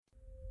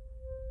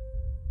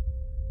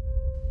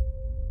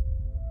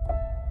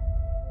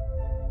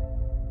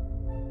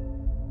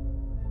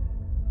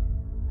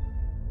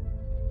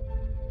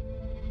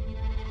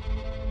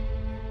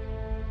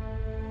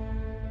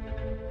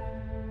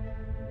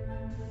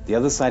The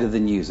Other Side of the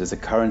News is a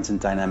current and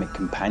dynamic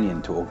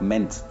companion to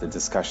augment the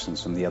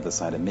discussions from the other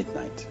side of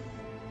midnight.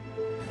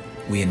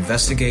 We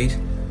investigate,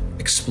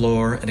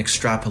 explore, and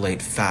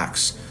extrapolate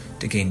facts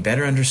to gain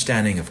better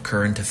understanding of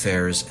current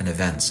affairs and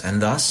events,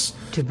 and thus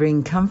to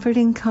bring comfort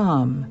and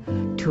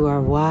calm to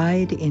our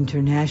wide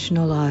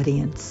international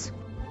audience.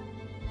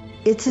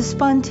 It's a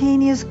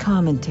spontaneous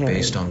commentary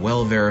based on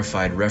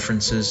well-verified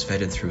references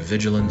vetted through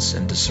vigilance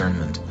and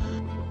discernment.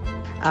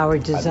 Our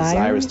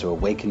desire is to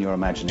awaken your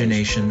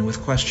imagination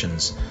with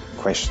questions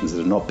that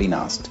have not been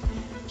asked,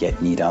 yet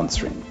need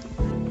answering.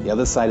 The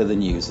Other Side of the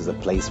News is a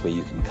place where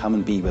you can come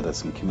and be with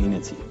us in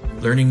community.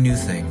 Learning new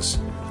things,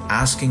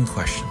 asking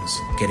questions,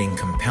 getting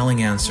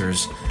compelling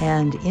answers,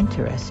 and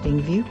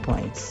interesting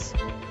viewpoints.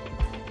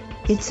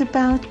 It's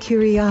about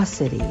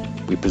curiosity.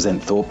 We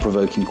present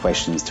thought-provoking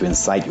questions to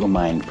incite your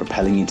mind,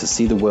 propelling you to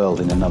see the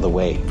world in another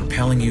way.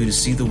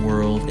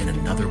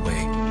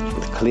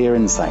 With clear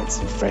insights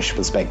and fresh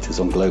perspectives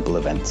on global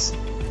events.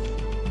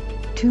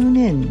 Tune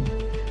in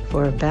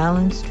for a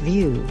balanced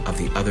view of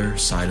the other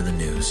side of the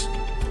news.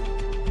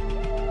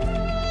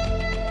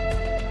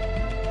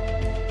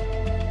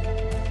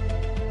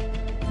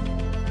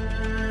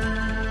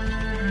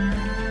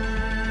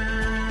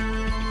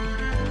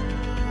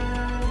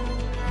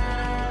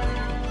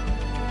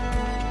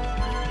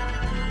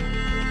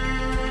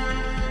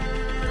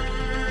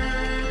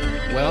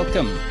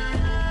 Welcome.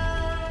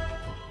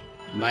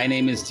 My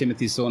name is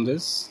Timothy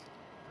Saunders.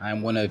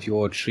 I'm one of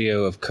your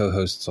trio of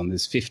co-hosts on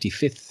this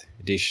 55th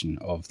edition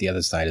of The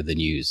Other Side of the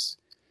News.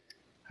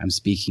 I'm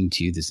speaking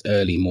to you this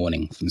early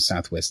morning from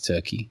southwest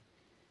Turkey,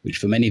 which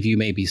for many of you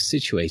may be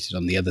situated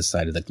on the other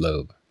side of the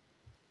globe.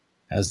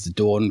 As the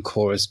dawn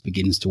chorus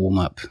begins to warm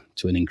up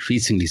to an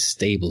increasingly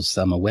stable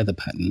summer weather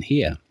pattern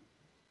here,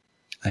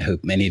 I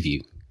hope many of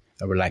you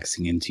are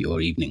relaxing into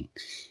your evening,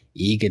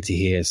 eager to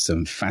hear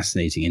some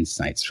fascinating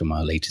insights from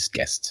our latest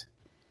guest.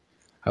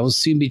 I will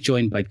soon be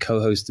joined by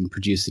co-host and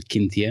producer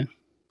Cynthia,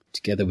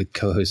 together with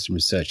co-host and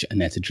researcher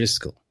Annetta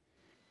Driscoll,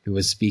 who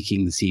is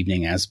speaking this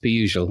evening, as per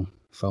usual,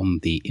 from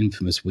the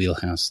infamous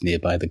wheelhouse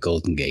nearby the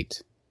Golden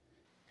Gate.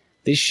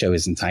 This show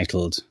is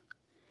entitled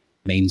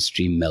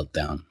Mainstream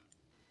Meltdown.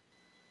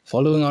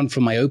 Following on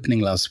from my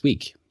opening last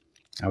week,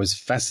 I was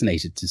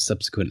fascinated to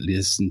subsequently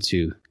listen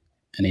to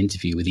an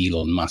interview with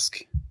Elon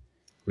Musk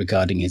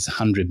regarding his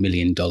 $100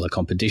 million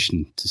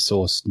competition to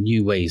source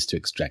new ways to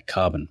extract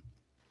carbon,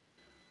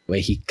 where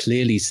he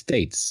clearly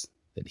states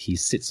that he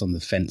sits on the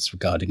fence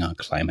regarding our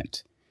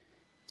climate,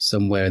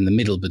 somewhere in the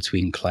middle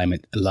between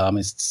climate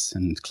alarmists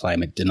and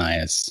climate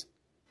deniers.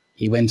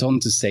 He went on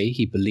to say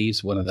he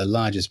believes one of the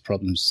largest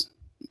problems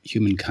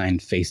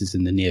humankind faces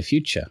in the near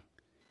future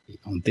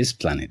on this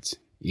planet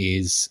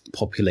is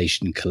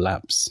population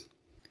collapse.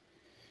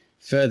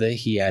 Further,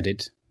 he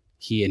added,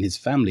 he and his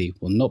family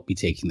will not be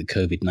taking the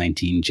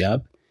COVID-19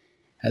 jab,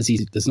 as he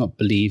does not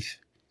believe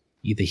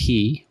either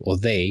he or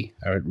they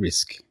are at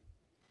risk,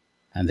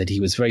 and that he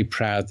was very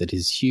proud that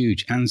his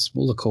huge and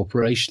smaller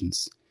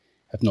corporations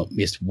have not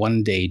missed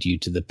one day due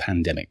to the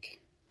pandemic.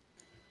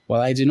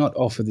 While I do not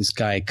offer this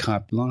guy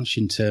carte blanche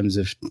in terms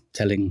of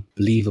telling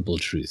believable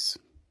truth,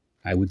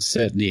 I would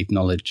certainly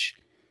acknowledge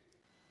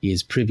he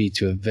is privy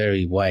to a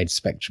very wide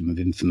spectrum of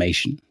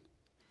information,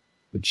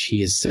 which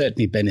he has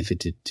certainly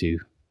benefited to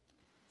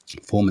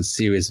form a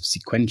series of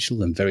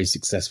sequential and very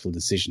successful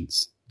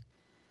decisions.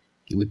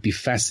 It would be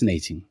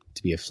fascinating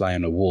to be a fly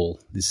on a wall,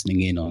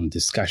 listening in on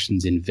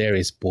discussions in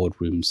various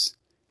boardrooms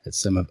at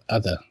some of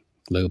other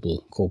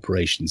global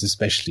corporations,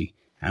 especially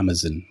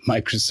Amazon,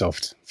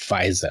 Microsoft,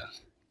 Pfizer,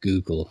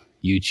 Google,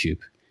 YouTube.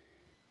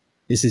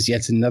 This is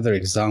yet another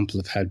example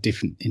of how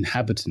different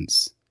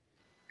inhabitants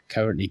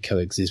currently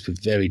coexist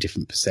with very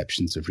different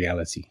perceptions of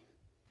reality,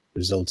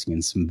 resulting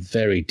in some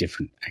very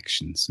different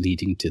actions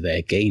leading to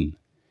their gain.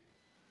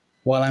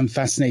 While I'm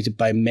fascinated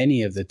by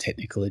many of the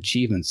technical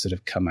achievements that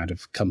have come out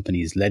of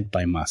companies led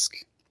by Musk,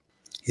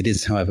 it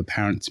is, however,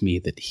 apparent to me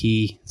that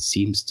he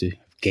seems to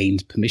have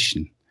gained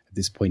permission at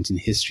this point in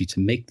history to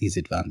make these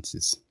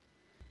advances.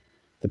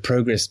 The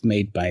progress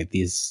made by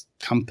these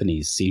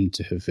companies seem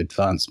to have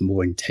advanced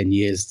more in 10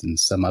 years than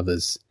some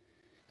others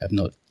have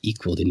not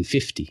equaled in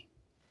 50.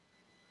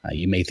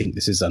 You may think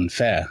this is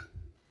unfair.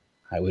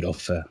 I would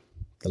offer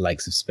the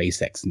likes of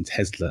SpaceX and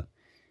Tesla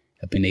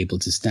have been able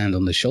to stand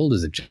on the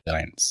shoulders of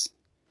giants,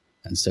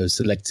 and so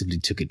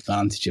selectively took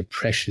advantage of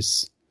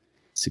precious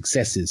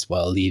successes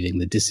while leaving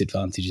the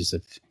disadvantages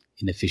of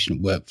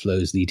inefficient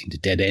workflows leading to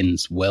dead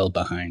ends well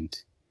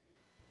behind.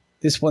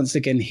 This once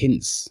again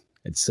hints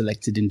at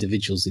selected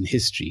individuals in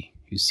history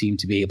who seem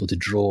to be able to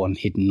draw on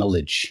hidden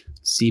knowledge,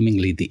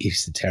 seemingly the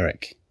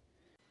esoteric.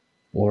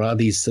 Or are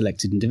these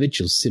selected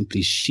individuals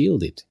simply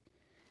shielded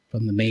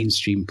from the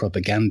mainstream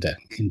propaganda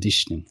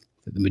conditioning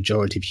that the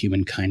majority of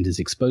humankind is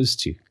exposed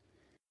to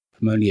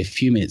from only a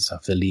few minutes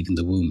after leaving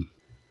the womb?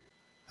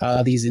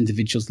 Are these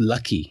individuals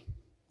lucky,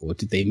 or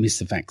did they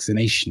miss a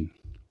vaccination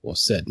or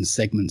certain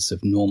segments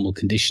of normal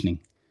conditioning?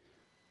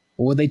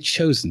 Or were they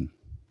chosen?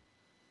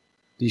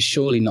 It is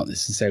surely not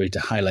necessary to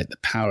highlight the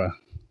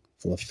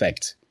powerful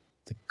effect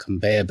the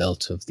conveyor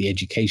belt of the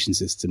education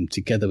system,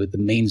 together with the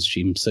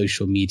mainstream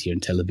social media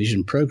and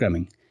television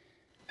programming,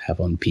 have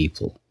on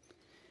people.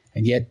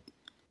 And yet,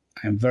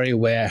 I'm very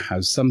aware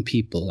how some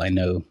people I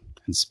know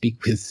and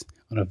speak with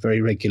on a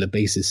very regular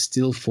basis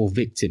still fall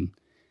victim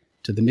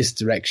to the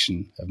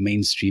misdirection of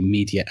mainstream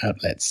media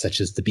outlets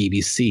such as the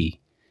BBC,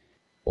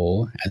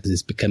 or, as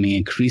is becoming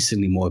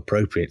increasingly more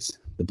appropriate,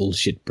 the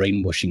bullshit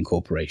brainwashing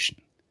corporation.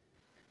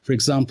 For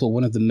example,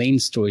 one of the main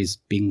stories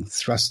being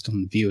thrust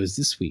on viewers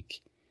this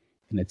week,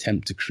 in an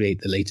attempt to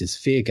create the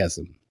latest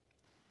feargasm,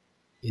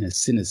 in a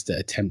sinister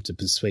attempt to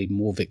persuade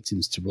more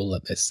victims to roll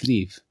up their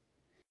sleeve,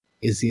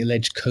 is the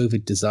alleged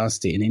COVID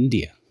disaster in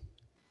India.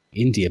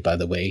 India, by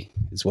the way,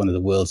 is one of the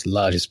world's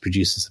largest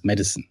producers of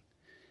medicine.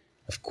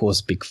 Of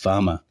course, Big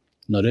Pharma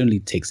not only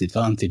takes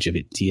advantage of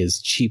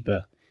India's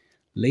cheaper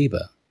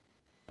labour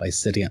by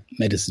setting up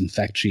medicine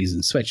factories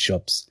and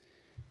sweatshops,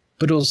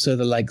 but also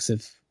the likes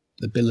of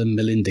the Bill and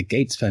Melinda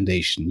Gates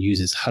Foundation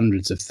uses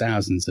hundreds of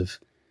thousands of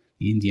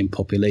the Indian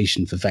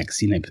population for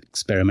vaccine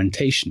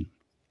experimentation,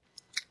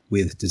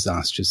 with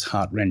disastrous,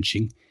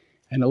 heart-wrenching,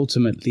 and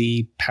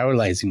ultimately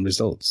paralyzing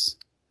results.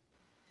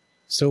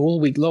 So all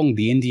week long,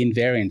 the Indian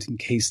variant and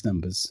case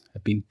numbers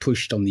have been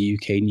pushed on the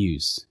UK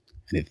news,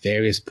 and at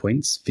various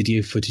points,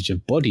 video footage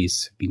of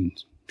bodies have been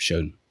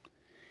shown.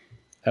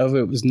 However,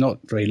 it was not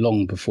very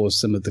long before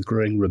some of the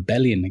growing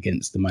rebellion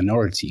against the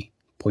minority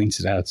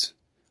pointed out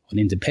on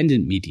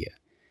independent media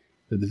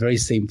that the very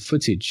same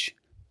footage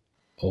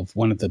of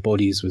one of the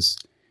bodies was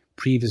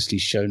previously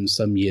shown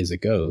some years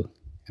ago,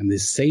 and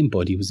this same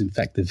body was in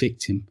fact the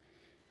victim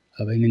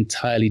of an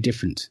entirely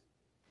different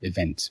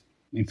event,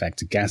 in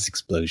fact a gas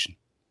explosion.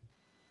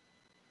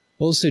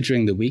 Also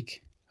during the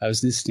week, I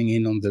was listening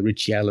in on the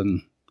Richie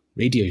Allen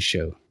radio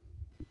show,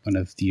 one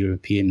of the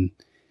European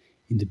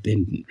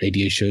independent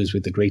radio shows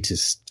with the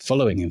greatest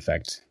following, in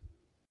fact,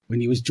 when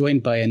he was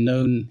joined by a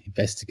known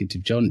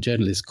investigative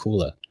journalist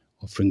caller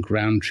offering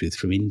ground truth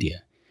from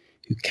India,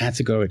 who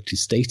categorically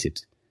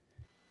stated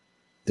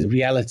the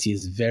reality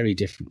is very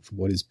different from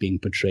what is being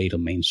portrayed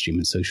on mainstream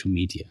and social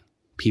media.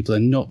 People are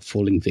not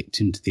falling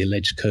victim to the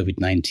alleged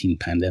COVID-19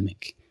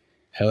 pandemic.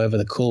 However,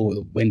 the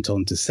call went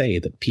on to say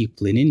that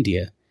people in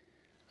India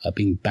are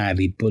being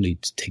badly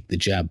bullied to take the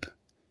jab,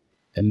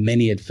 and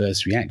many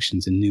adverse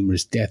reactions and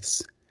numerous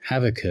deaths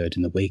have occurred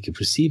in the wake of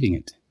receiving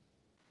it.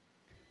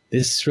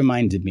 This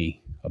reminded me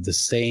of the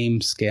same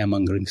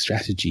scaremongering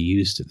strategy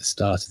used at the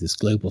start of this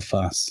global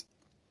farce,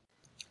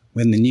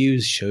 when the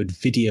news showed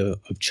video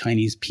of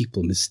Chinese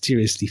people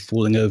mysteriously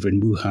falling over in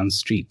Wuhan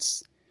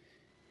streets.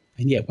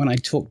 And yet when I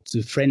talked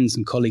to friends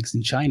and colleagues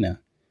in China,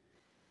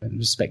 and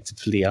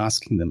respectfully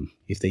asking them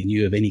if they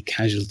knew of any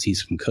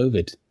casualties from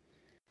COVID,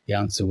 the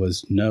answer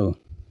was no,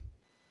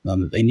 none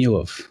that they knew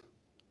of.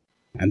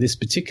 And this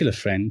particular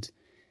friend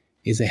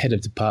is a head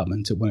of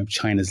department at one of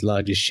China's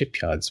largest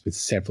shipyards with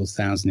several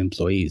thousand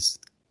employees.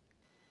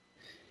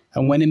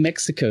 And when in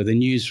Mexico, the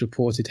news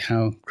reported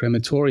how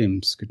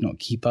crematoriums could not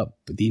keep up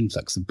with the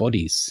influx of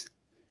bodies,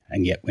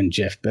 and yet when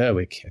Jeff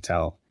Berwick et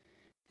al.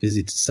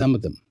 Visited some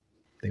of them,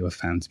 they were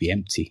found to be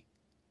empty.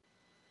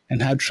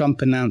 And how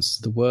Trump announced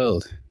to the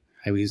world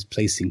how he was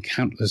placing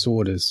countless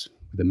orders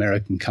with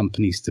American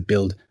companies to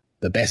build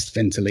the best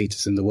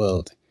ventilators in the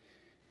world,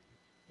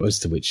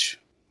 most of which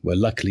were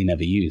luckily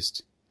never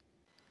used.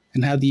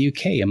 And how the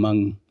UK,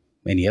 among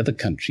many other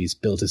countries,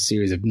 built a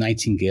series of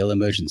Nightingale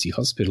emergency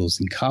hospitals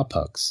in car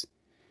parks,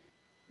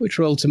 which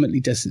were ultimately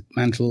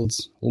dismantled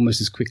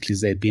almost as quickly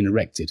as they had been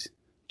erected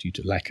due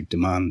to lack of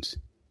demand.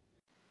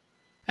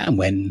 And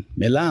when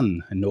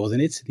Milan and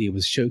northern Italy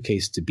was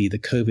showcased to be the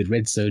COVID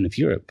red zone of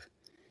Europe,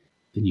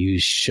 the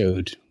news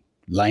showed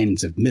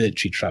lines of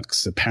military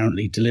trucks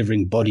apparently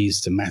delivering bodies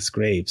to mass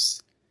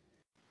graves.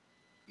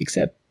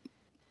 Except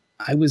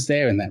I was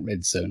there in that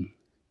red zone,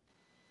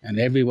 and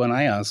everyone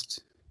I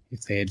asked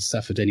if they had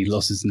suffered any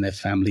losses in their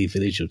family,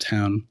 village or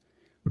town,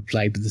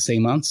 replied with the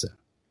same answer: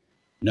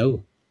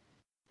 no.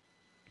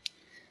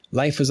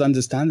 Life was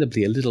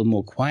understandably a little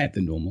more quiet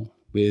than normal,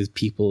 with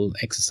people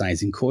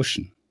exercising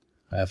caution.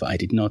 However, I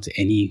did not at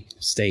any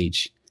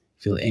stage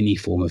feel any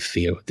form of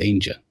fear or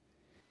danger,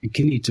 and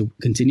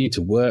continued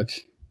to work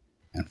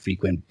and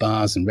frequent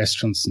bars and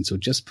restaurants until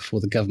just before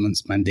the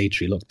government's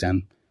mandatory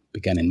lockdown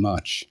began in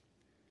March.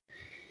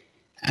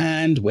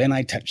 And when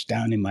I touched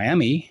down in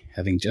Miami,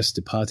 having just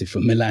departed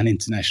from Milan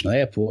International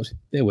Airport,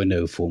 there were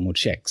no formal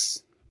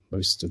checks.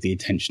 Most of the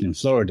attention in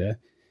Florida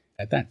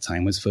at that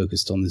time was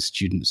focused on the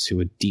students who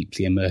were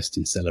deeply immersed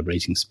in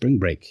celebrating spring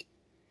break.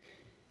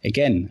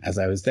 Again, as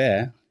I was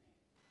there,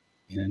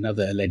 in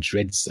another alleged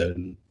red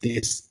zone,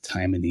 this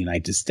time in the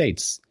United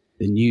States,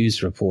 the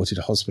news reported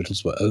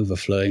hospitals were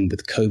overflowing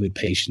with COVID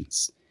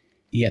patients.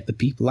 Yet the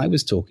people I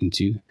was talking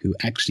to, who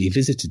actually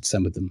visited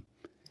some of them,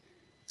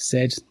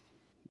 said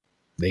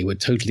they were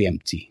totally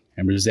empty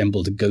and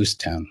resembled a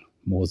ghost town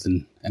more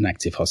than an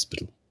active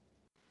hospital.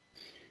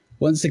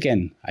 Once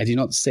again, I do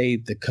not say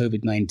the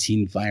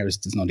COVID-19 virus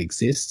does not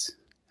exist,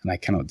 and I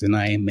cannot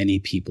deny many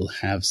people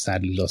have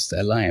sadly lost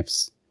their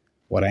lives.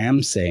 What I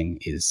am saying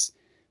is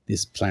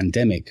this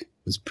pandemic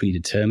was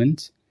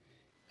predetermined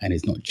and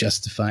is not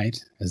justified,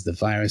 as the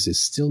virus has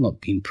still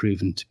not been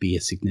proven to be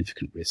a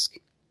significant risk.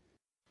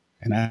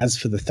 And as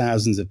for the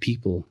thousands of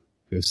people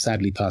who have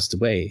sadly passed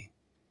away,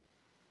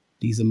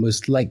 these are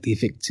most likely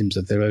victims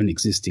of their own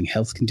existing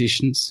health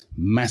conditions,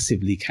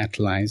 massively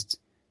catalyzed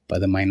by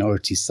the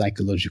minority's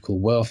psychological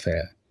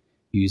warfare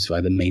used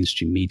by the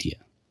mainstream media.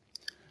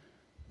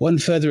 One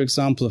further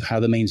example of how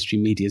the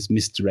mainstream media is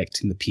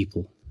misdirecting the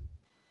people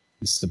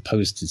it's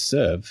supposed to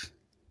serve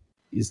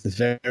is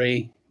the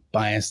very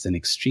biased and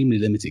extremely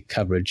limited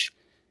coverage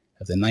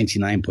of the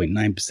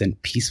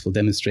 99.9% peaceful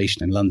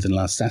demonstration in London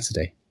last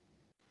Saturday.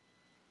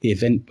 The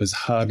event was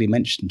hardly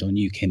mentioned on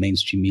UK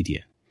mainstream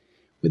media.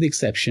 With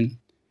exception,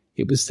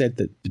 it was said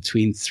that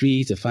between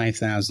 3,000 to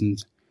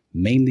 5,000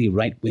 mainly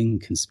right-wing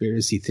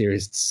conspiracy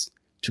theorists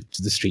took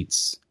to the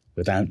streets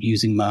without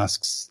using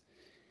masks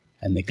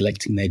and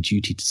neglecting their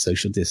duty to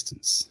social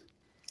distance,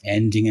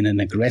 ending in an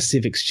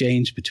aggressive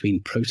exchange between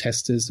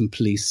protesters and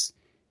police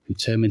who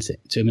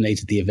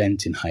terminated the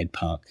event in Hyde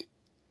Park.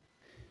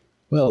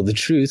 Well, the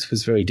truth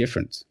was very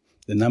different.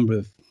 The number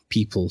of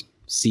people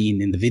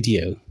seen in the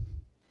video,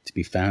 to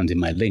be found in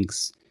my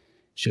links,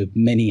 showed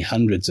many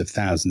hundreds of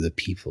thousands of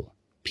people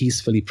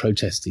peacefully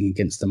protesting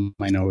against the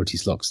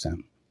minority's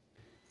lockdown.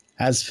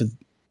 As for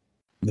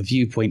the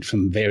viewpoint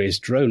from various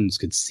drones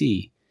could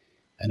see,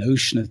 an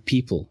ocean of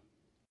people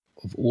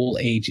of all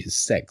ages,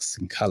 sex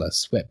and colour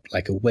swept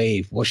like a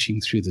wave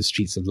washing through the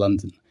streets of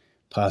London,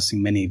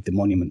 passing many of the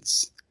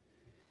monuments.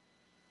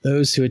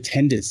 Those who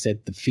attended said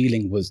the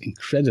feeling was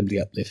incredibly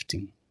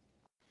uplifting,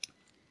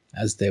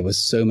 as there were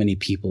so many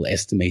people,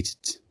 estimated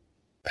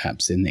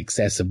perhaps in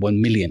excess of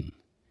 1 million,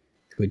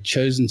 who had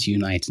chosen to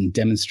unite and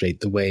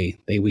demonstrate the way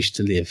they wish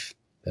to live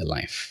their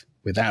life,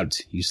 without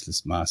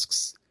useless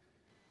masks,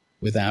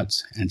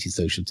 without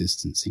antisocial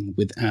distancing,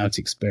 without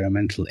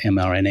experimental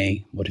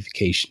mRNA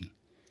modification,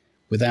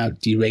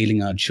 without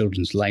derailing our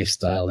children's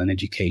lifestyle and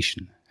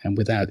education, and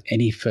without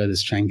any further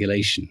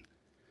strangulation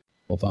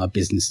of our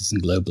businesses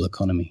and global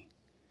economy.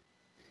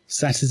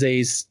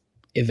 Saturday's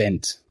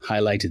event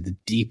highlighted the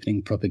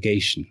deepening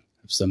propagation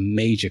of some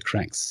major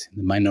cracks in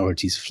the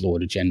minority's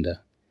flawed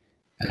agenda,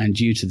 and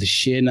due to the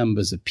sheer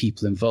numbers of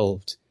people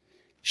involved,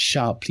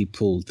 sharply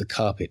pulled the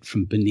carpet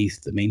from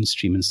beneath the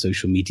mainstream and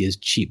social media's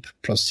cheap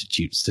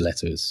prostitute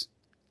stilettos.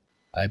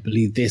 I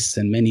believe this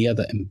and many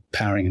other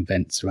empowering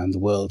events around the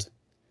world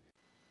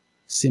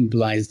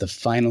symbolize the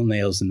final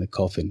nails in the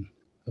coffin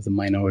of the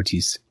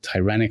minority's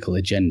tyrannical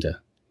agenda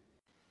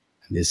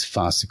and this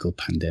farcical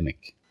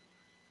pandemic.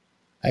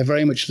 I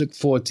very much look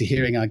forward to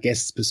hearing our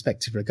guests'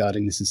 perspective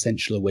regarding this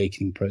essential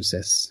awakening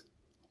process,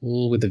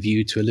 all with a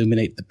view to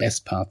illuminate the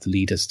best path to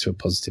lead us to a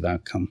positive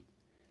outcome.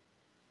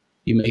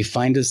 You may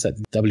find us at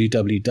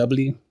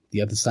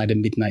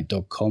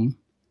www.theothersideofmidnight.com.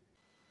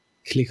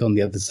 Click on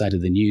The Other Side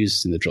of the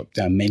News in the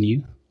drop-down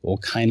menu, or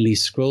kindly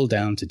scroll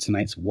down to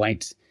tonight's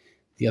white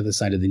The Other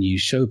Side of the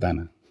News show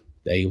banner.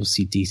 There you will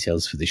see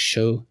details for the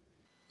show,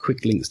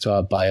 quick links to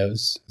our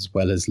bios, as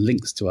well as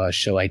links to our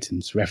show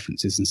items,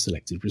 references, and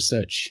selected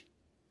research.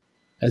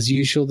 As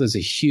usual, there's a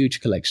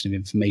huge collection of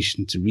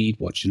information to read,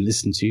 watch, and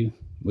listen to,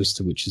 most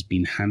of which has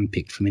been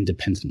handpicked from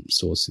independent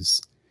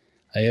sources.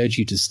 I urge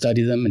you to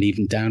study them and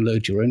even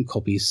download your own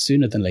copies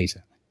sooner than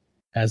later,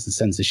 as the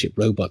censorship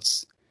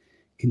robots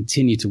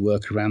continue to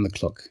work around the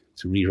clock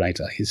to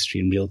rewrite our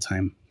history in real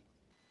time.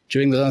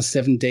 During the last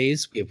 7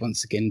 days, we have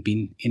once again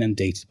been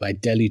inundated by a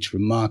deluge of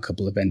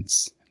remarkable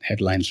events and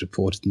headlines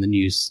reported in the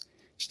news.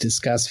 To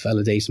discuss,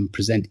 validate, and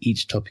present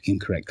each topic in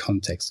correct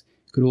context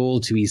could all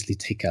too easily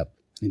take up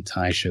an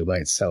entire show by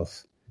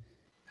itself.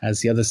 As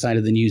The Other Side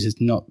of the News is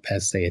not per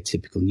se a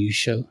typical news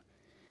show,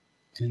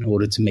 and in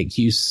order to make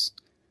use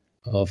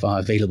of our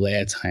available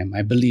airtime,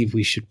 I believe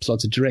we should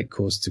plot a direct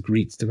course to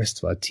greet the rest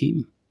of our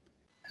team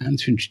and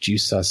to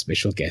introduce our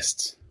special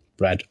guest,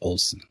 Brad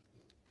OLSEN.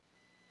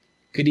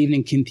 Good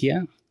evening,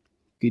 Cynthia.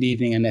 Good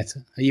evening,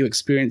 Annetta. Are you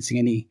experiencing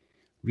any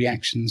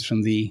reactions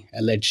from the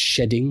alleged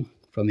shedding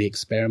from the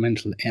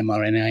experimental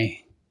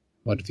mRNA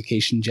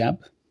modification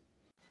jab?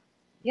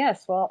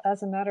 Yes, well,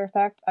 as a matter of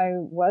fact, I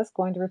was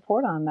going to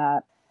report on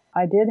that.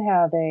 I did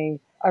have a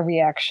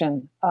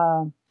reaction.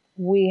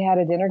 We had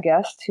a dinner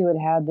guest who had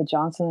had the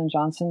Johnson &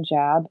 Johnson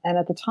jab, and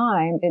at the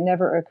time, it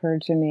never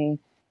occurred to me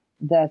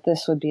that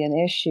this would be an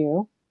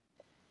issue.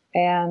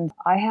 And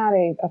I had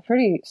a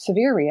pretty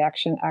severe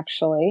reaction,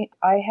 actually.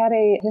 I had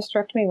a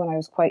hysterectomy when I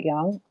was quite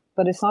young,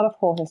 but it's not a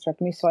full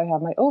hysterectomy, so I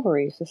have my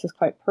ovaries. This is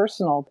quite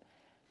personal.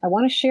 I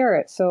want to share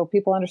it so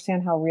people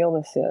understand how real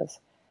this is.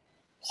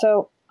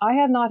 So I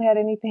have not had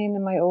any pain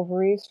in my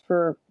ovaries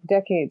for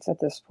decades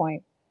at this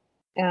point,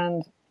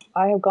 and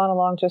I have gone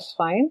along just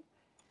fine.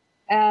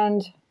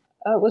 And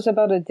it was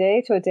about a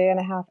day to a day and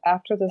a half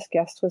after this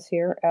guest was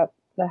here at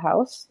the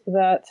house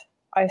that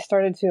I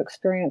started to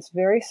experience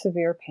very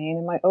severe pain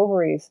in my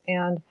ovaries.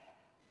 And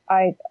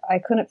I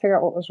couldn't figure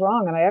out what was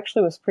wrong. And I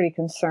actually was pretty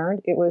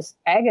concerned. It was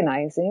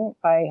agonizing.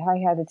 I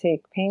had to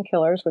take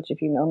painkillers, which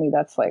if you know me,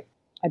 that's like,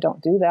 I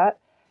don't do that.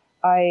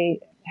 I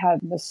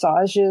had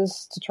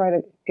massages to try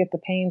to get the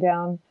pain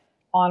down.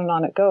 on and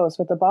on it goes.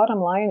 But the bottom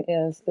line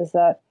is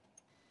that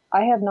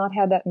I have not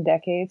had that in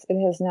decades.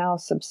 It has now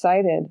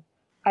subsided.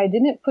 I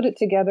didn't put it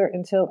together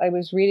until I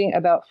was reading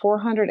about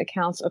 400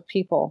 accounts of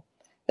people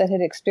that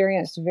had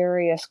experienced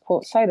various,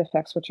 quote, side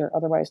effects, which are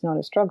otherwise known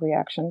as drug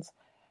reactions.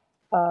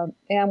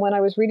 And when I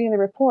was reading the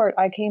report,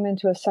 I came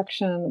into a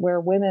section where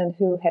women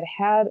who had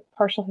had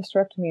partial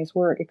hysterectomies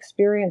were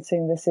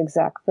experiencing this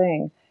exact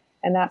thing.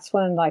 And that's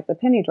when, like, the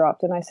penny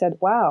dropped. And I said,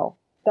 wow,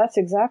 that's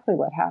exactly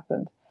what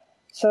happened.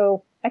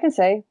 So I can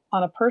say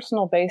on a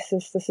personal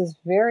basis, this is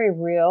very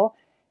real.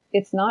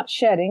 It's not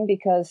shedding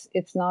because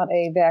it's not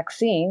a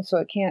vaccine, so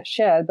it can't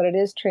shed, but it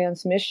is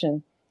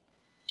transmission.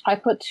 I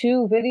put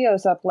 2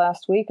 videos up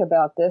last week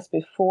about this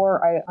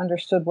before I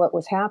understood what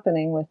was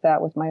happening with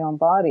that with my own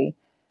body.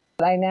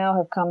 But I now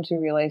have come to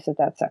realize that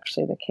that's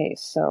actually the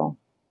case. So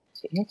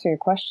to answer your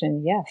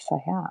question, yes, I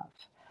have.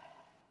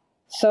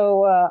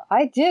 So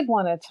I did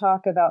want to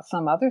talk about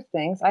some other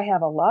things. I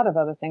have a lot of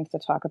other things to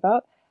talk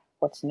about.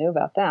 What's new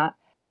about that?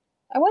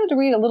 I wanted to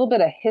read a little bit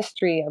of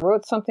history. I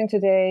wrote something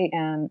today,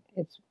 and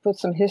it's put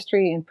some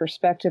history in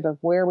perspective of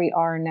where we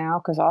are now,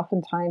 because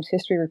oftentimes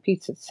history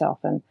repeats itself,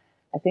 and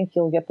I think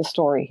you'll get the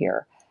story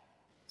here.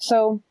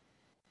 So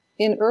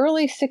in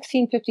early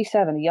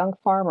 1657, a young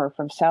farmer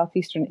from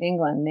southeastern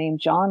England named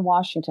John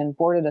Washington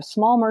boarded a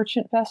small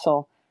merchant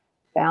vessel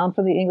bound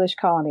for the English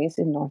colonies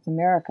in North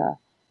America.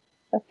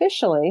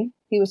 Officially,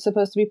 he was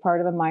supposed to be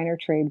part of a minor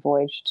trade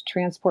voyage to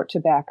transport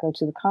tobacco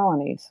to the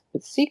colonies,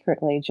 but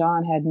secretly,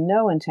 John had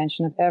no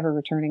intention of ever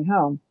returning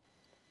home.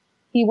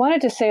 He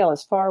wanted to sail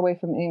as far away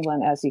from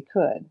England as he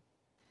could.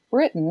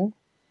 Britain,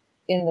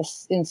 in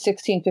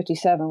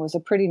 1657, was a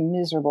pretty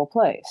miserable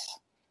place.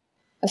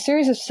 A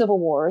series of civil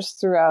wars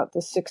throughout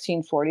the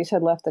 1640s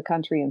had left the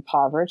country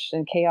impoverished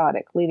and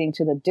chaotic, leading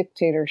to the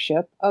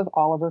dictatorship of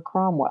Oliver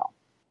Cromwell.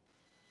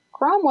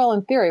 Cromwell,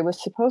 in theory,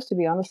 was supposed to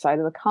be on the side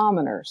of the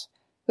commoners,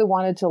 who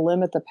wanted to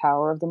limit the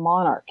power of the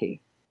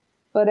monarchy.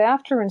 But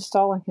after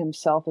installing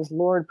himself as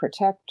Lord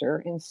Protector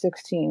in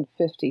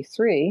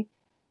 1653,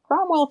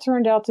 Cromwell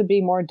turned out to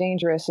be more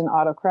dangerous and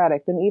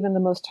autocratic than even the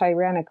most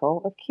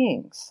tyrannical of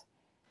kings.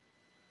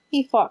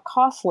 He fought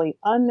costly,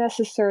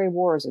 unnecessary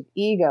wars of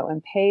ego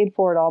and paid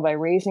for it all by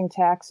raising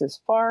taxes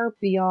far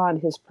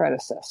beyond his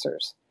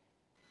predecessors.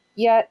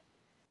 Yet,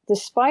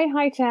 despite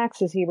high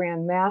taxes, he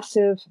ran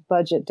massive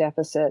budget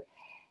deficit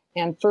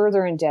and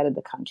further indebted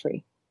the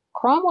country.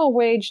 Cromwell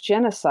waged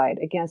genocide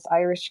against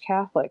Irish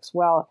Catholics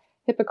while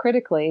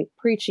hypocritically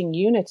preaching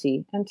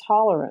unity and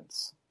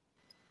tolerance.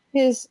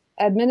 His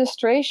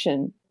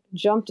administration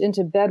jumped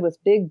into bed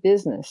with big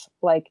business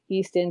like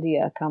East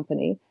India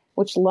Company,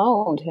 which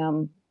loaned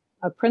him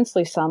a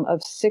princely sum of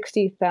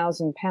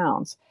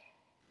 £60,000,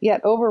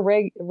 yet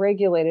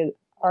over-regulated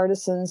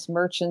artisans,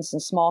 merchants,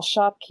 and small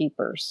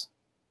shopkeepers.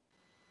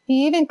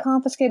 He even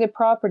confiscated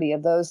property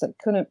of those that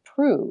couldn't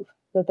prove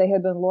that they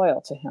had been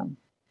loyal to him.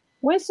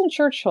 Winston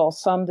Churchill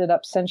summed it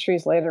up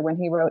centuries later when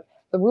he wrote,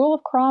 "The rule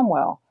of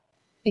Cromwell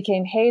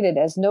became hated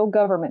as no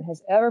government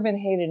has ever been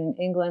hated in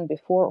England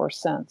before or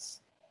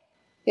since."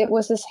 It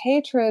was this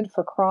hatred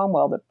for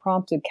Cromwell that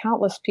prompted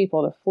countless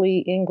people to flee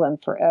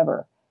England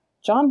forever.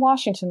 John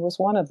Washington was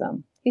one of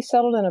them. He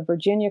settled in a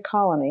Virginia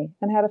colony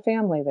and had a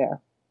family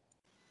there.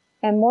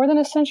 And more than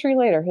a century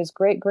later, his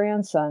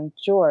great-grandson,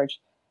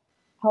 George,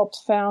 helped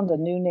found a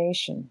new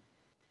nation.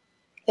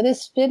 It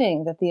is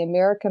fitting that the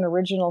American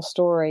original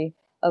story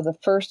of the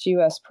first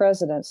U.S.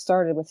 president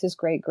started with his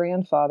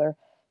great-grandfather,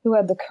 who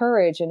had the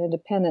courage and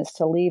independence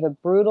to leave a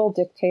brutal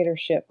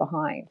dictatorship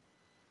behind.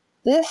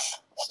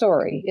 This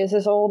story is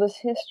as old as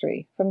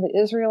history, from the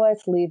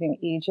Israelites leaving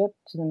Egypt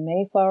to the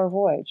Mayflower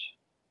voyage.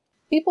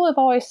 People have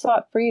always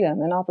sought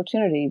freedom and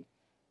opportunity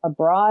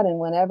abroad and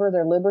whenever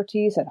their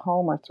liberties at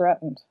home are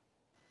threatened.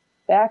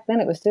 Back then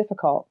it was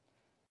difficult.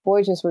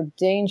 Voyages were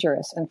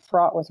dangerous and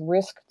fraught with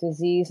risk,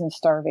 disease, and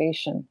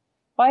starvation.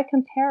 By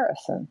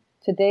comparison,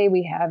 today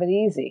we have it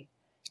easy.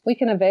 We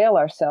can avail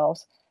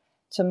ourselves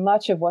to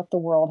much of what the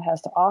world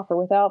has to offer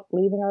without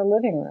leaving our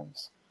living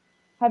rooms.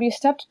 Have you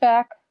stepped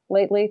back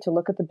lately to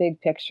look at the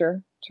big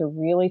picture, to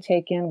really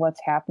take in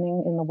what's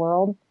happening in the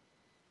world?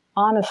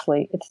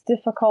 Honestly, it's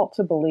difficult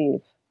to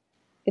believe.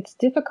 It's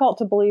difficult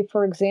to believe,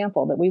 for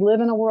example, that we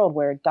live in a world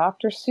where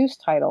Dr. Seuss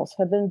titles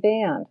have been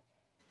banned,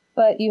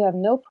 but you have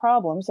no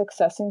problems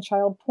accessing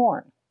child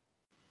porn.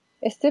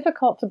 It's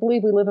difficult to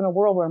believe we live in a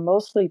world where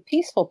mostly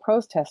peaceful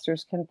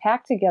protesters can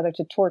pack together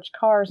to torch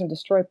cars and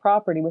destroy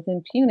property with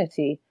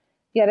impunity,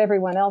 yet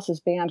everyone else is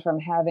banned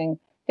from having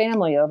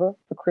family over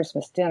for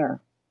Christmas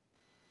dinner.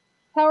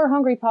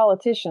 Power-hungry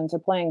politicians are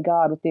playing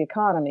God with the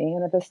economy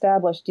and have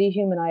established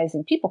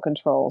dehumanizing people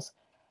controls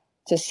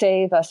to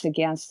save us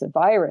against a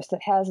virus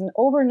that has an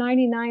over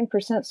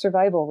 99%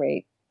 survival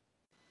rate.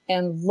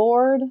 And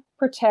Lord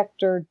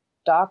Protector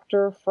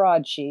Dr.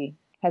 Fraudchi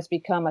has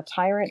become a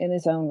tyrant in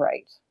his own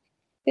right.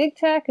 Big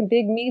tech and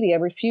big media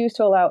refuse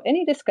to allow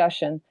any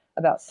discussion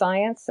about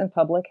science and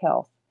public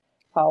health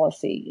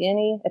policy.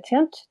 Any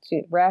attempt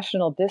to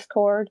rational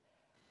discord,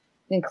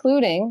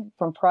 including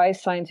from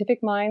prized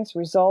scientific minds,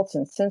 results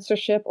in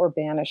censorship or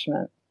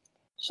banishment.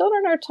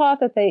 Children are taught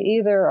that they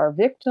either are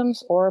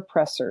victims or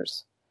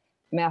oppressors.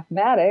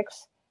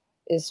 Mathematics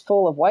is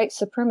full of white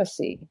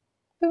supremacy.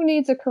 Who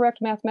needs a correct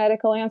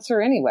mathematical answer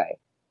anyway?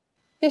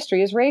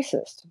 History is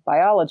racist.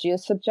 Biology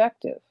is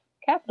subjective.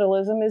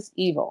 Capitalism is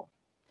evil.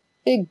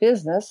 Big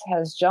business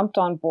has jumped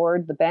on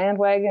board the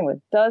bandwagon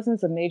with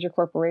dozens of major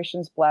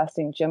corporations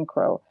blasting Jim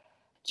Crow.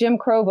 Jim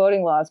Crow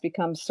voting laws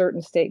become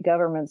certain state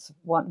governments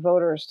want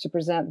voters to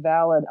present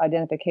valid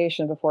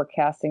identification before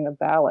casting a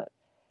ballot.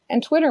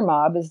 And Twitter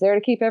mob is there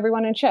to keep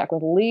everyone in check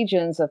with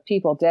legions of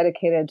people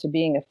dedicated to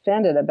being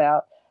offended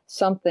about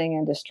something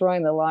and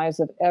destroying the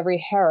lives of every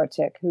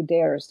heretic who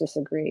dares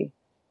disagree.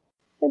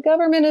 The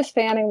government is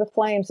fanning the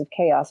flames of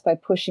chaos by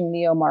pushing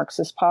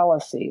neo-Marxist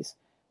policies,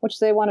 which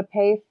they want to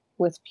pay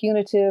with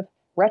punitive,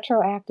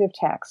 retroactive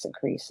tax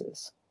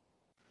increases.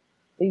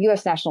 The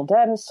U.S. national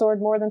debt has soared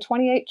more than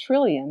 $28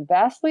 trillion,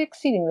 vastly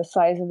exceeding the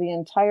size of the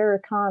entire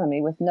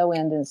economy with no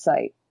end in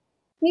sight.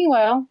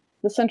 Meanwhile,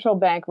 the central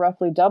bank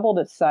roughly doubled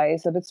its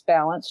size of its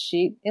balance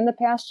sheet in the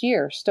past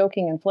year,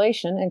 stoking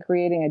inflation and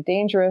creating a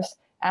dangerous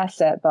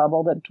asset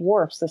bubble that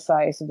dwarfs the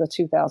size of the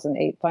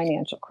 2008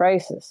 financial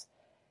crisis.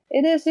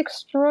 It is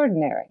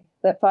extraordinary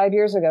that 5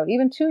 years ago,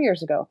 even 2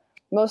 years ago,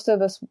 most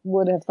of us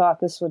would have thought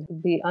this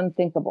would be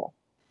unthinkable.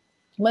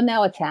 But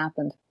now it's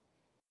happened.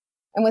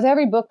 And with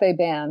every book they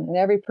ban, and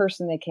every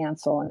person they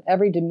cancel, and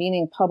every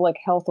demeaning public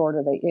health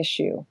order they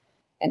issue,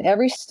 and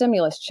every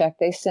stimulus check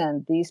they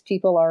send, these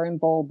people are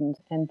emboldened.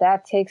 And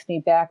that takes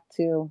me back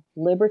to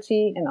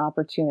liberty and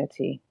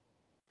opportunity.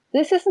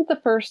 This isn't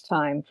the first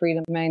time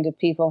freedom-minded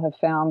people have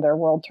found their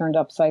world turned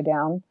upside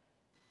down,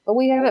 but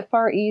we have it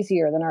far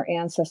easier than our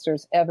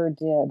ancestors ever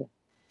did.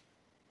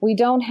 We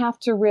don't have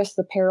to risk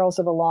the perils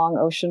of a long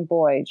ocean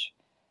voyage.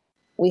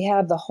 We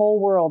have the whole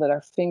world at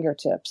our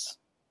fingertips.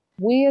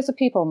 We as a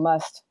people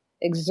must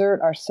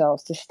exert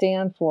ourselves to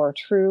stand for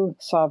true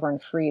sovereign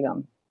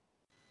freedom.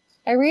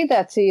 I read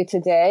that to you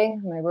today,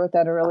 and I wrote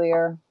that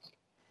earlier,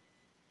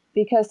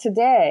 because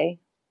today,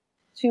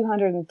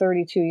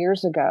 232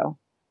 years ago,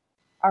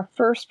 our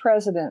first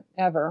president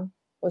ever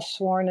was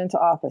sworn into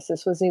office.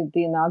 This was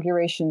the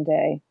inauguration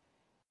day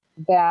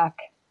back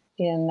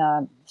in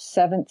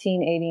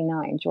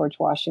 1789. George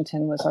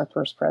Washington was our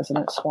first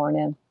president sworn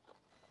in.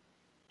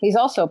 He's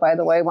also, by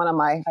the way, one of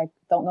my, I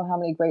don't know how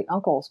many great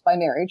uncles by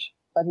marriage,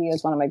 but he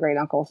is one of my great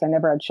uncles. I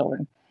never had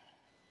children.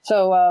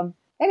 So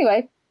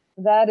anyway,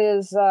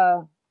 that's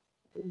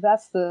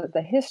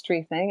the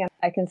history thing. And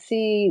I can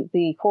see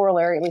the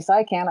corollary, at least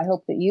I can, I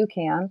hope that you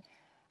can,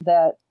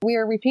 that we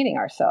are repeating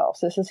ourselves.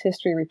 This is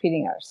history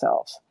repeating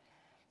ourselves.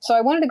 So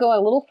I wanted to go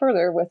a little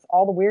further with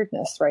all the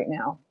weirdness right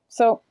now.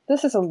 So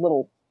this is a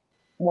little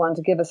one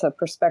to give us a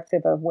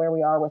perspective of where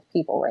we are with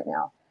people right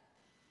now.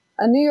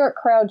 A New York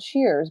crowd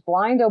cheers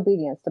blind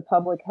obedience to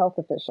public health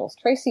officials.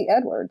 Tracy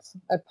Edwards,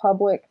 a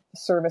Public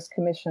Service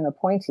Commission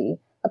appointee,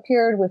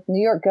 appeared with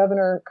New York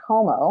Governor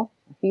Cuomo,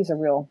 he's a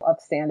real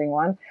upstanding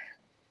one,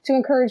 to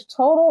encourage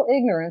total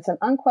ignorance and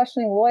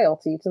unquestioning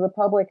loyalty to the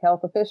public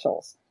health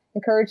officials.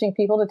 Encouraging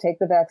people to take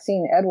the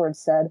vaccine, Edwards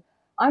said,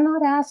 "I'm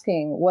not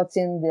asking what's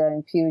in the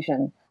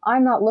infusion.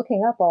 I'm not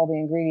looking up all the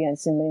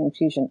ingredients in the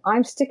infusion.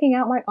 I'm sticking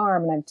out my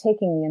arm and I'm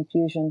taking the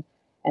infusion,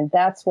 and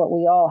that's what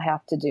we all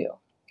have to do."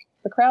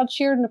 The crowd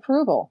cheered in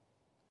approval.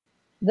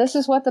 This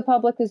is what the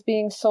public is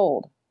being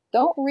sold.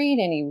 Don't read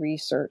any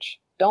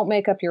research. Don't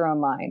make up your own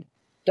mind.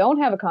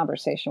 Don't have a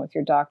conversation with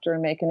your doctor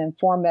and make an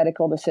informed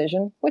medical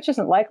decision, which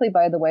isn't likely,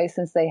 by the way,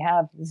 since they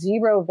have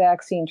zero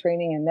vaccine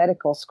training in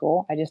medical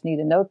school. I just need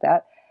to note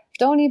that.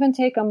 Don't even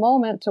take a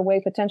moment to weigh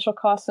potential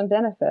costs and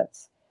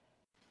benefits.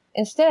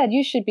 Instead,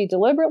 you should be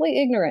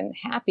deliberately ignorant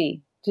and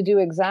happy to do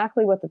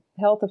exactly what the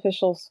health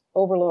officials'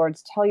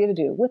 overlords tell you to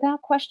do,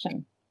 without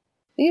question.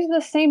 These are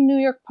the same New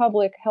York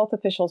public health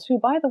officials who,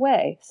 by the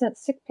way, sent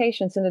sick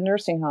patients into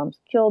nursing homes,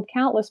 killed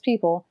countless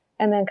people,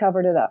 and then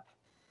covered it up.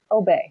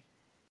 Obey.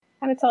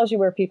 Kind of tells you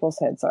where people's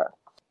heads are.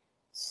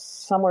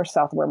 Somewhere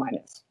south of where mine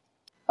is.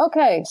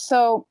 Okay,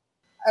 so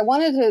I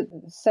wanted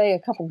to say a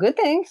couple good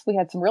things. We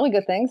had some really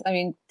good things. I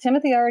mean,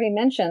 Timothy already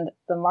mentioned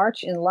the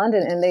march in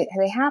London, and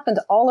they happened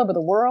all over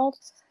the world.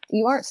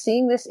 You aren't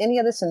seeing any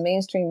of this in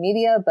mainstream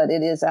media, but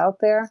it is out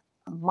there.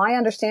 My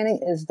understanding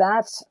is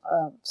that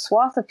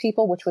swath of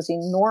people, which was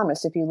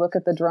enormous, if you look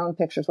at the drone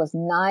pictures, was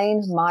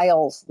 9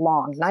 miles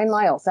long. 9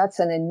 miles. That's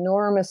an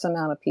enormous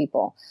amount of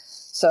people.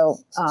 So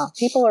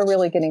people are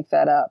really getting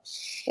fed up.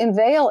 In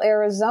Vail,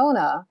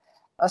 Arizona,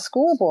 a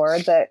school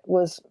board that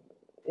was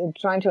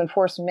trying to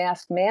enforce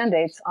mask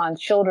mandates on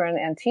children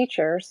and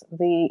teachers,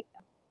 the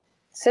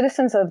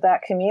citizens of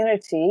that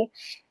community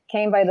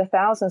came by the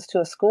thousands to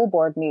a school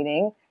board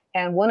meeting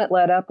and wouldn't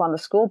let up on the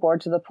school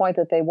board to the point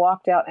that they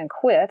walked out and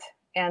quit.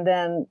 And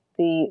then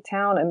the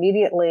town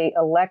immediately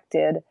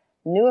elected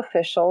new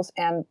officials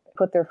and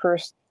put their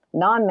first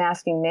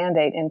non-masking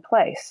mandate in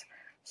place.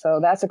 So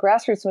that's a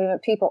grassroots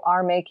movement. People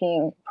are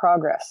making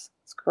progress.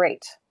 It's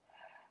great.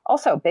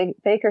 Also,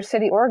 Baker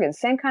City, Oregon,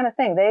 same kind of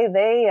thing.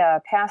 They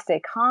passed a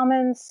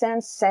common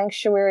sense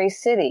sanctuary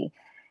city,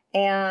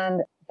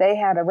 and they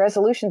had a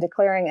resolution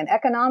declaring an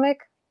economic,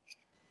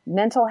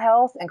 mental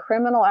health and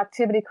criminal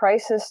activity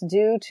crisis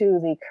due to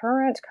the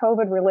current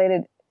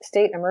COVID-related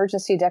state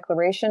emergency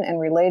declaration and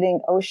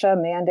relating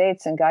OSHA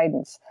mandates and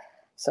guidance.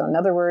 So in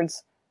other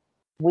words,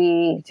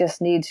 we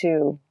just need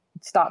to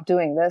stop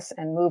doing this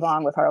and move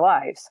on with our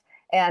lives.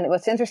 And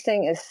what's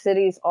interesting is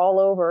cities all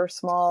over,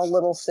 small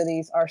little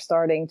cities, are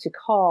starting to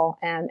call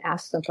and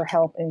ask them for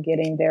help in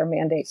getting their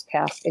mandates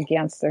passed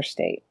against their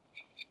state.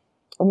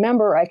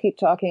 Remember, I keep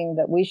talking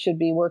that we should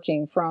be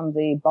working from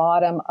the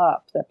bottom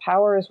up. The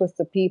power is with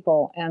the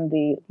people, and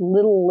the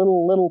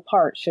little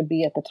part should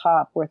be at the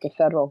top with the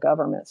federal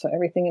government. So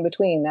everything in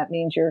between, that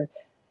means your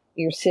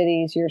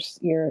cities, your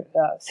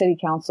city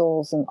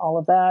councils and all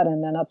of that,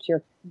 and then up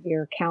to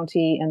your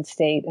county and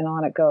state, and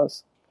on it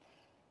goes.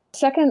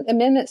 Second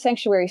Amendment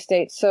sanctuary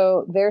states.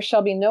 So there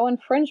shall be no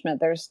infringement.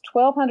 There's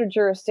 1,200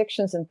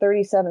 jurisdictions in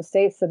 37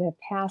 states that have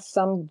passed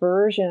some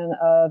version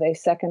of a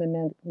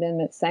Second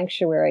Amendment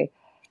sanctuary.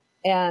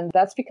 And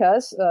that's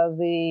because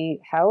the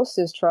House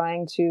is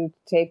trying to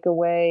take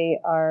away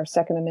our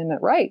Second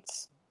Amendment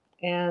rights.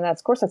 And that's,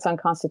 of course, that's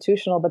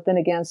unconstitutional. But then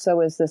again, so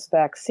is this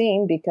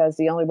vaccine, because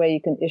the only way you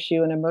can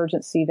issue an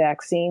emergency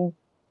vaccine,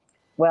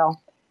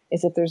 well,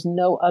 is if there's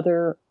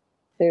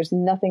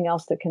nothing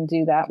else that can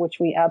do that, which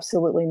we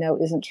absolutely know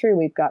isn't true.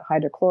 We've got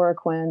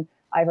hydrochloroquine,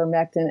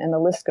 ivermectin, and the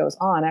list goes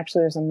on.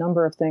 Actually, there's a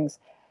number of things.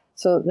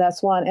 So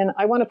that's one. And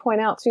I want to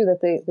point out, too,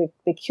 that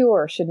the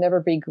cure should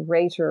never be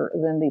greater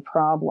than the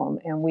problem.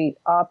 And we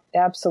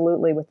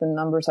absolutely, with the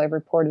numbers I've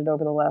reported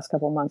over the last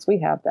couple of months, we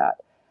have that.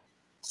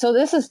 So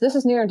this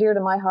is near and dear to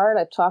my heart.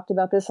 I've talked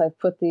about this. I've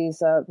put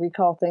these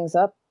recall things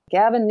up.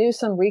 Gavin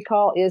Newsom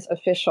recall is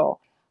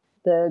official.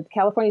 The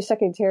California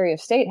Secretary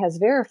of State has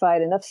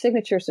verified enough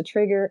signatures to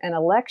trigger an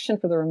election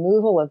for the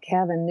removal of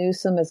Gavin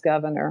Newsom as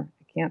governor.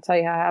 I can't tell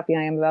you how happy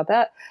I am about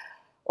that.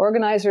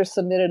 Organizers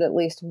submitted at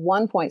least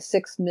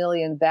 1.6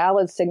 million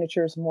valid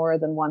signatures, more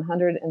than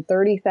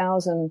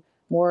 130,000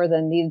 more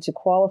than needed to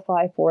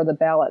qualify for the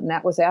ballot. And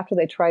that was after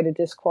they tried to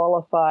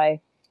disqualify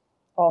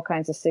all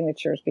kinds of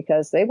signatures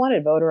because they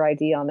wanted voter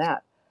ID on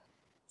that.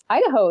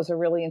 Idaho is a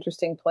really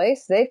interesting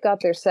place. They've got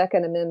their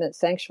Second Amendment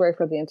sanctuary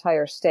for the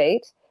entire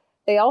state.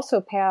 They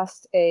also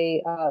passed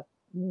a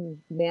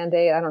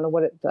mandate, I don't know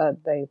what I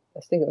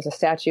think it was a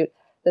statute,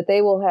 that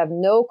they will have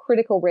no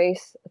critical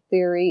race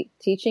theory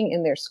teaching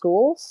in their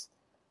schools,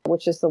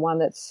 which is the one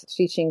that's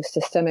teaching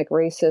systemic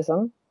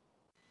racism.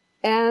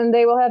 And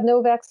they will have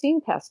no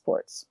vaccine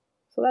passports.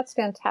 So that's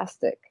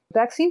fantastic.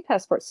 Vaccine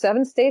passports.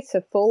 7 states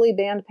have fully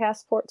banned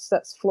passports.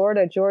 That's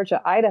Florida,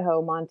 Georgia,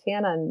 Idaho,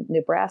 Montana,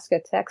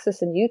 Nebraska,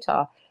 Texas, and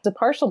Utah. There's a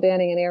partial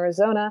banning in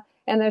Arizona.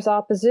 And there's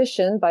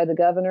opposition by the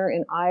governor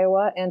in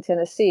Iowa and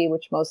Tennessee,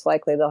 which most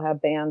likely they'll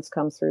have bans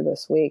come through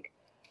this week.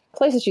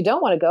 Places you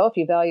don't want to go if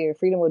you value your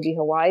freedom would be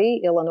Hawaii,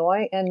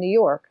 Illinois, and New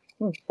York.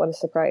 What a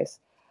surprise.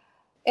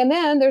 And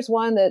then there's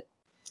one that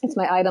it's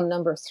my item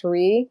number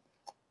 3,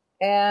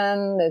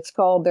 and it's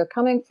called They're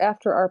Coming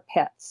After Our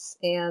Pets.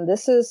 And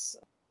this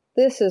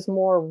is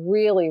more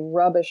really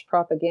rubbish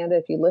propaganda.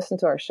 If you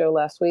listened to our show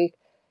last week,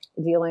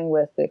 dealing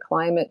with the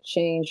climate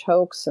change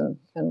hoax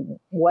and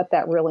what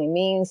that really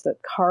means, that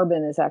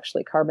carbon is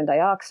actually carbon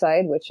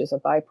dioxide, which is a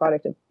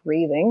byproduct of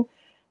breathing.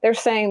 They're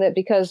saying that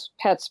because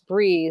pets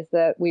breathe,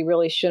 that we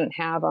really shouldn't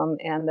have them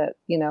and that,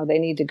 they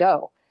need to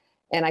go.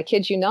 And I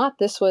kid you not,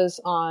 this was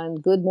on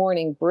Good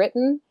Morning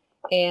Britain,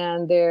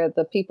 and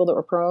the people that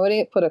were promoting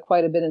it put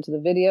quite a bit into the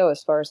video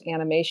as far as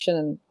animation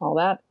and all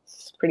that.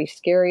 It's pretty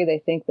scary. They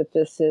think that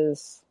this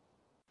is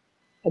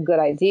a good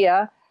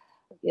idea.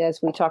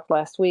 As we talked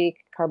last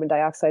week, carbon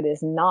dioxide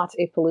is not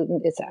a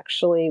pollutant. It's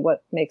actually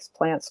what makes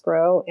plants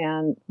grow.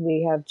 And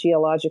we have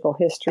geological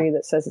history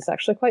that says it's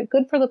actually quite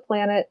good for the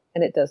planet,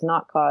 and it does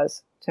not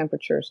cause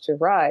temperatures to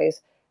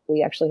rise.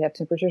 We actually have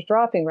temperatures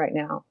dropping right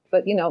now.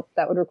 But,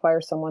 that would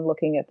require someone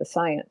looking at the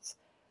science.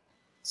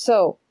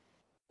 So,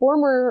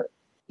 former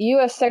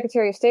U.S.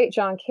 Secretary of State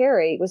John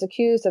Kerry was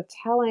accused of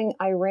telling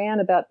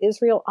Iran about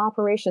Israel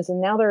operations, and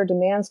now there are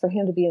demands for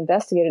him to be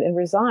investigated and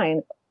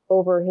resign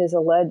over his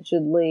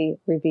allegedly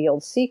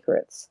revealed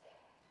secrets.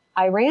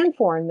 Iran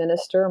Foreign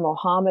Minister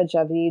Mohammad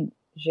Javad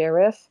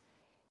Zarif,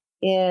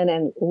 in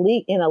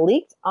a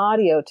leaked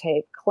audio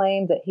tape,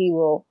 claimed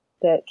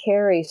that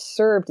Kerry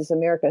served as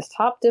America's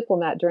top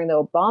diplomat during the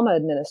Obama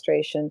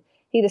administration.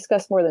 He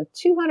discussed more than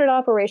 200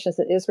 operations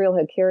that Israel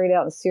had carried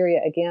out in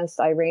Syria against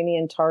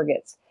Iranian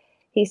targets.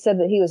 He said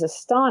that he was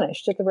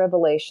astonished at the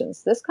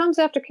revelations. This comes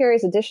after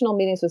Kerry's additional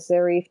meetings with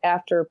Zarif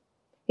after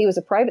he was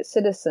a private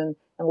citizen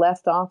and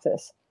left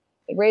office.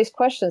 It raised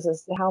questions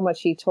as to how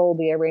much he told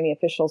the Iranian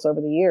officials over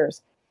the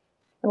years.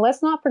 And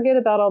let's not forget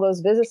about all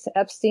those visits to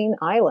Epstein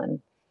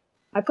Island.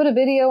 I put a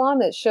video on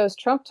that shows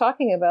Trump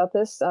talking about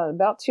this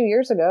about 2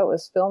 years ago. It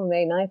was filmed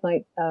May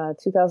 9th,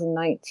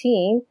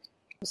 2019.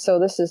 So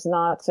this is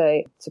not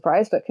a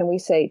surprise, but can we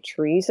say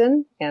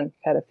treason and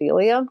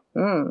pedophilia?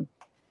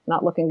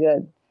 Not looking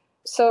good.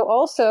 So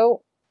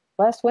also,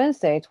 last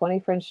Wednesday, 20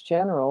 French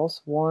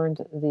generals warned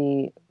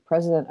the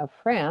president of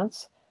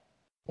France,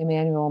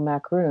 Emmanuel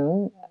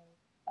Macron,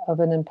 of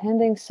an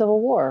impending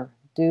civil war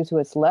due to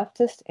its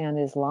leftist and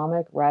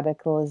Islamic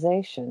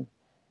radicalization.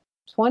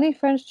 20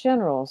 French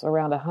generals,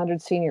 around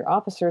 100 senior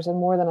officers, and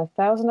more than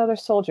 1,000 other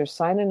soldiers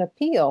signed an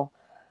appeal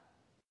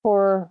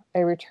for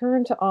a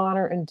return to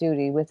honor and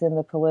duty within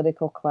the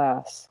political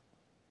class.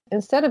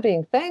 Instead of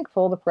being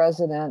thankful, the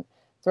president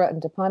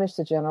threatened to punish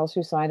the generals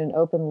who signed an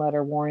open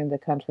letter warning the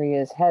country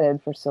is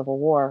headed for civil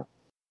war.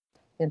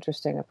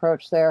 Interesting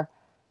approach there.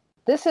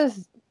 This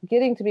is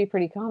getting to be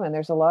pretty common.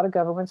 There's a lot of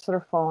governments that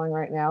are falling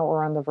right now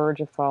or on the verge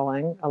of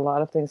falling, a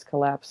lot of things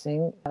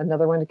collapsing,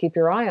 another one to keep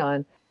your eye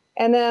on.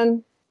 And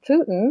then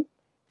Putin,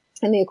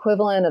 in the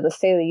equivalent of the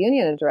State of the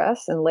Union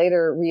address, and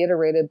later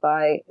reiterated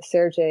by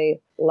Sergei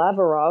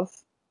Lavrov,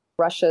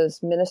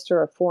 Russia's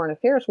Minister of Foreign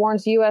Affairs,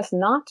 warns U.S.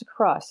 not to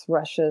cross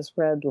Russia's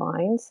red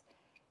lines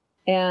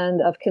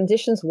and of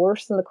conditions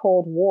worse than the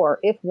Cold War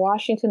if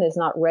Washington is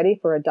not ready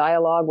for a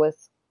dialogue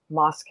with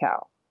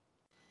Moscow.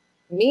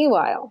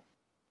 Meanwhile,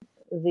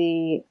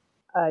 the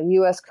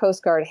U.S.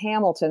 Coast Guard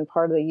Hamilton,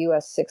 part of the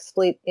U.S. Sixth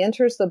Fleet,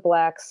 enters the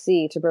Black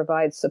Sea to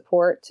provide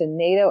support to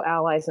NATO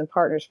allies and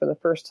partners for the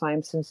first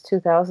time since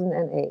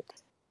 2008.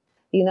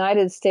 The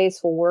United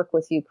States will work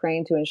with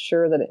Ukraine to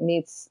ensure that it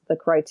meets the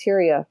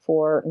criteria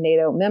for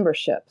NATO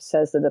membership,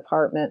 says the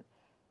Department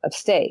of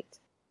State,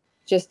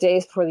 just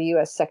days before the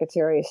U.S.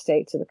 Secretary of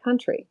State to the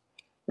country.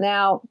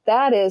 Now,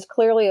 that is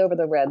clearly over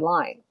the red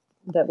line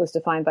that was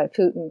defined by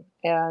Putin.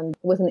 And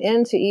with an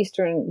end to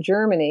Eastern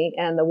Germany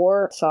and the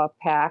Warsaw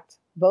Pact,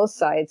 both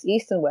sides,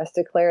 East and West,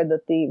 declared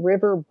that the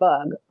river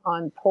Bug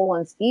on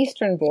Poland's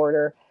eastern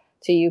border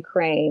to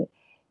Ukraine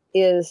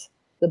is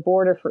the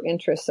border for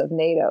interests of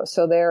NATO.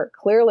 So they're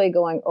clearly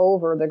going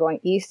over, they're going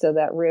east of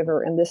that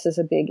river, and this is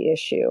a big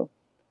issue.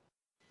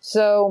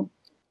 So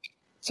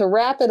to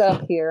wrap it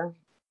up here,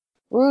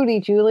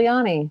 Rudy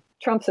Giuliani,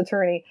 Trump's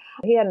attorney,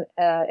 he had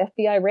an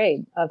FBI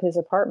raid of his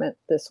apartment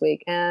this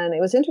week. And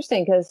it was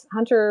interesting because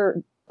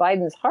Hunter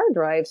Biden's hard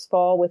drives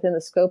fall within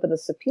the scope of the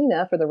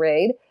subpoena for the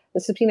raid. The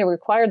subpoena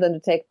required them to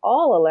take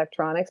all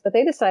electronics, but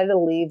they decided to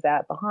leave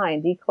that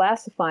behind,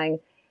 declassifying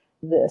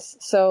this.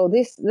 So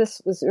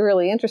this was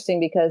really interesting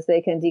because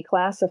they can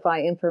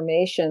declassify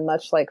information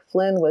much like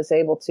Flynn was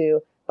able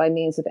to by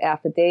means of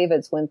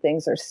affidavits when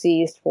things are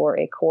seized for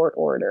a court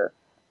order.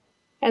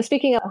 And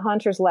speaking of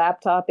Hunter's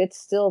laptop, it's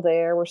still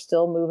there. We're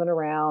still moving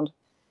around.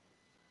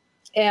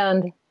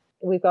 And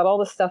we've got all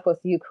this stuff with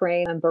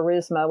Ukraine and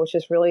Burisma, which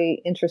is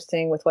really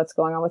interesting with what's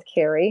going on with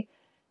Kerry.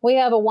 We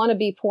have a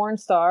wannabe porn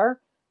star,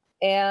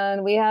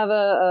 and we have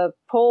a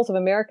polls of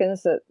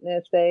Americans that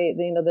if they,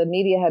 the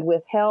media had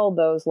withheld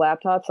those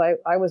laptops,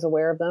 I was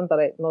aware of them, but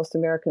most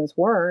Americans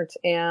weren't.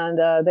 And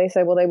they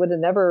say, well, they would have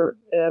never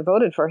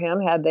voted for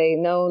him had they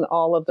known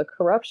all of the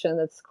corruption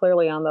that's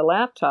clearly on the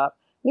laptop.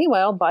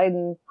 Meanwhile,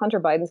 Hunter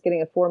Biden's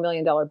getting a $4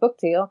 million book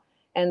deal.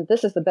 And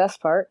this is the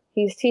best part.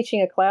 He's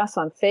teaching a class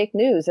on fake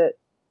news at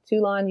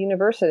Tulane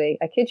University.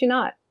 I kid you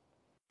not.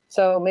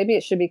 So maybe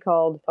it should be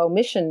called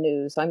omission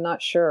news. I'm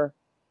not sure.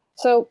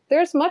 So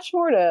there's much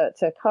more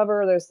to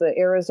cover. There's the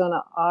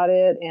Arizona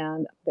audit,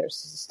 and there's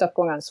stuff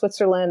going on in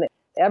Switzerland.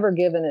 Ever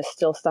Given is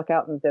still stuck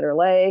out in Bitter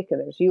Lake. And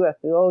there's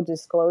UFO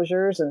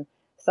disclosures and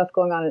stuff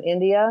going on in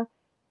India.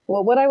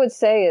 Well, what I would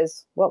say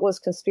is what was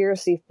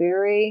conspiracy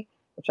theory,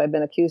 which I've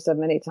been accused of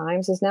many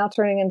times, is now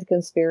turning into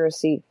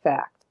conspiracy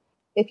fact.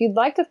 If you'd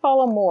like to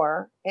follow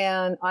more,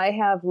 and I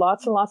have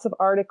lots and lots of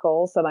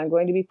articles that I'm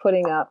going to be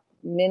putting up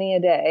many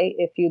a day,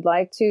 if you'd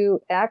like to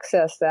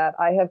access that,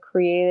 I have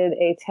created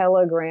a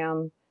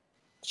Telegram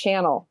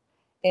channel,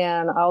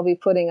 and I'll be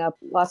putting up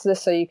lots of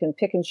this so you can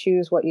pick and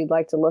choose what you'd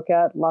like to look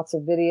at, lots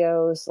of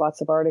videos, lots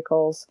of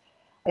articles.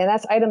 And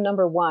that's item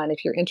number one.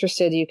 If you're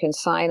interested, you can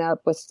sign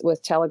up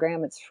with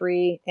Telegram. It's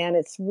free. And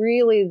it's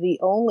really the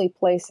only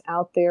place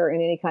out there in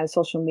any kind of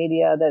social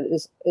media that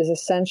is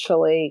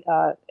essentially,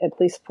 at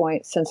this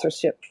point,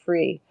 censorship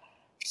free.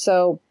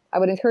 So I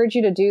would encourage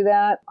you to do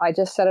that. I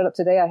just set it up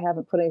today. I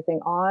haven't put anything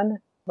on.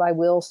 I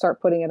will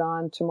start putting it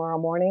on tomorrow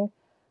morning.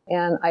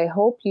 And I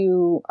hope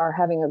you are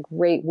having a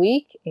great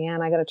week.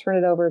 And I got to turn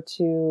it over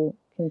to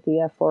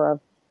Cynthia for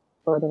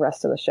the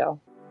rest of the show.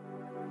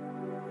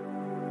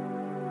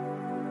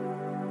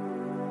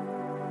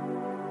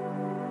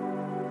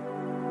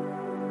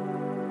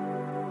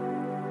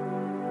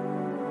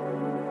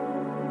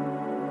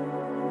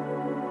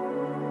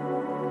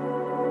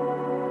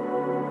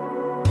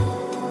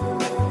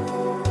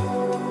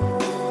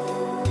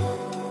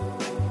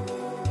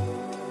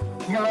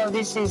 Hello,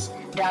 this is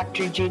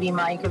Dr. Judy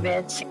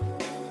Mikovits,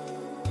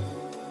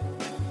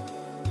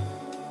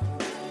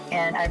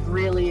 and I've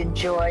really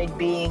enjoyed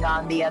being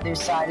on the other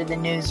side of the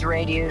news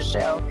radio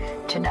show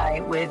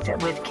tonight with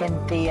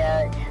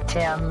Cynthia,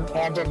 Tim,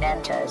 and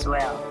Annetta as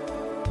well.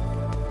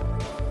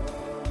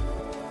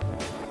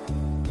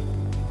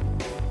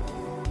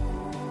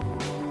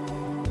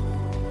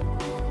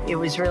 It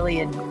was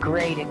really a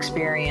great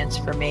experience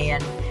for me,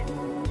 and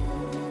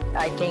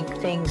I think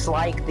things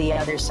like the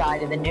other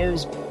side of the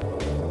news,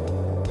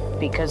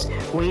 because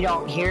we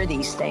don't hear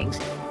these things.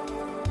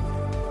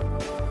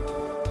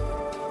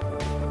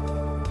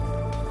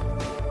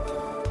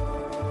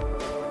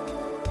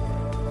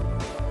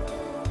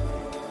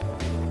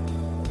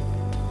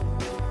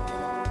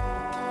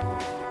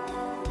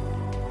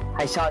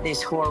 I saw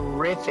this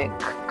horrific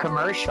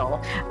commercial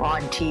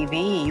on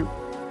TV,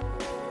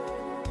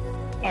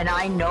 and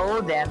I know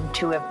them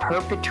to have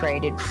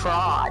perpetrated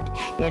fraud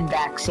in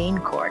vaccine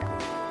court.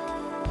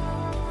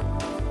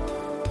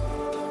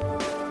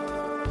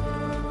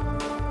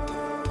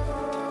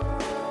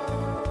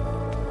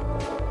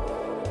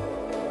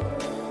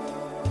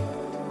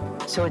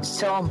 So it's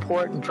so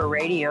important for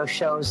radio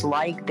shows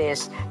like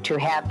this to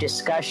have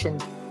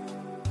discussions.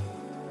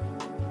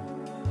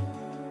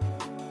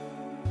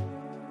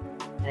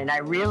 And I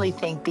really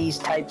think these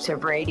types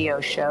of radio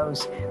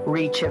shows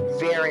reach a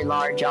very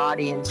large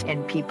audience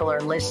and people are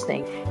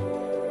listening.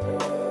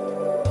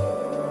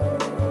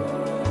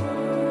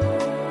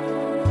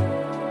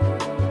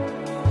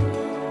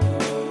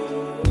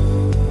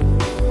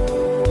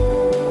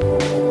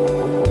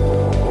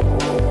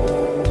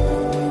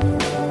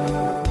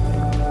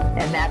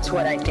 And that's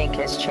what I think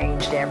has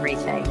changed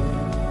everything.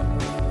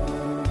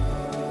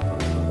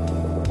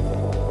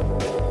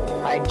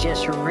 I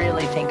just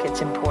really think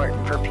it's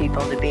important for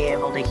people to be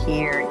able to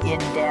hear in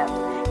depth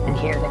and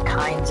hear the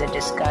kinds of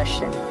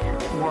discussion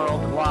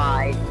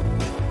worldwide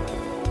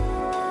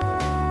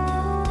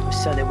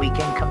so that we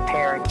can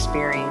compare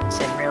experience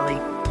and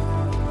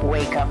really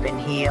wake up and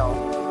heal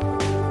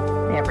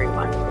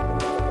everyone.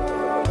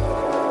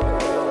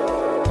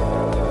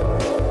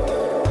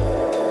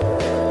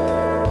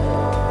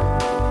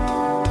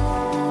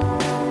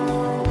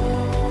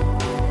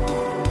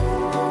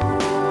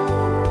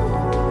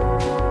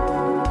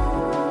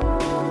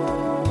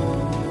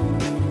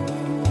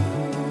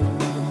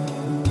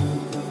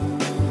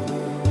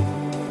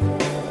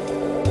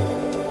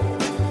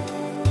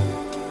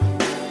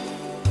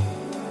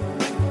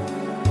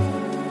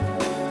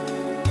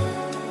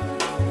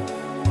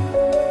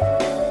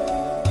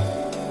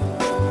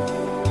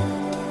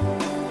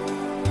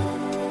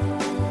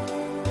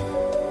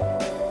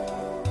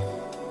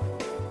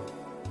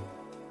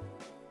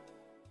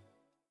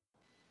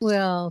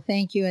 Well,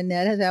 thank you,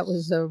 Annetta. That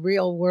was a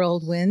real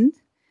whirlwind.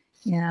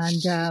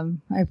 And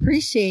I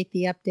appreciate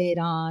the update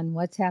on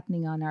what's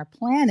happening on our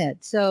planet.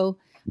 So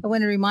I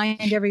want to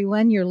remind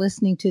everyone you're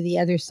listening to The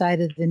Other Side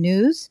of the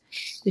News.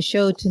 The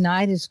show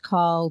tonight is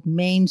called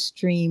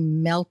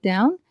Mainstream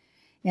Meltdown.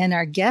 And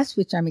our guest,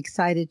 which I'm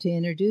excited to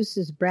introduce,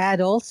 is Brad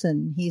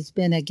Olsen. He's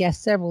been a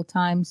guest several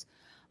times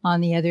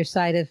on The Other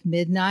Side of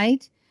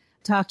Midnight,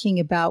 talking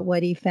about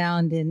what he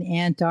found in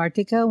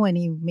Antarctica when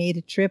he made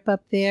a trip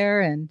up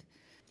there. And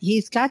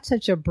he's got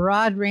such a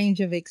broad range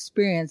of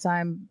experience.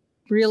 I'm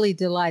really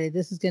delighted.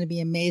 This is going to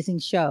be an amazing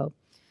show.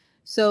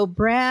 So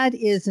Brad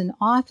is an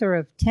author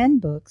of 10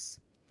 books,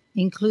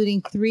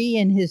 including 3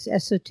 in his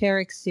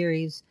esoteric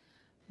series,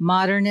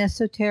 Modern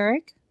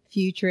Esoteric,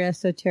 Future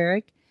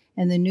Esoteric,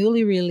 and the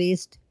newly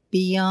released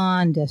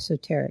Beyond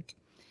Esoteric.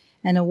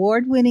 An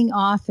award-winning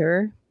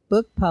author,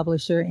 book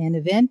publisher, and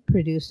event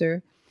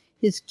producer,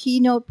 his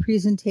keynote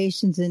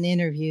presentations and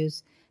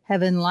interviews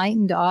have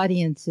enlightened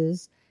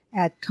audiences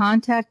at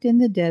Contact in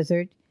the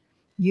Desert,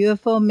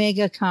 UFO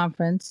Mega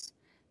Conference,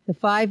 the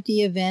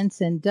 5D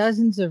events, and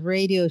dozens of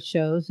radio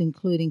shows,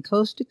 including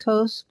Coast to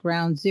Coast,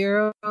 Ground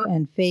Zero,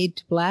 and Fade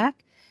to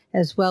Black,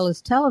 as well as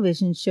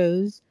television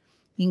shows,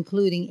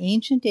 including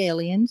Ancient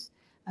Aliens,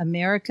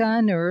 America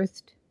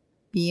Unearthed,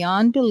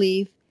 Beyond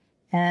Belief,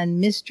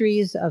 and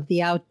Mysteries of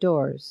the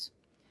Outdoors.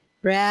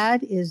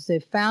 Brad is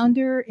the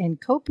founder and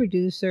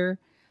co-producer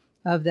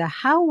of the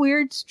How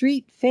Weird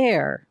Street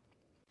Fair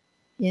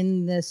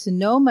in the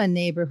Sonoma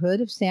neighborhood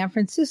of San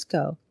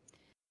Francisco.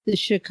 The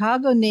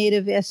Chicago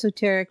native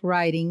esoteric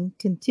writing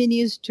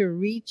continues to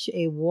reach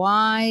a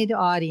wide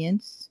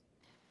audience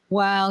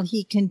while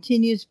he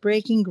continues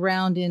breaking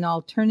ground in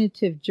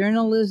alternative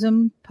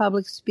journalism,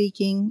 public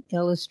speaking,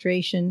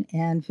 illustration,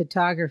 and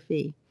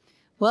photography.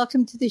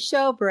 Welcome to the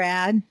show,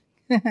 Brad.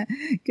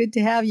 Good to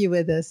have you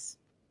with us.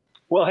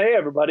 Well, hey,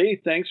 everybody.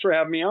 Thanks for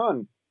having me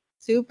on.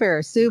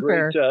 Super.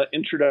 Great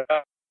introduction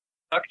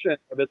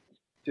of it.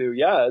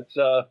 It's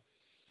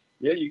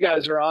you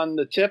guys are on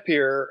the tip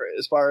here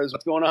as far as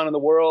what's going on in the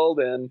world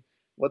and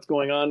what's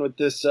going on with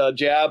this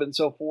jab and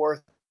so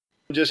forth.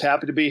 I'm just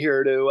happy to be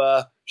here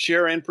to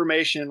share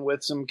information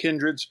with some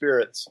kindred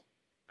spirits.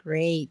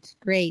 Great.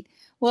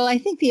 Well, I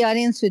think the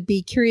audience would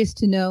be curious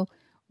to know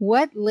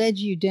what led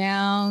you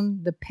down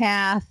the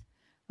path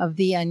of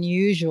the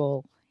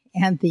unusual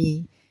and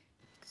the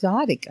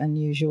exotic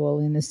unusual,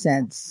 in a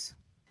sense.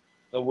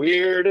 The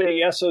weird and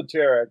the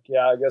esoteric.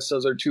 Yeah, I guess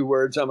those are 2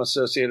 words I'm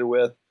associated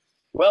with.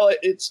 Well,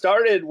 it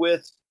started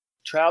with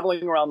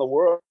traveling around the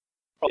world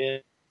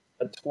in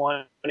the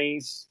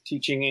 20s,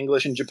 teaching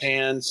English in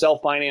Japan,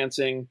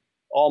 self-financing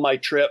all my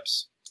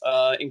trips,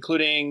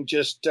 including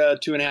just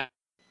 2.5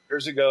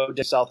 years ago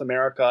to South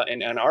America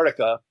and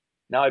Antarctica.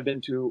 Now I've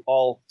been to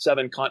all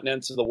 7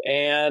 continents of the world.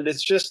 And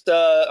it's just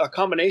a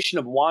combination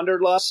of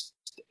wanderlust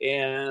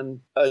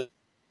and a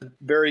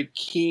very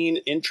keen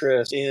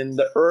interest in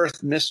the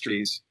earth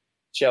mysteries,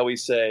 shall we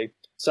say.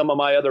 Some of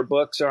my other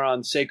books are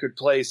on sacred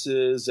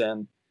places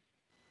and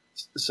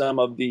some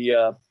of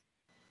the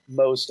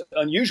most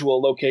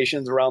unusual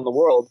locations around the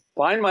world.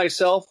 Find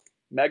myself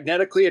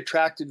magnetically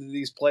attracted to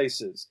these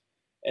places.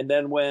 And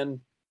then when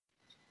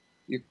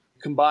you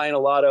combine a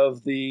lot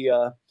of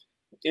the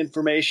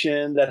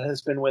information that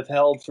has been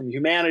withheld from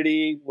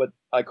humanity, what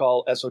I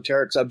call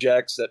esoteric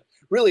subjects that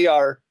really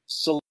are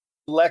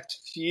select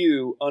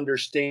few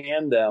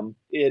understand them,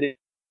 it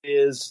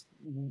is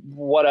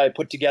what I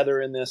put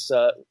together in this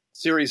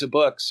series of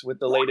books with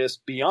the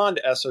latest Beyond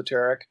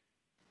Esoteric,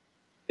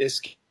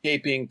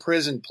 Escaping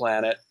Prison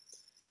Planet,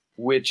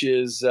 which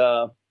is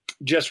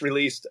just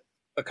released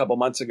a couple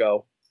months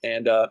ago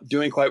and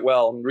doing quite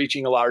well and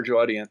reaching a large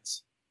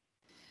audience.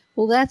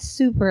 Well, that's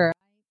super.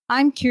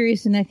 I'm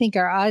curious, and I think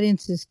our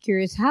audience is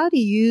curious. How do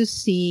you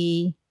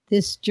see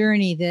this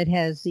journey that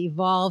has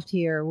evolved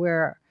here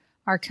where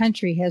our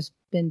country has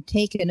been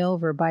taken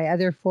over by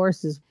other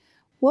forces?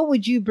 What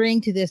would you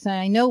bring to this? And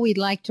I know we'd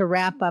like to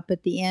wrap up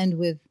at the end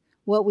with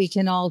what we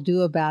can all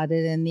do about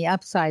it and the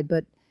upside,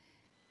 but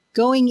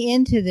going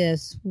into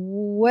this,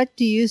 what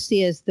do you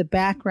see as the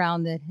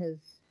background that has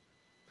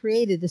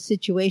created the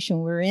situation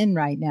we're in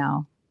right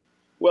now?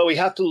 Well, we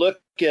have to look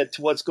at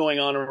what's going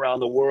on around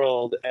the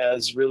world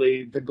as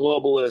really the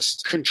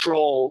globalist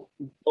control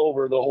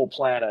over the whole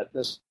planet.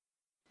 This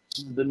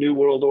is the New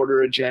World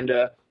Order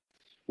agenda,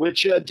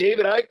 which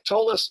David Icke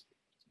told us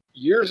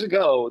years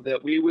ago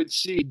that we would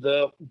see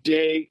the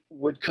day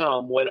would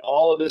come when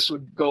all of this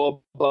would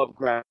go above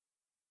ground,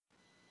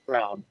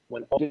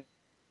 when all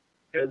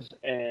this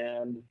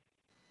and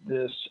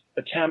this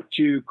attempt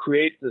to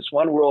create this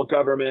one world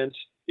government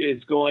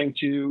is going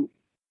to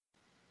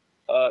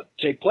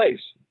take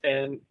place.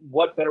 And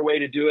what better way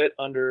to do it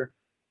under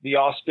the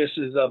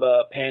auspices of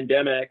a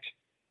pandemic,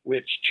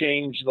 which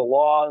changed the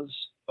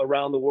laws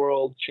around the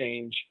world,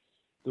 changed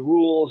the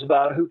rules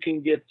about who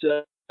can get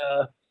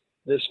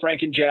this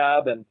Franken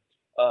jab and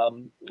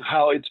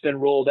how it's been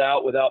rolled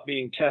out without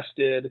being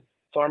tested.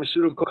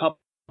 Pharmaceutical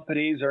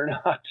companies are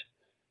not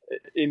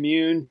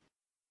immune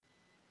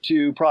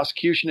to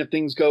prosecution if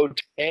things go.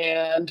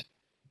 And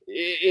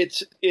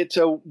it's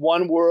a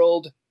one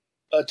world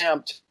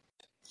attempt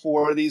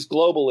for these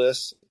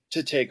globalists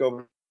to take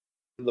over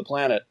the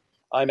planet.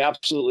 I'm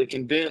absolutely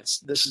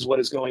convinced this is what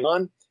is going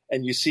on,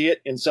 and you see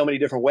it in so many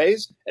different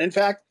ways. And in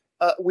fact,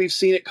 we've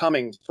seen it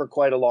coming for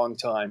quite a long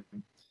time.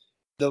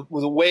 The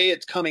way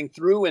it's coming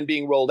through and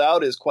being rolled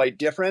out is quite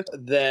different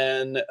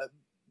than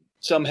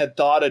some had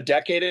thought a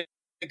decade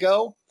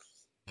ago,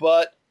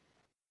 but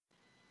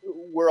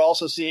we're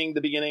also seeing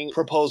the beginning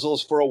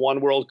proposals for a one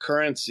world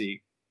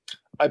currency.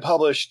 I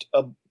published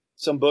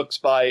some books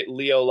by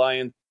Leo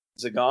Lyon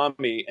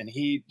Zagami, and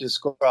he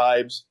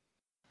describes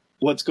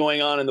what's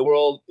going on in the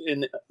world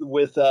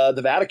with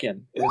the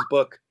Vatican in his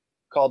book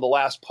called The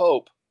Last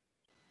Pope.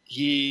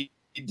 He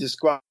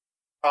describes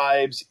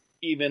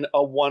even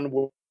a one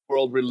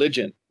world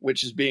religion,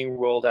 which is being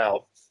rolled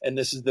out. And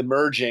this is the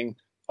merging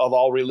of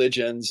all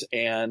religions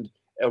and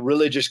a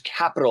religious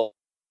capital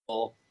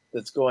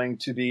that's going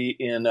to be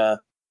in a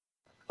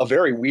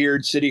very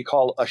weird city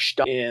called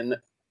Ashtan in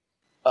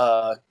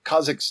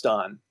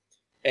Kazakhstan.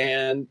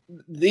 And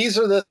these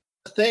are the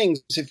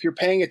things, if you're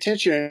paying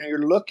attention and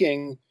you're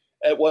looking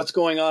at what's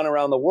going on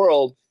around the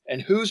world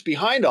and who's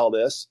behind all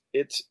this,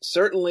 it's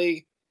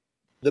certainly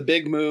the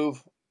big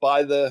move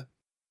by the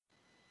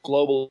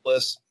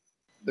globalists,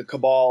 the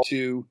cabal,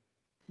 to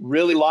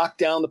really lock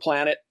down the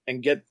planet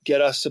and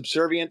get us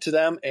subservient to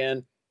them.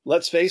 And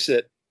let's face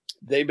it,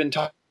 they've been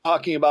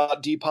talking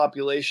about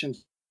depopulation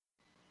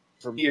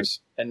for years,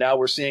 and now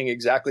we're seeing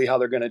exactly how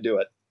they're going to do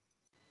it.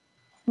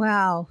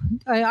 Wow.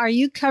 Are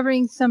you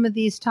covering some of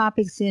these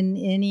topics in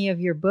any of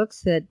your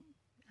books that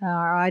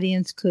our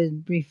audience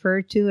could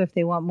refer to if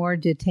they want more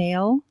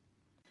detail?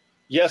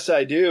 Yes,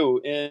 I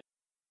do. In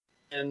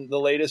the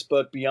latest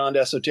book, Beyond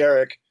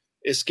Esoteric,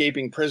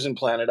 Escaping Prison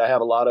Planet, I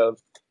have a lot of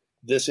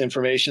this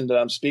information that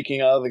I'm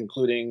speaking of,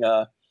 including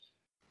the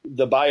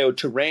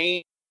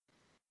bioterrain.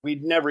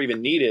 We'd never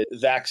even needed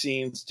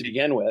vaccines to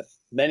begin with.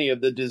 Many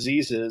of the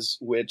diseases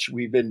which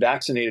we've been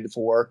vaccinated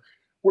for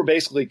were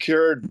basically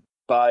cured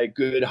by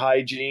good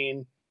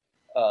hygiene,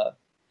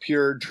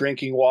 pure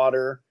drinking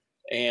water,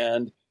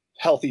 and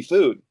healthy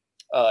food,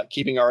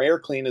 keeping our air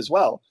clean as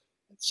well.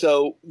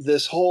 So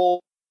this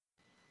whole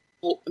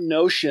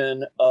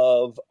notion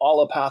of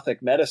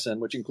allopathic medicine,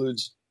 which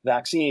includes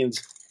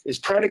vaccines, is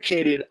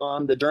predicated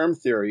on the germ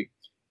theory,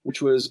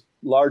 which was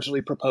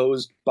largely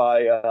proposed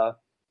by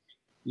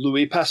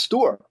Louis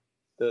Pasteur,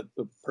 the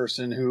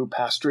person who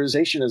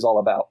pasteurization is all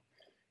about.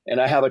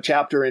 And I have a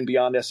chapter in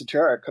Beyond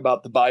Esoteric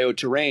about the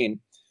bioterrain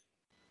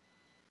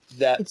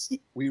that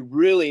we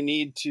really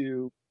need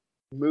to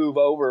move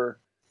over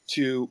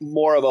to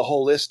more of a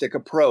holistic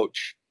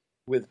approach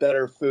with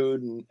better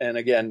food and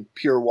again,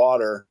 pure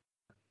water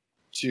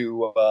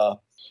to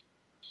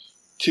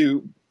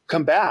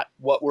combat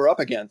what we're up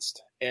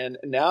against. And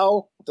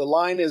now the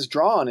line is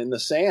drawn in the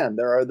sand.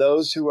 There are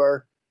those who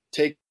are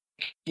taking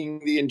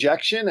the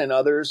injection and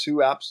others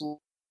who absolutely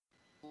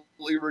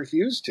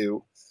refuse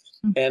to.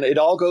 And it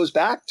all goes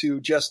back to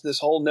just this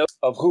whole notion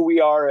of who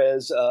we are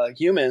as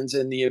humans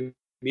and the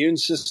immune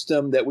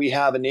system that we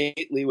have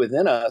innately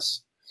within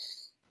us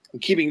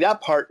and keeping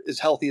that part as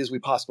healthy as we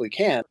possibly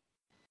can.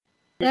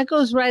 That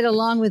goes right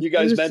along with you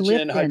guys Bruce mentioned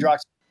Lipton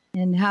hydroxy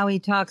and how he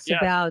talks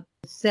about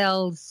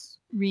cells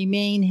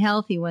remain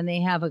healthy when they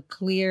have a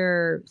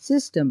clear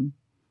system,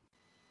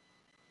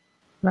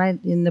 right?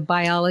 In the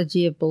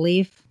biology of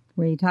belief,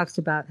 where he talks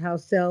about how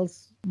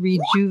cells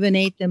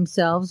rejuvenate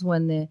themselves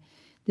that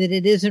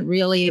it isn't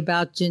really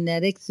about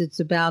genetics, it's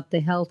about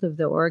the health of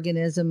the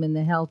organism and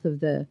the health of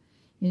the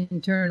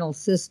internal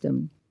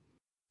system.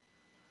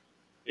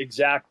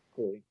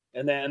 Exactly.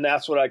 And then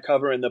that's what I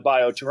cover in the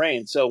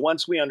bioterrain. So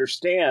once we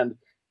understand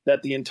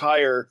that the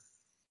entire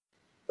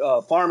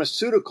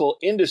pharmaceutical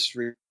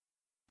industry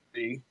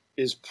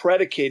is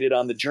predicated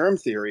on the germ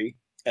theory,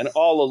 and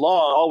all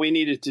along, all we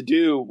needed to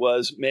do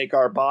was make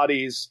our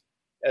bodies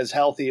as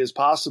healthy as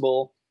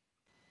possible,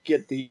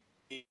 get the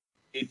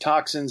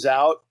toxins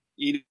out,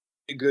 eat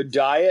a good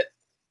diet,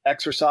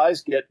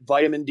 exercise, get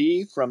vitamin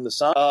D from the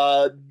sun,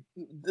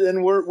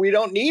 then we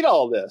don't need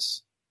all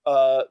this.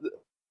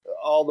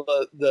 All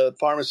the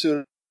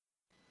pharmaceutical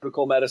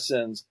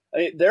medicines. I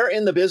mean, they're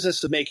in the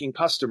business of making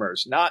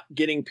customers, not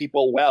getting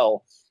people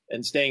well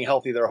and staying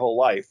healthy their whole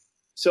life.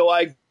 So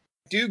I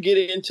do get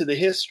into the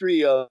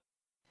history of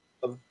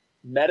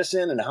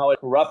medicine and how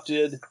it's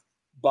corrupted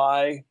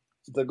by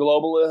the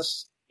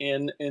globalists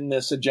in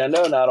this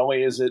agenda. Not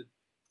only is it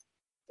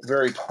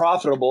very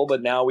profitable,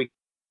 but now we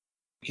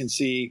can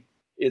see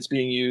it's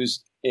being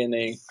used in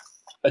a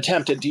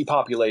attempt at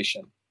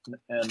depopulation.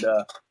 And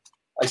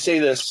I say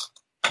this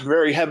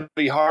very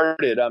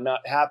heavy-hearted. I'm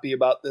not happy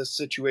about this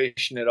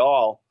situation at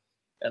all,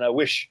 and I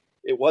wish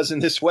it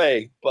wasn't this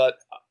way. But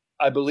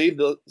I believe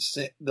the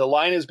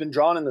line has been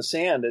drawn in the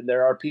sand, and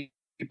there are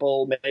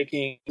people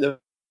making the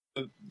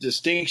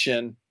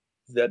distinction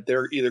that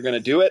they're either going to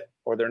do it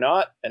or they're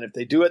not. And if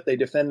they do it, they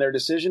defend their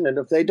decision, and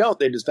if they don't,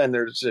 they defend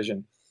their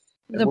decision.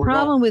 The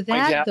problem with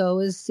that, though,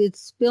 is it's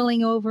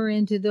spilling over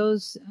into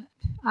those.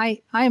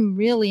 I'm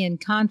really in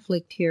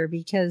conflict here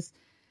because,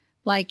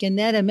 like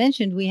Annetta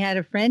mentioned, we had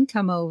a friend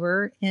come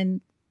over,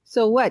 and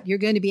so what? You're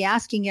going to be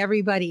asking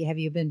everybody, have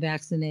you been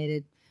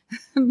vaccinated?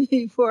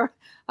 Before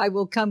I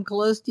will come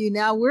close to you.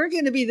 Now we're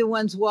going to be the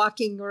ones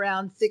walking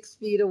around 6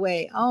 feet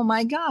away. Oh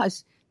my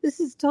gosh,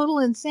 this is total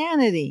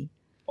insanity.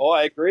 Oh,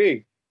 I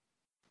agree.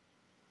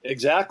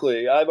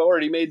 Exactly. I've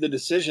already made the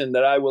decision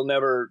that I will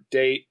never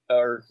date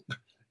or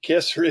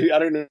kiss. I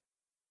don't even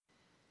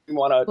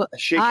want to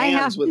shake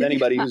hands with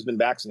anybody who's been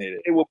vaccinated.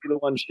 It will be the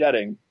one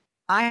shedding.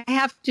 I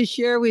have to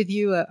share with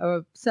you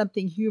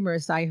something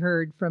humorous I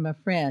heard from a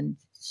friend.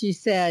 She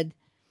said,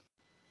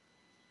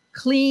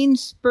 clean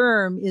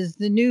sperm is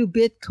the new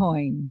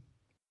Bitcoin.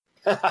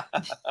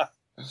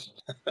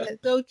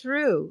 That's so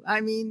true.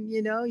 I mean,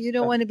 you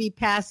don't want to be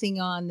passing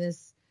on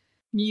this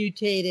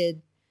mutated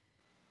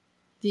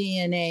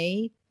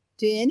DNA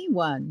to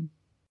anyone.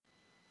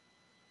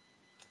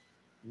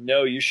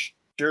 No, you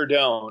sure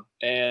don't.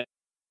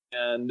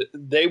 And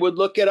they would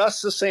look at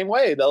us the same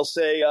way. They'll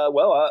say,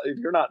 if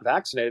you're not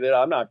vaccinated,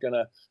 I'm not going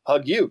to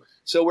hug you.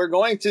 So we're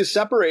going to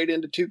separate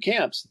into two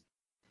camps,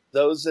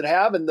 those that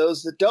have and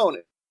those that don't.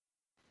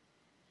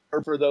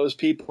 Or for those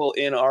people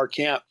in our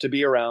camp to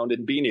be around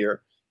and be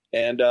near.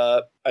 And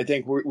I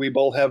think we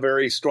both have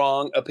very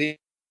strong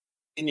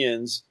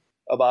opinions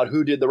about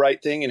who did the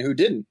right thing and who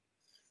didn't.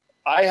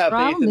 I have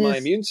faith in my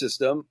immune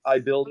system. I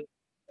build it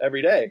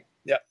every day.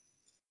 Yeah.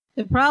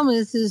 The problem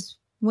is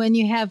when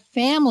you have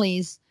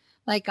families,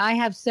 like I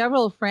have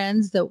several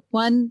friends that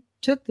one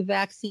took the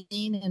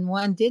vaccine and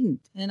one didn't.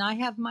 And I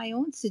have my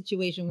own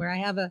situation where I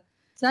have a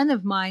son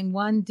of mine,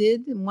 one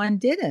did and one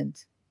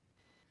didn't.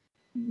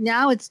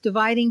 Now it's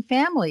dividing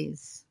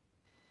families.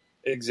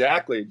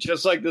 Exactly.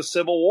 Just like the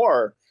Civil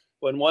War,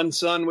 when one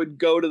son would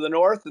go to the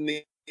north and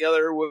the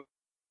other would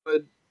go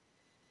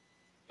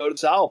to the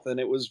south, and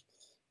it was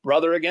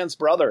brother against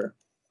brother.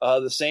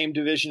 The same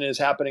division is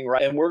happening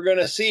right. And we're going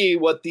to see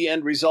what the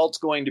end result's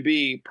going to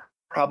be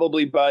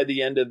probably by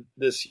the end of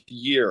this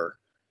year.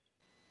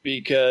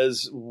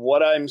 Because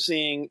what I'm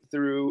seeing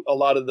through a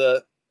lot of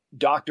the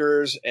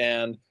doctors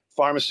and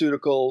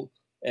pharmaceutical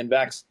and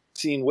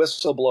vaccine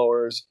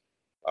whistleblowers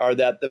are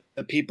that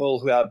the people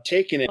who have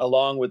taken it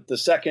along with the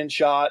second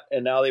shot,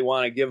 and now they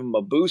want to give them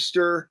a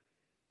booster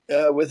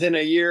within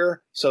a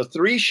year. So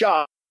 3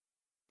 shots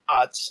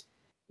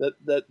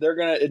that they're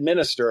going to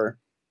administer.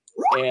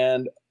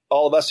 And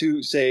all of us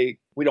who say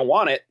we don't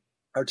want it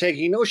are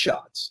taking no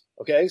shots.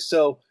 Okay.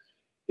 So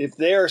if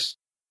they're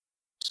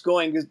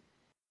going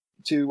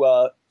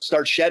to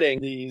start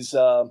shedding these,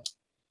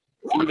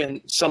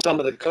 even some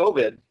of the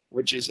COVID,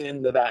 which is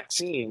in the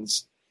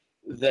vaccines,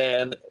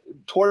 then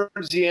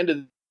towards the end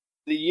of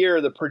the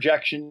year, the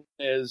projection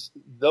is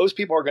those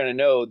people are going to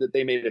know that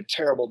they made a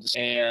terrible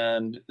decision,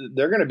 and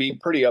they're going to be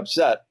pretty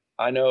upset.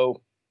 I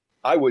know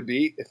I would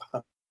be if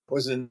I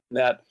was in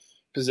that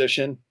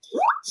position.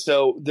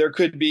 So there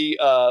could be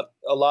a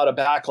lot of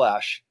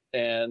backlash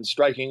and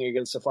striking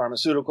against the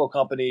pharmaceutical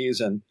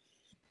companies and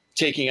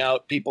taking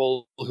out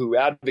people who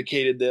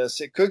advocated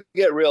this. It could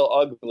get real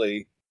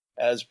ugly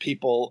as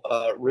people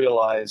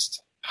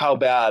realized how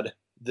bad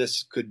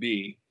this could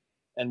be.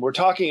 And we're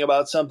talking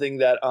about something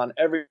that on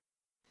every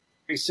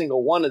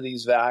single one of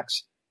these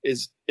vax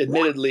is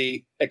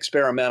admittedly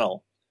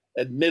experimental,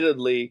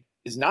 admittedly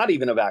is not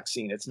even a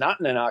vaccine. It's not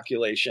an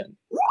inoculation.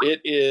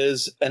 It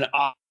is an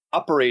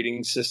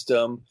operating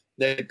system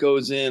that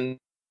goes in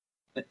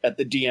at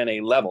the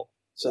DNA level.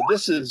 So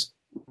this is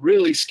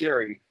really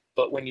scary.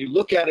 But when you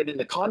look at it in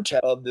the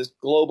context of this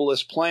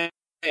globalist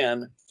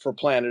plan for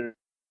planet,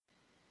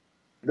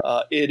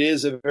 it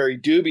is a very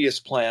dubious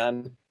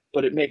plan,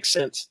 but it makes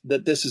sense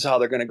that this is how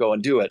they're going to go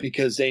and do it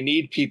because they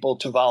need people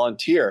to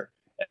volunteer.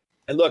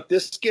 And look,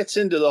 this gets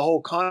into the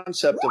whole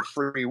concept of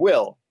free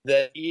will,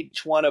 that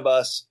each one of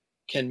us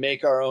can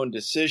make our own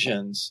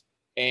decisions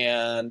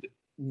and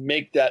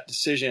make that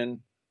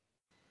decision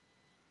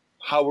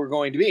how we're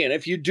going to be. And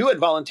if you do it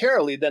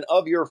voluntarily, then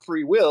of your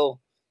free will,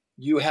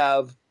 you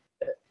have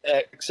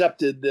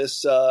accepted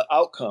this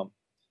outcome.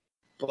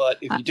 But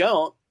if you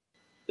don't,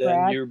 then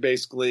Brad? you're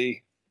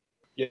basically,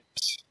 yes.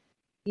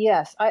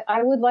 Yes,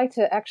 I would like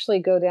to actually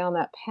go down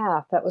that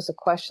path. That was a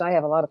question. I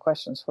have a lot of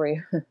questions for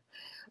you.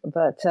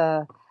 But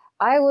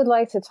I would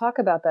like to talk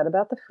about that,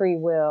 about the free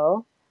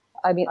will.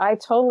 I mean, I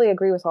totally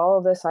agree with all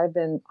of this. I've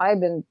been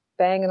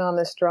banging on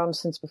this drum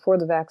since before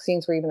the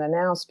vaccines were even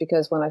announced,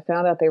 because when I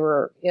found out they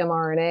were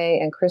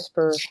mRNA and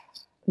CRISPR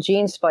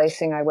gene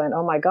splicing, I went,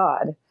 oh my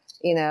God,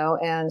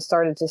 and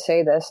started to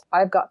say this.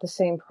 I've got the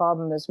same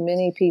problem as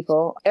many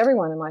people,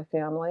 everyone in my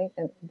family.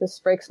 And this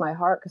breaks my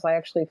heart because I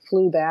actually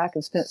flew back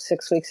and spent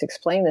 6 weeks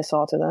explaining this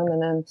all to them.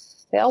 And then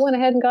they all went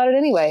ahead and got it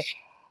anyway.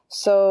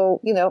 So,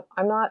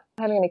 I'm not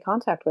having any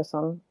contact with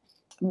them.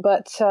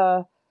 But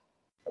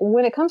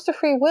when it comes to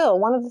free will,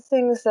 one of the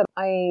things that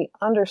I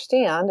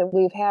understand, and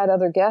we've had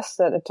other guests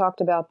that have talked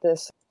about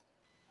this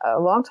a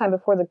long time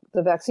before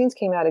the vaccines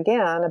came out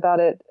again, about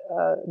it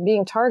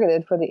being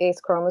targeted for the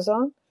 8th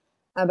chromosome,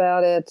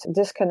 about it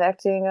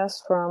disconnecting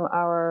us from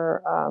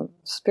our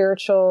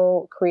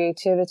spiritual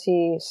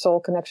creativity,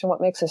 soul connection,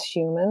 what makes us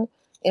human,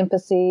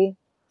 empathy,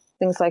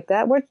 things like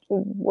that. Where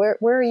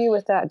are you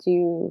with that? Do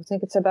you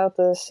think it's about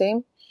the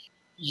same?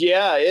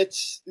 Yeah,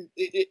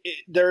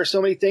 there are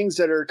so many things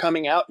that are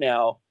coming out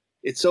now.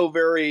 It's so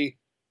very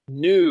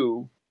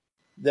new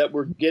that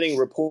we're getting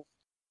reports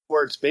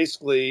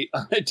basically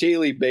on a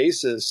daily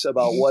basis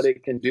about what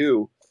it can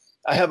do.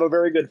 I have a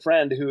very good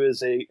friend who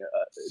is a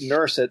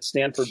nurse at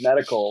Stanford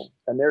Medical,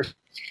 and they're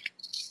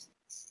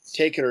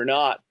take it or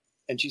not.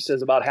 And she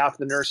says about half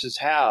the nurses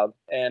have.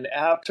 And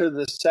after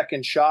the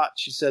second shot,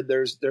 she said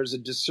there's a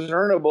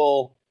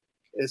discernible,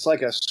 it's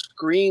like a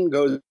screen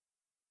goes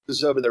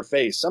over their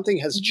face. Something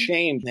has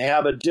changed. They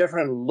have a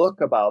different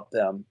look about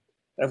them.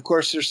 And of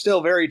course, they're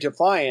still very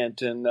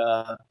defiant and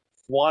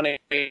wanting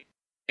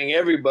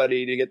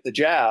everybody to get the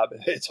jab.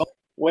 It's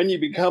when you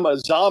become a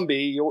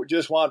zombie, you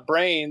just want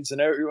brains,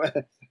 and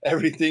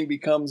everything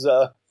becomes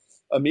a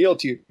meal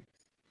to you.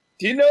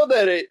 Do you know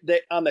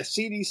that on the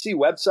CDC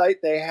website,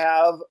 they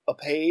have a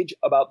page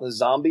about the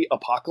zombie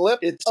apocalypse?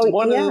 It's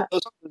one of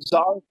those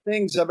bizarre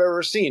things I've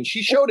ever seen.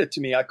 She showed it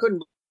to me. I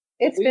couldn't.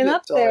 It's been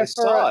up there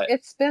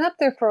it's been up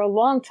there for a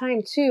long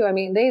time too. I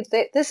mean,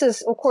 this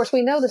is, of course,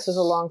 we know this is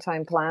a long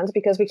time planned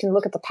because we can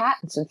look at the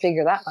patents and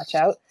figure that much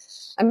out.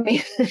 I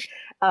mean,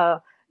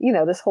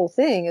 this whole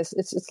thing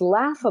it's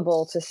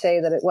laughable to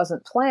say that it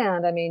wasn't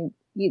planned. I mean,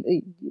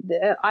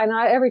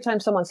 every time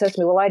someone says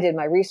to me, well, I did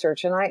my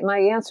research, and my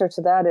answer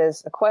to that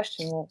is a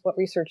question. Well, what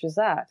research is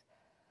that?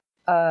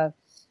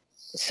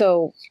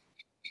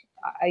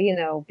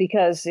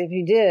 Because if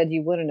you did,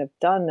 you wouldn't have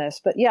done this.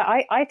 But yeah,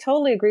 I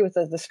totally agree with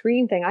the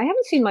screen thing. I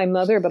haven't seen my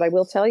mother, but I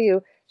will tell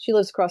you, she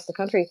lives across the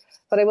country,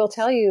 but I will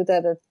tell you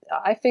that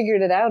I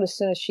figured it out as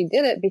soon as she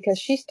did it, because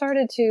she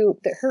started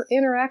her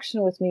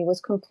interaction with me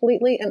was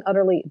completely and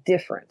utterly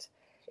different.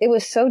 It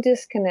was so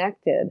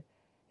disconnected.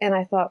 And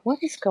I thought, what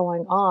is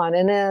going on?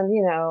 And then,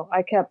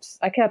 I kept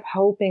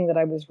hoping that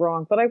I was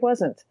wrong, but I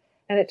wasn't.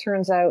 And it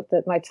turns out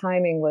that my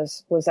timing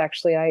was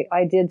actually,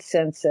 I did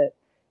sense it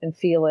and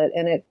feel it,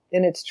 and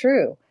it's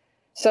true.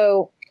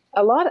 So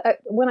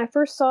when I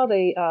first saw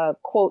the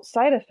quote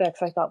side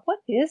effects, I thought, what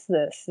is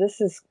this? This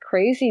is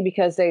crazy,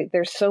 because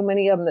there's so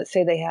many of them that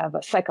say they have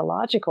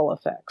psychological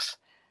effects.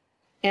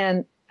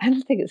 And I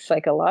don't think it's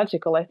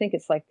psychological. I think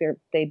it's like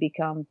they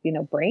become,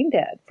 brain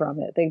dead from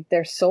it.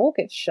 Their soul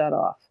gets shut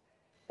off.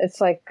 It's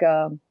like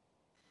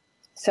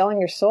selling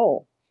your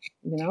soul,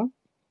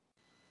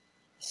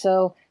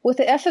 So with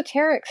the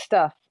esoteric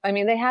stuff, I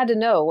mean, they had to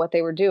know what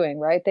they were doing,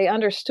 right? They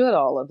understood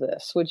all of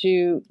this.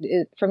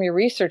 From your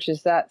research,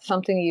 is that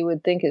something you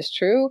would think is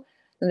true,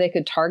 and they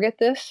could target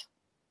this?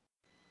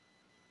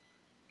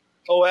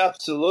 Oh,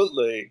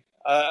 absolutely.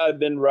 I've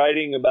been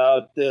writing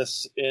about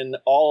this in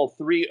all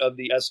 3 of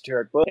the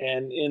esoteric books.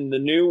 And in the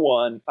new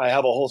one, I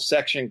have a whole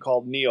section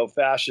called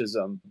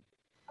Neo-Fascism,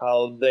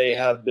 how they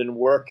have been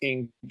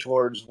working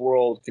towards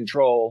world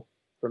control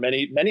for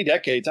many, many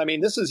decades. I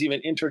mean, this is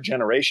even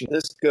intergenerational.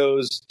 This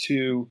goes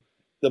to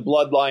the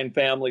bloodline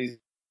families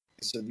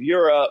of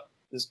Europe.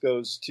 This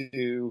goes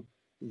to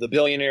the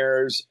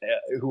billionaires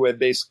who have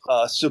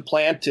basically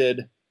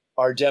supplanted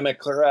our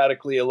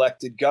democratically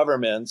elected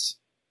governments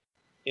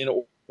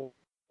in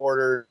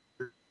order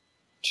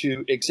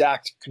to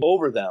exact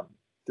over them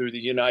through the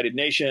United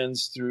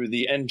Nations, through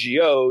the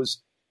NGOs,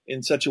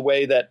 in such a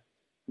way that,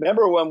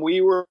 remember when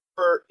we were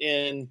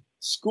in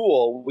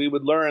school, we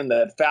would learn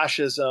that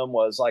fascism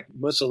was like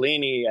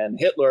Mussolini and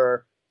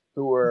Hitler,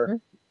 who were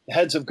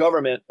heads of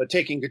government, but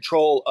taking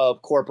control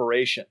of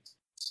corporations.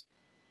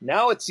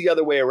 Now it's the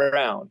other way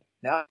around.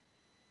 Now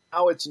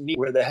it's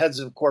where the heads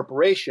of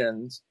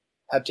corporations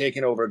have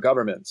taken over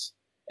governments.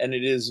 And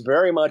it is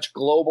very much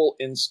global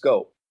in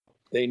scope.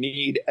 They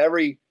need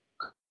every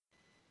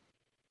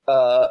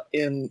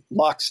in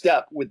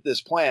lockstep with this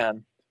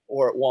plan,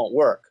 or it won't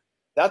work.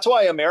 That's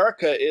why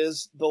America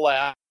is the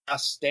last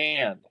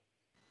stand.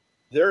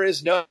 There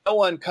is no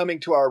one coming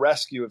to our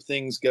rescue if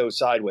things go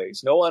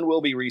sideways. No one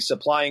will be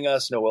resupplying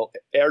us. No one will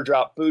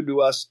airdrop food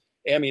to us,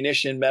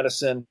 ammunition,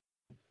 medicine.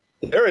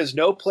 There is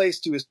no place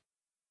to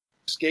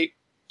escape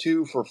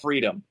to for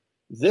freedom.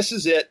 This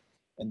is it.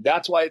 And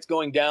that's why it's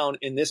going down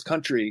in this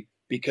country,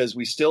 because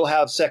we still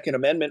have Second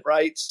Amendment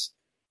rights,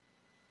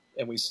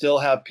 and we still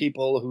have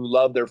people who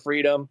love their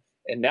freedom.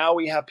 And now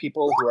we have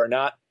people who are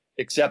not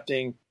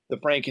accepting the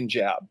Franken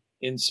jab.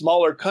 In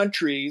smaller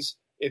countries,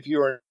 if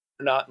you are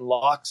not in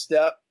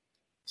lockstep,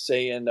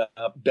 say in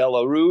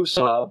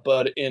Belarus,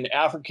 but in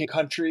African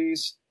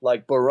countries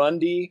like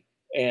Burundi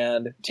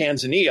and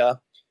Tanzania,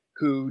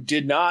 who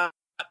did not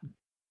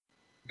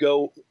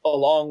go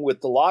along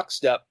with the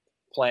lockstep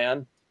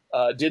plan,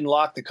 didn't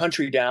lock the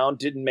country down,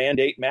 didn't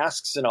mandate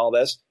masks and all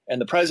this.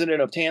 And the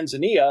president of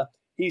Tanzania,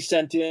 he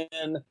sent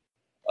in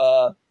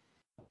a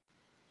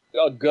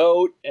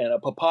goat and a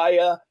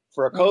papaya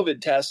for a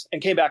COVID test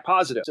and came back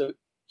positive. So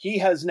he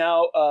has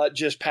now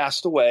just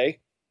passed away,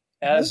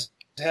 as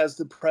has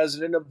the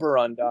president of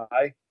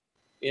Burundi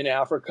in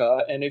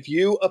Africa. And if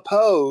you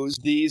oppose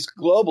these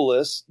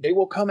globalists, they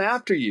will come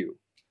after you.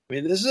 I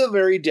mean, this is a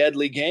very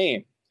deadly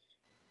game.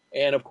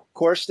 And of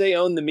course, they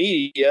own the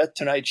media.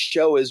 Tonight's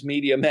show is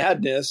Media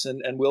Madness,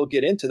 and we'll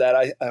get into that,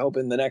 I hope,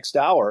 in the next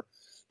hour.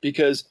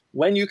 Because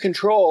when you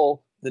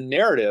control the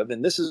narrative,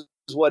 and this is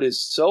what is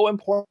so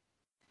important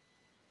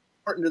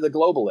to the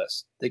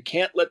globalists, they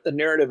can't let the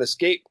narrative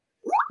escape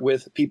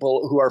with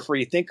people who are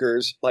free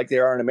thinkers like they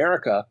are in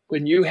America.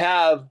 When you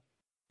have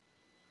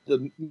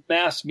the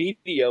mass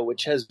media,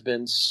 which has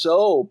been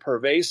so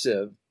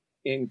pervasive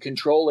in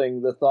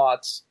controlling the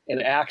thoughts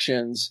and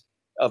actions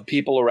of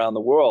people around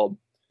the world,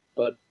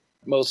 but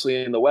mostly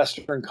in the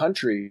Western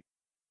countries,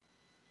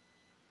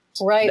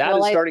 right? That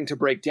is starting to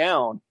break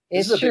down.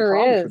 This is a big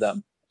problem for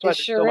them. It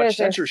sure so much is.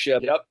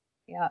 Censorship. Yep.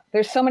 Yeah,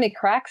 there's so many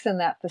cracks in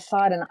that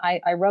facade, and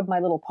I rub my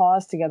little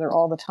paws together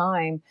all the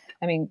time.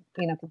 I mean,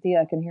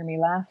 Thea can hear me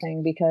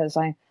laughing because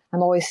I'm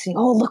always seeing,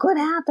 oh, look what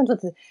happened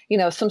with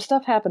the, some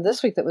stuff happened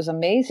this week that was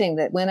amazing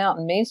that went out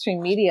in mainstream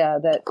media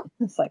that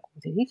it's like,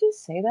 did he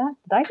just say that?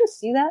 Did I just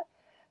see that?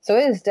 So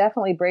it is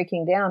definitely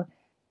breaking down,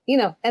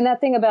 and that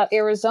thing about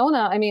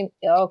Arizona, I mean,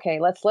 okay,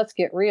 let's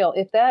get real.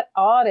 If that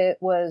audit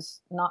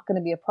was not going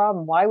to be a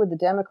problem, why would the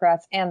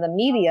Democrats and the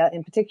media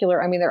in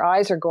particular, I mean, their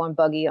eyes are going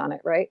buggy on it,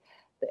 right?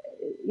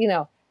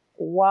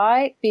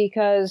 Why?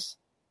 Because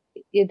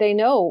they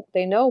know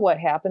what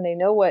happened. They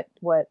know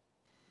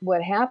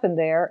what happened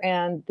there,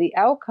 and the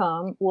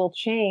outcome will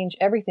change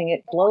everything.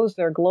 It blows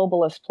their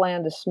globalist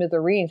plan to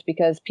smithereens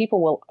because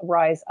people will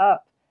rise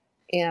up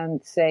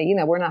and say,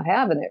 we're not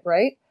having it,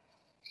 right?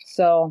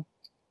 So,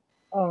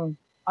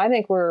 I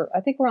think we're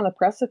on the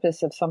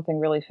precipice of something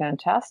really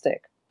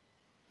fantastic.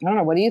 I don't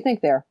know. What do you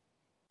think there?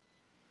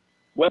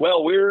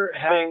 Well, we're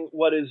having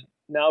what is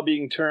now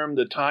being termed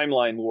the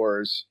timeline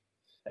wars.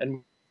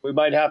 And we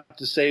might have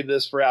to save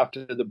this for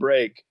after the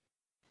break,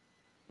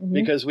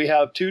 because we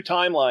have two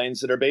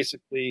timelines that are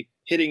basically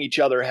hitting each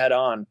other head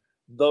on.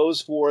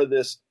 Those for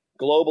this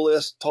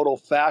globalist, total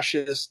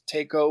fascist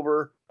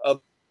takeover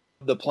of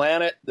the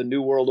planet, the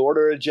New World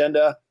Order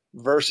agenda,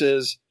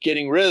 versus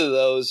getting rid of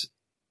those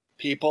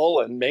people.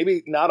 And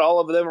maybe not all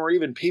of them are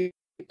even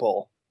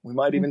people. We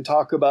might even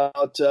talk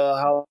about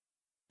how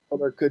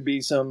there could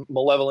be some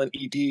malevolent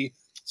ET,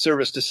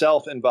 service to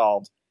self,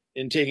 involved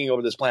in taking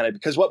over this planet.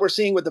 Because what we're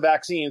seeing with the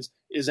vaccines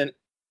is an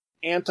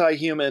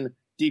anti-human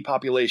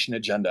depopulation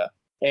agenda.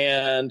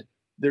 And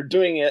they're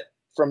doing it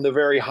from the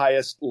very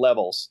highest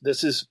levels.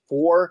 This is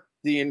for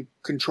the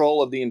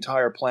control of the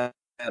entire planet.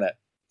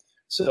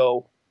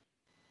 So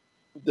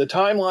the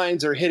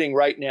timelines are hitting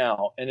right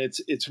now. And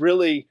it's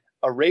really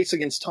a race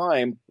against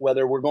time,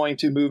 whether we're going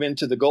to move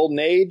into the golden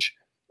age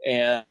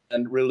and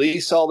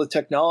release all the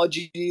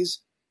technologies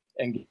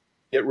and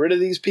get rid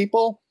of these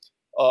people,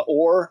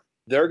 or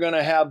they're going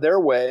to have their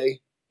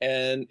way,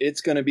 and it's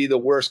going to be the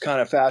worst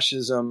kind of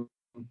fascism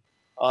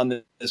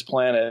on this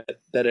planet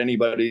that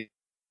anybody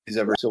has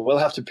ever. So we'll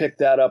have to pick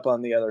that up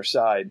on the other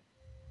side.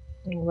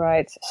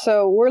 Right.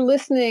 So we're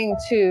listening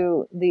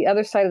to The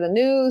Other Side of the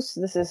News.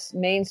 This is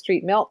Main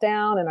Street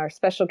Meltdown, and our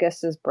special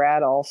guest is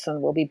Brad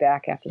OLSEN. We'll be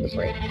back after the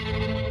break.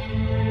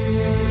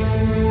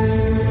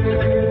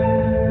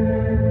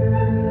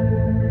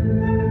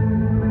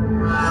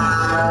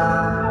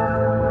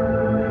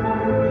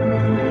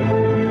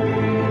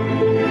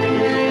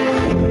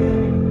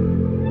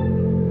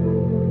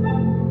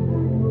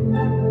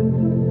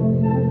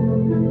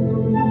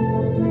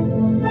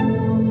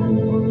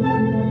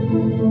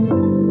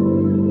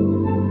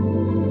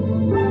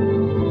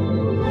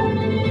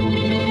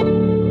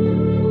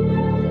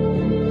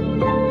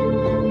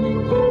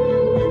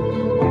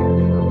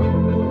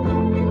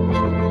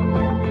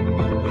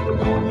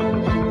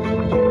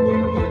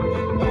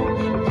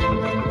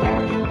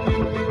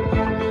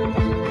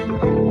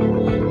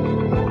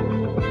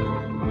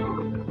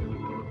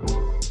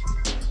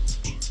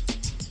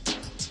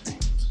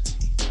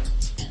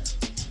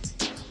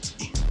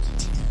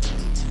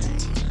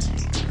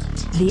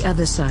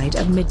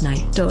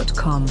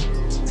 theothersideofmidnight.com.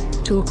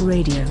 Talk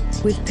radio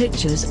with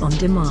pictures on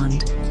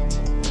demand.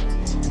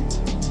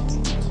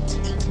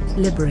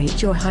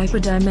 Liberate your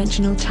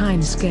hyperdimensional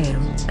time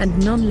scale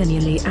and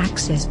non-linearly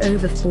access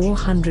over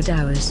 400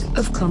 hours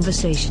of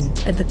conversation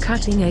at the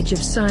cutting edge of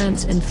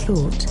science and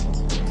thought.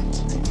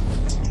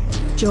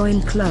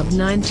 Join Club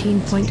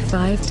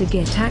 19.5 to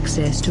get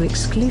access to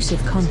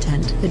exclusive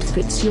content that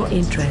fits your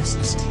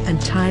interests and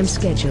time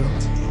schedule.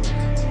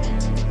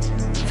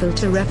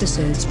 Filter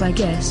episodes by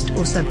guest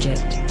or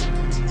subject.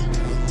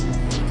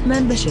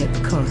 Membership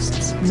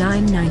costs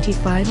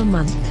 $9.95 a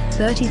month,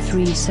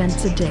 33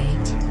 cents a day.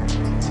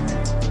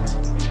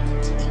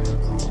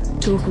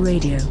 Talk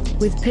radio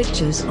with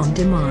pictures on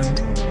demand.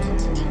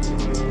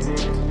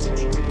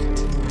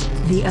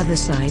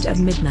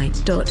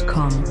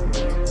 theothersideofmidnight.com.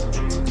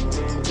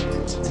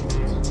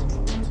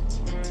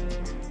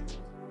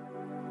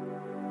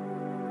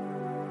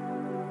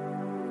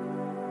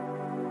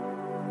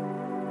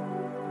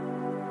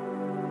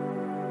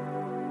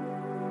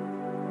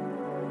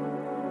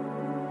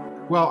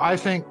 Well, I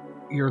think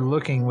you're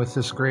looking with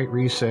this great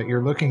reset,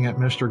 you're looking at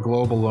Mr.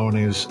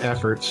 Globaloney's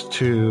efforts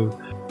to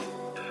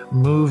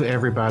move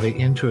everybody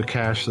into a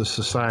cashless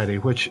society,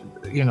 which,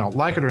 you know,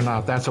 like it or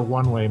not, that's a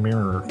one-way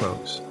mirror,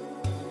 folks.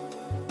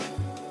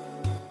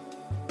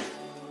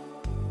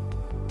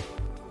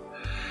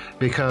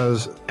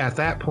 Because at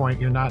that point,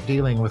 you're not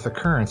dealing with a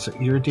currency,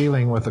 you're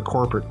dealing with a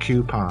corporate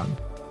coupon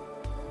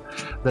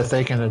that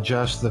they can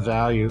adjust the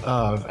value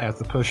of at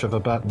the push of a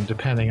button,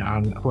 depending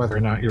on whether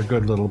or not you're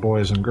good little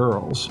boys and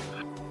girls.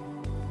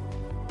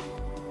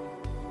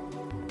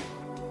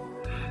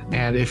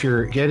 And if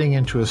you're getting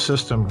into a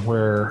system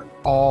where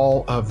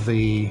all of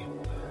the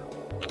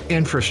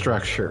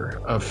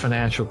infrastructure of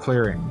financial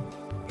clearing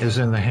is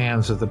in the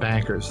hands of the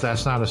bankers,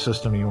 that's not a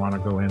system you want to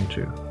go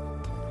into.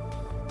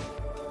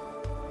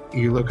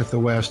 You look at the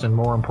West, and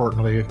more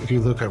importantly, if you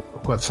look at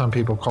what some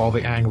people call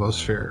the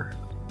Anglosphere,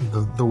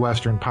 the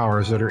Western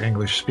powers that are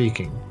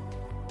English-speaking,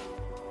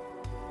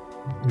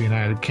 the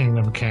United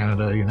Kingdom,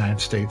 Canada, United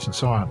States, and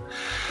so on.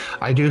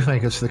 I do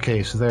think it's the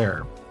case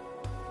there.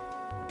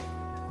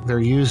 They're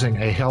using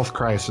a health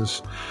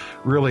crisis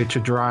really to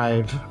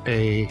drive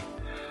a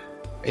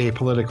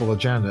political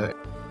agenda.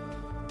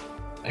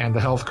 And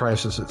the health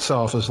crisis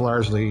itself is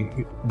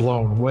largely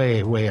blown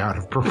way, way out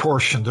of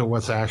proportion to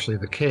what's actually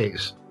the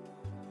case.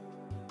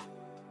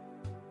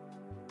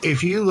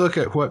 If you look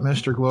at what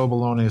Mr.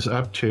 Globaloney is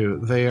up to,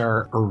 they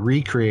are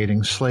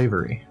recreating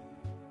slavery.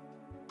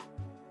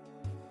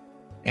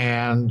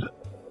 And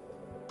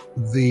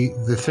the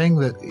thing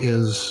that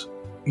is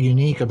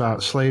unique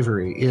about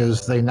slavery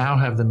is they now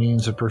have the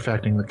means of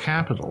perfecting the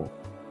capital,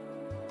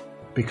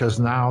 because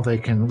now they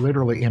can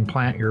literally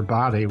implant your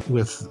body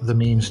with the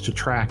means to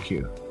track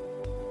you.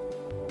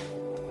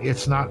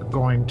 It's not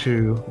going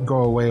to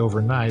go away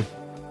overnight,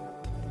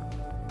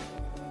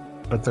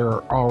 but there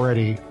are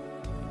already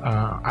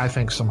I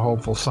think some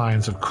hopeful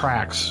signs of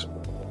cracks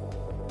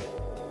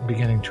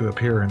beginning to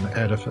appear in the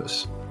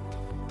edifice.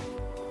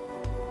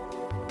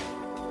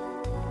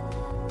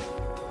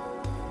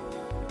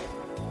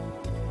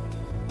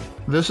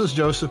 This is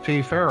Joseph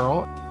P.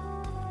 Farrell,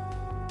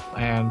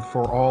 and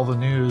for all the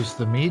news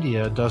the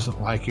media doesn't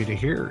like you to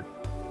hear,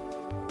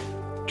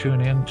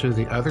 tune in to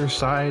the other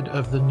side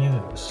of the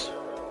news.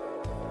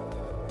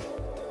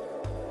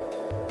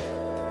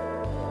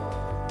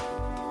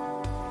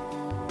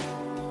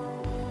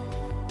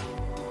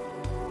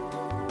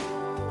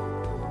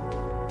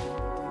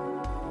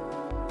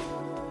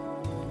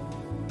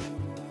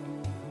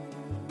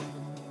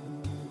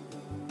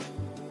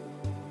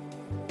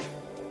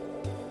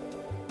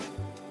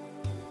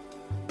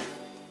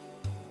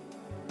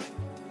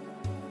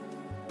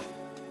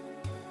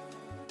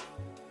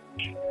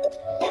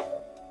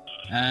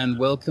 And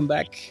welcome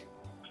back.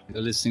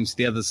 You're listening to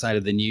The Other Side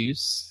of the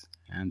News,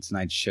 and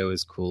tonight's show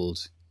is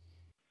called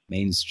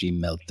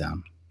Mainstream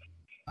Meltdown.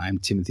 I'm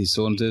Timothy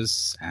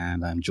Saunders,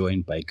 and I'm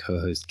joined by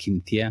co-host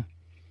Cynthia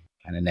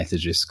and Annette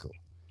Driscoll.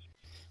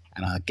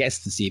 And our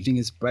guest this evening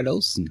is Brad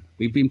Olsen.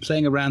 We've been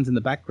playing around in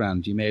the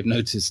background, you may have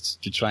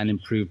noticed, to try and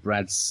improve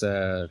Brad's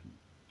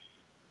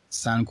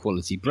sound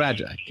quality.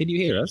 Brad, can you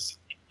hear us?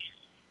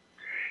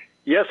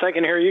 Yes, I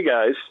can hear you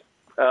guys.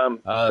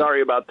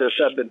 Sorry about this.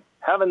 I've been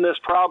having this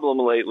problem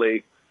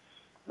lately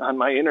on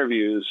my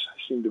interviews.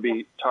 Seem to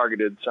be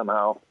targeted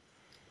somehow.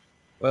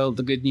 Well,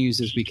 the good news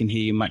is we can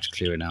hear you much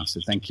clearer now, so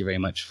thank you very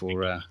much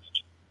for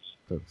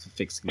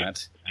fixing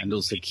that. And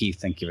also, Keith,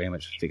 thank you very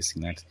much for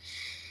fixing that.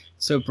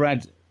 So,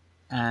 Brad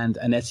and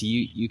Annette,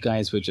 you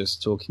guys were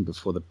just talking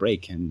before the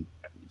break and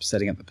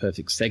setting up the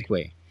perfect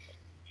segue.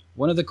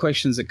 One of the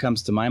questions that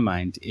comes to my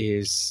mind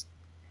is,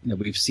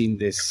 we've seen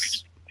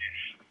this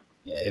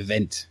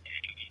event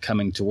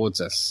coming towards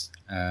us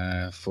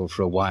for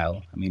a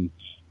while. I mean,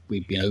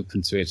 we've been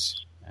open to it,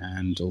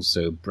 and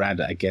also Brad,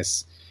 I'm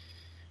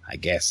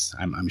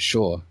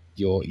sure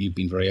you've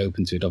been very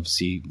open to it.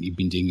 Obviously, you've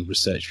been doing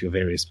research for your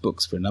various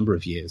books for a number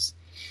of years.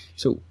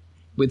 So,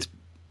 with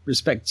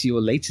respect to your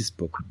latest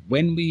book,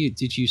 when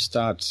did you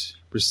start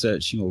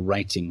researching or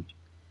writing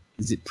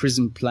Is it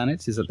Prison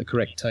Planet? Is that the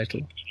correct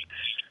title?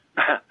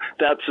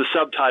 That's the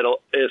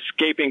subtitle,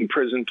 Escaping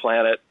Prison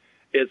Planet.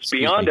 It's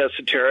beyond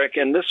esoteric,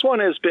 and this one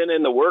has been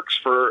in the works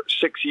for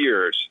 6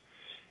 years.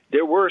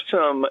 There were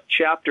some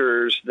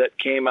chapters that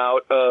came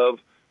out of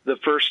the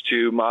first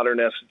two, Modern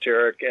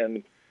Esoteric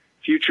and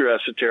Future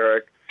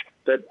Esoteric,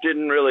 that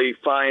didn't really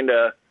find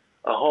a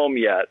home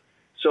yet.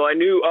 So I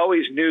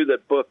always knew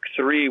that book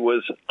 3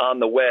 was on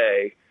the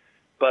way,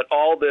 but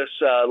all this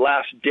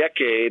last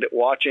decade,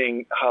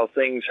 watching how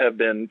things have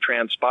been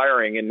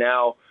transpiring, and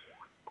now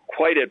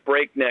quite at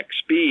breakneck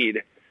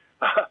speed,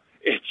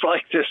 it's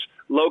like this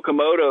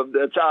locomotive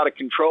that's out of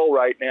control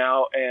right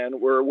now, and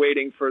we're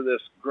waiting for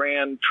this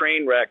grand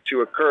train wreck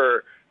to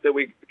occur that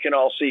we can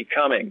all see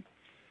coming.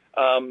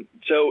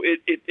 So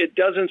it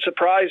doesn't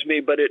surprise me,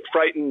 but it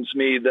frightens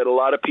me that a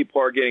lot of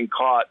people are getting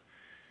caught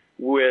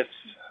with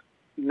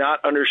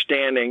not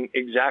understanding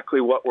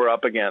exactly what we're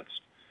up against.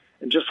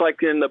 And just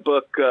like in the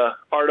book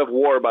Art of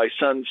War by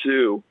Sun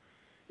Tzu,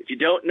 if you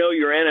don't know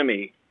your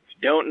enemy, if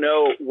you don't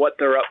know what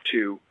they're up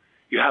to,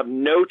 you have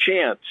no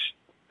chance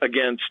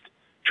against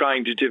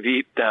trying to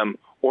defeat them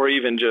or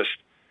even just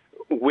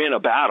win a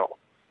battle.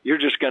 You're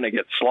just going to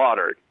get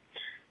slaughtered.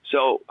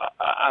 So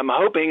I'm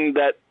hoping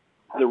that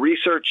the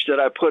research that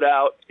I put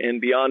out in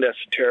Beyond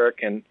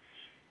Esoteric, and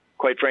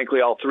quite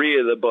frankly, all 3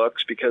 of the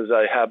books, because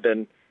I have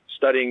been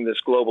studying this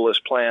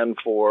globalist plan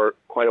for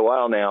quite a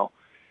while now,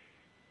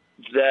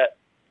 that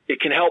it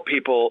can help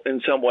people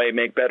in some way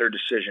make better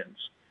decisions,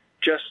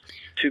 just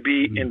to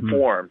be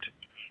informed.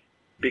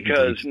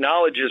 Because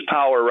knowledge is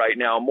power right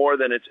now more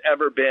than it's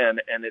ever been,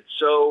 and it's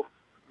so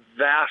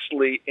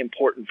vastly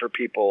important for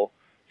people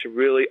to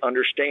really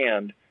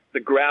understand the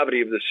gravity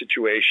of the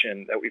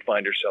situation that we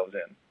find ourselves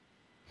in.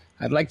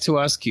 I'd like to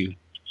ask you,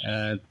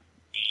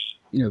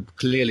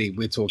 clearly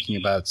we're talking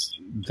about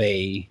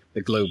the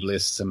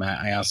globalists, and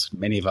I ask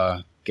many of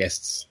our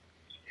guests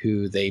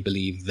who they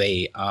believe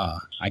they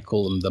are. I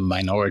call them the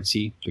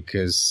minority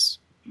because,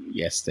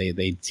 yes,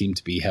 they seem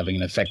to be having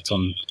an effect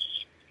on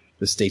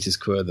the status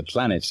quo of the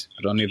planet.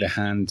 But on the other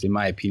hand, in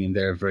my opinion,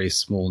 they're a very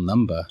small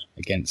number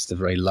against the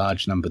very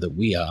large number that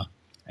we are.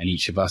 And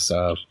each of us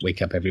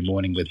wake up every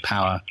morning with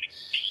power.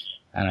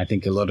 And I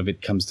think a lot of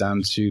it comes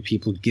down to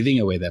people giving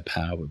away their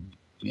power,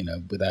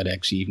 without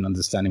actually even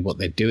understanding what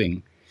they're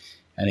doing.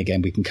 And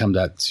again, we can come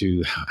back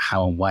to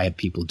how and why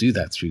people do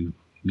that through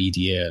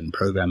media and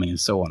programming and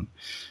so on.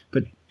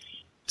 But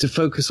to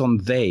focus on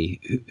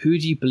who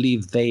do you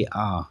believe they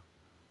are?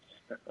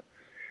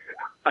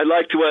 I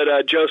liked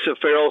what Joseph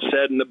Farrell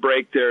said in the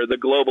break there, the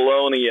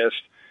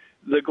globalonists.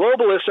 The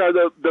globalists are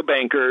the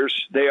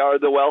bankers. They are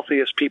the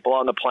wealthiest people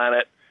on the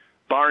planet,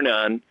 bar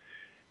none.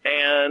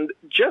 And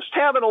just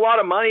having a lot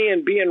of money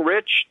and being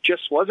rich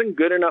just wasn't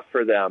good enough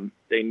for them.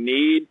 They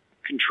need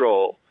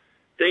control.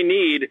 They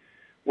need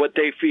what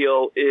they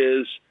feel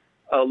is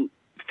a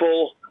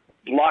full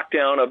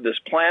lockdown of this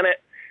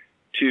planet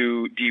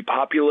to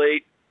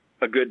depopulate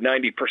a good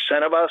 90%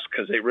 of us,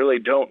 because they really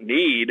don't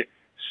need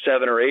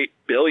 7 or 8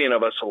 billion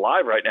of us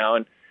alive right now.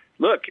 And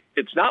look,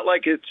 it's not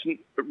like it's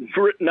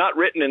not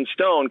written in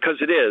stone,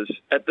 because it is.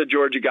 At the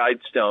Georgia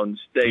Guidestones,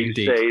 they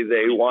say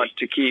they want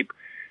to keep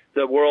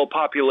the world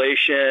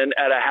population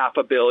at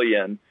 500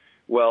 million.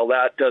 Well,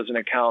 that doesn't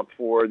account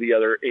for the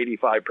other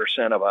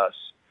 85% of us.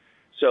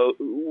 So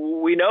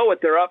we know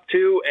what they're up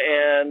to,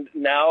 and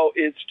now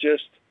it's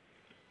just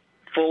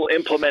full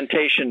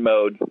implementation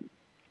mode.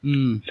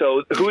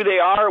 So who they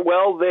are,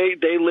 well, they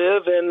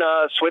live in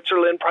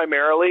Switzerland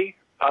primarily,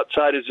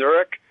 outside of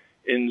Zurich,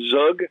 in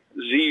Zug,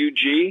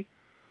 Z-U-G.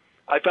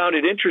 I found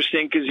it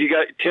interesting because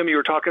Tim, you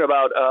were talking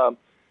about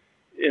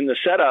in the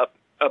setup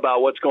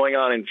about what's going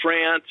on in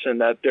France,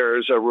 and that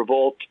there's a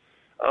revolt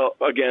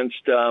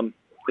against the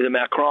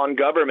Macron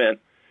government.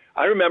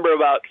 I remember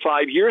about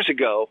 5 years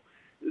ago,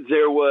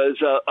 there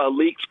was a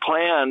leaked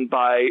plan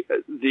by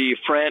the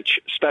French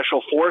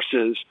special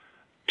forces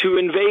to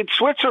invade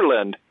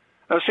Switzerland.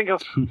 I was thinking,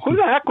 who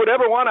the heck would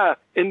ever want to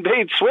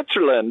invade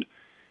Switzerland?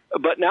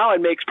 But now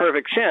it makes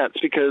perfect sense,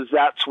 because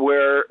that's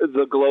where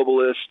the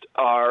globalists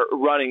are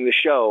running the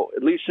show.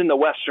 At least in the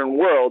Western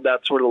world,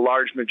 that's where the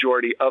large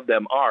majority of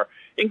them are,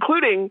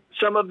 including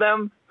some of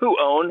them who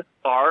own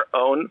our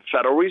own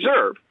Federal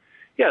Reserve.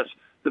 Yes,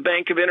 the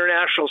Bank of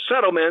International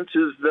Settlements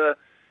is the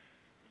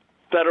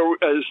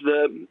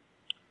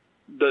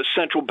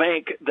central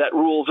bank that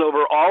rules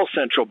over all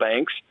central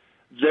banks.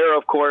 They're,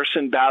 of course,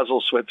 in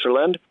Basel,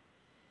 Switzerland.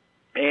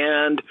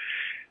 And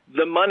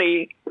the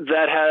money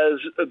that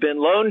has been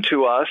loaned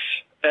to us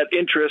at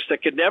interest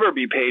that could never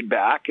be paid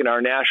back in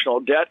our national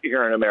debt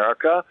here in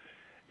America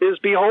is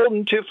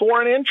beholden to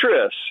foreign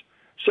interests.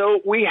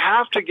 So we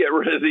have to get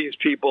rid of these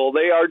people.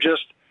 They are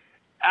just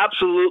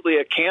absolutely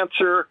a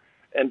cancer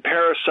and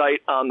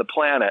parasite on the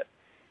planet.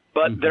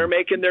 But they're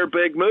making their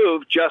big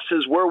move just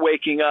as we're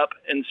waking up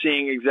and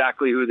seeing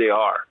exactly who they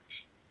are.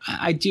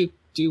 I do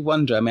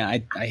wonder. I mean,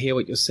 I hear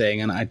what you're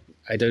saying, and I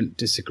don't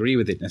disagree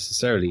with it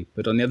necessarily.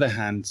 But on the other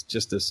hand,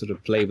 just to sort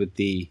of play with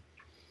the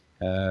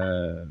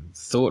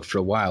thought for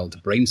a while, to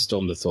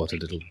brainstorm the thought a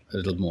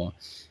little more,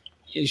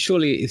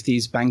 surely if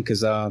these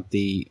bankers are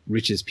the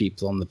richest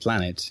people on the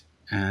planet,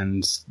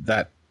 and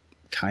that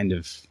kind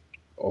of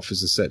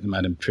offers a certain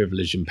amount of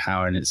privilege and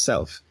power in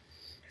itself,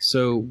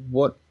 so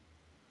what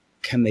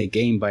can they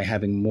gain by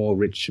having more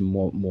rich and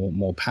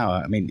more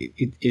power? I mean,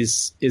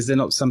 is there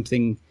not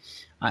something?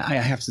 I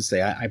have to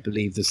say, I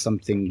believe there's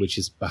something which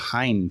is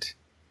behind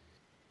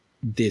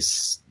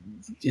this,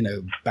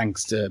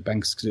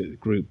 bankster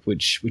group,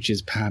 which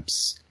is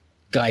perhaps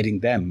guiding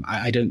them.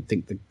 I don't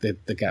think the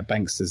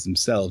banksters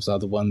themselves are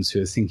the ones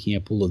who are thinking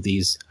up all of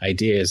these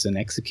ideas and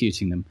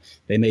executing them.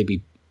 They may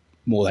be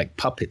more like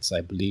puppets,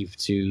 I believe,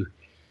 to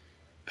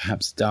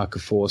perhaps darker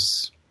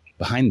force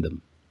behind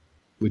them.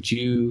 Would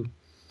you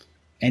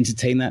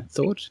entertain that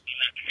thought?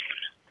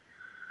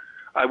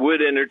 I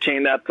would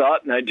entertain that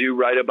thought, and I do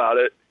write about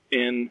it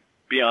in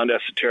Beyond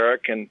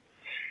Esoteric, and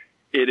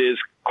it is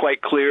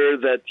quite clear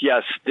that,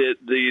 yes,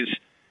 these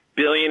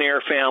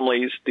billionaire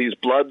families, these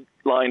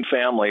bloodline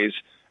families,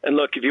 and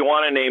look, if you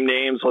want to name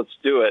names, let's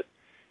do it.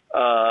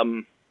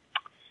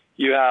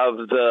 You have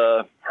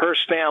the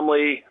Hearst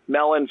family,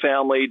 Mellon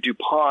family,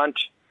 DuPont,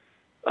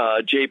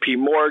 J.P.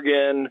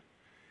 Morgan,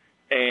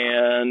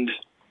 and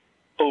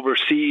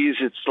overseas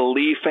it's the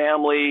Lee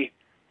family,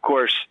 of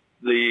course,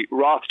 the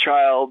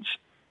Rothschilds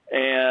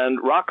and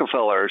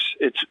Rockefellers.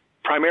 It's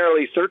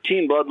primarily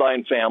 13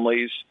 bloodline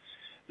families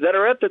that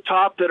are at the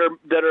top,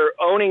 that are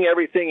owning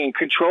everything and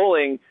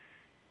controlling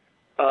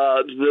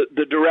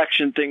the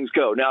direction things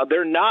go. Now,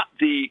 they're not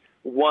the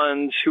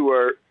ones who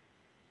are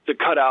the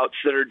cutouts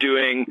that are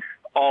doing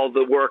all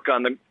the work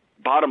on the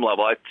bottom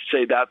level. I'd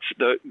say that's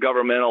the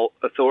governmental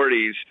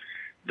authorities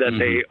that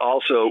they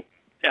also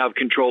have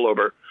control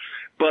over.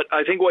 But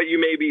I think what you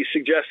may be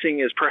suggesting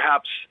is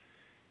perhaps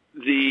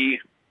the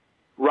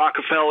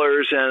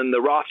Rockefellers and the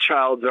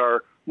Rothschilds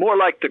are more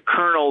like the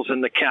colonels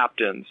and the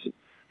captains,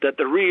 that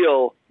the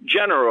real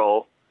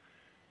general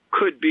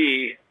could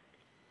be,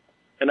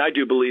 and I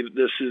do believe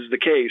this is the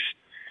case,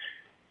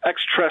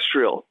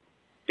 extraterrestrial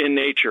in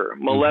nature,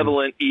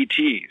 malevolent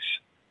ETs,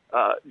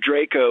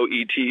 Draco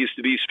ETs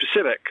to be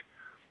specific,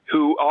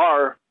 who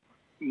are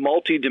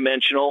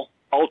multidimensional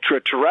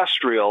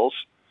ultra-terrestrials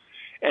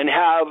and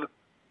have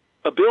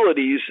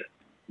abilities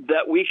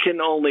that we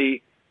can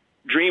only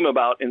dream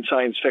about in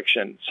science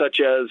fiction, such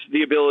as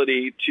the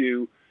ability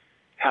to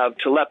have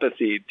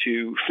telepathy,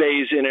 to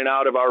phase in and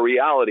out of our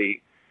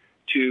reality,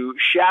 to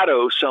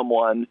shadow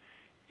someone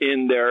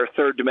in their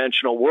third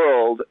dimensional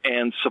world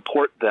and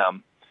support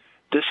them.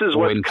 This is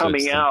what's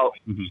coming out,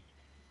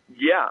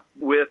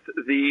 with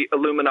the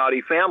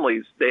Illuminati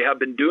families. They have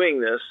been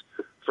doing this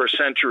for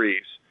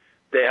centuries.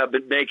 They have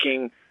been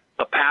making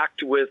a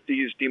pact with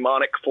these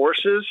demonic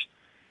forces.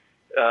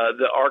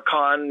 The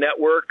Archon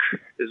network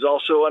is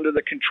also under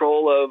the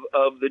control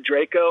of the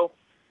Draco,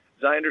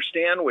 as I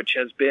understand, which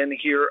has been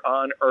here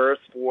on Earth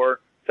for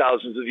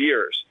thousands of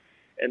years.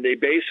 And they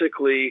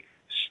basically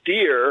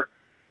steer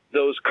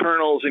those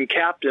colonels and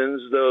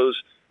captains,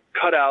 those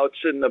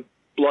cutouts in the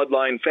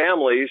bloodline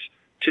families,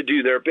 to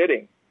do their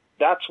bidding.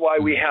 That's why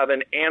we have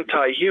an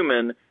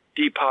anti-human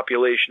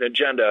depopulation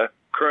agenda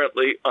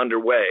currently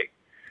underway.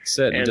 It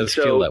certainly does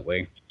feel that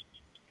way.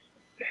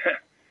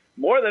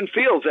 More than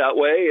feels that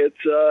way.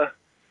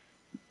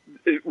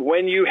 It's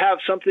when you have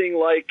something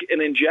like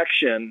an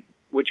injection,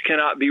 which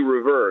cannot be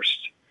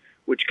reversed,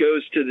 which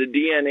goes to the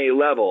DNA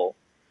level,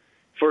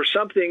 for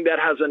something that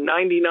has a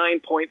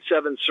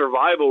 99.7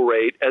 survival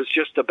rate as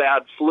just a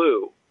bad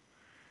flu.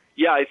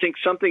 Yeah, I think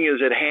something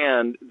is at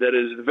hand that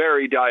is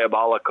very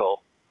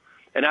diabolical.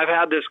 And I've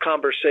had this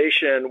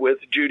conversation with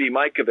Judy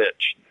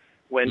Mikovich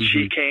when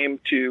she came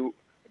to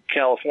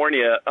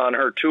California on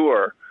her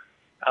tour.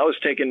 I was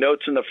taking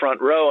notes in the front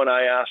row, and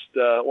I asked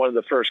one of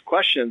the first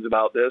questions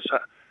about this.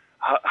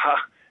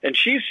 And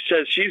she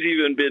says she's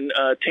even been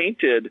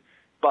tainted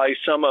by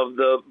some of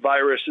the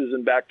viruses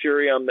and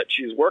bacterium that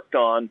she's worked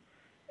on,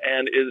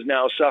 and is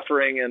now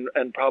suffering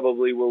and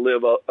probably will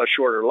live a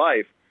shorter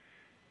life.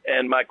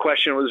 And my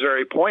question was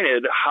very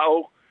pointed.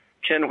 How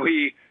can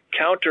we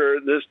counter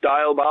this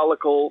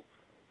diabolical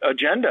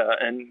agenda?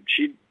 And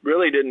she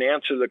really didn't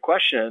answer the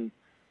question.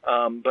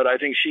 But I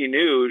think she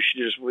knew. She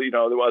just, it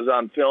was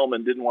on film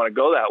and didn't want to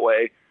go that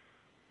way.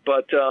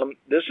 But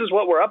this is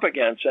what we're up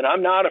against. And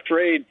I'm not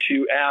afraid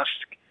to ask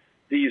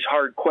these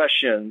hard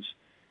questions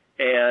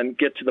and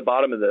get to the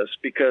bottom of this,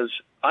 because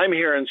I'm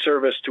here in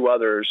service to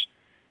others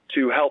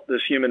to help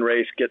this human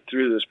race get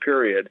through this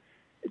period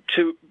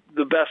to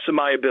the best of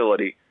my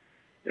ability.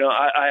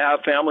 I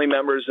have family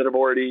members that have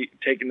already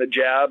taken the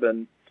jab,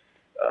 and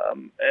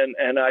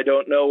I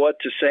don't know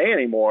what to say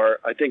anymore.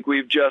 I think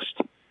we've just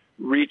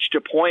reached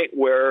a point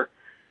where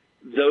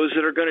those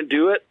that are going to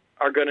do it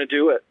are going to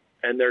do it,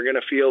 and they're going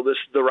to feel this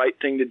is the right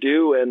thing to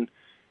do, and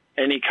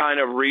any kind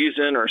of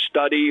reason or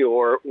study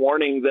or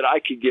warning that I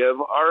could give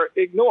are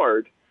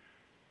ignored.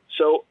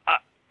 So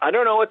I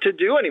don't know what to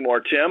do anymore,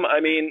 Tim. I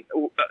mean,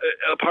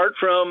 apart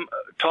from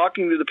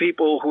talking to the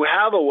people who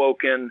have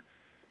awoken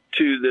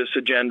to this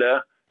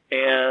agenda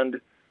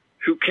and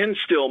who can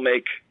still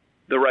make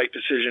the right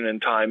decision in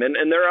time. And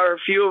there are a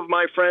few of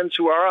my friends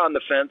who are on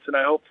the fence, and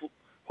I hope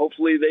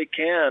hopefully they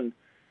can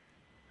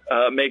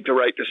make the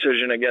right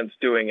decision against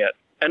doing it.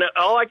 And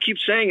all I keep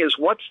saying is,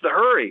 what's the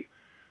hurry?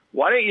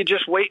 Why don't you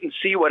just wait and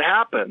see what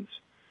happens?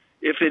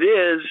 If it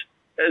is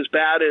as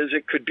bad as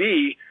it could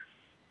be,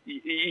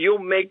 you'll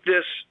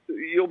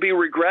be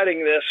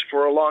regretting this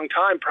for a long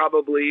time.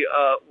 Probably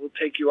will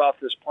take you off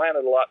this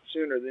planet a lot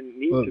sooner than it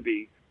needs to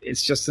be.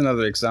 It's just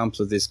another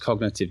example of this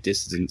cognitive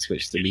dissonance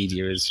which the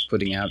media is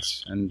putting out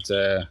and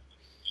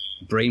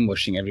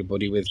brainwashing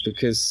everybody with,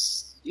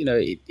 because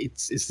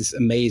it's this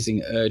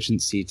amazing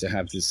urgency to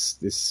have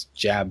this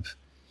jab,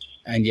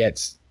 and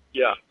yet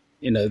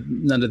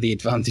none of the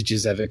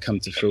advantages ever come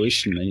to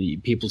fruition.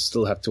 And people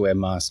still have to wear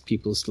masks,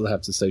 people still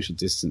have to social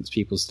distance,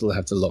 people still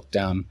have to lock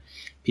down,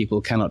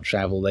 people cannot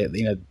travel.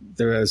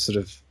 There are sort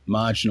of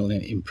marginal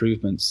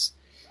improvements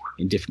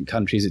in different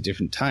countries at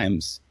different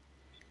times.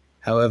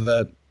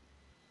 However,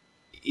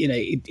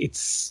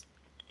 it's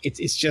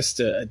just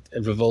a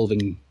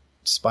revolving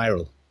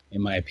spiral,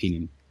 in my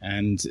opinion.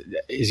 And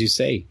as you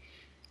say,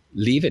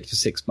 leave it for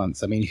 6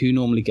 months. I mean, who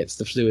normally gets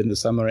the flu in the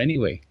summer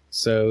anyway?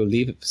 So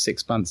leave it for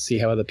 6 months, see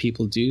how other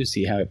people do,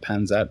 see how it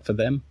pans out for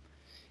them.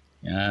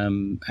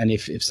 And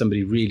if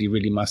somebody really,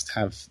 really must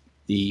have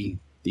the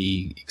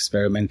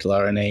experimental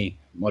RNA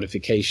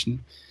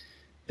modification,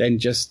 then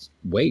just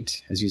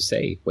wait, as you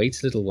say,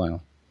 wait a little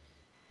while.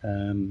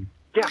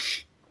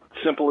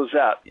 Simple as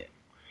that.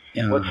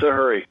 What's the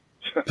hurry?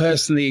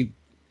 Personally,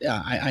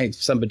 if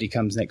somebody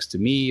comes next to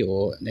me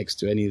or next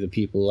to any of the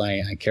people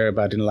I care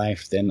about in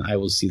life, then I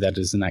will see that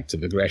as an act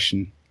of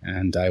aggression,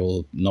 and I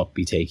will not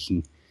be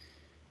taking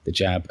the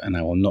jab, and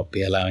I will not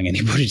be allowing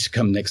anybody to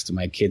come next to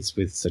my kids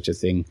with such a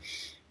thing.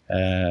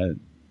 And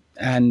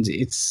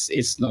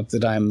it's not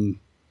that I'm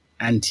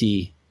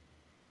anti-medicine.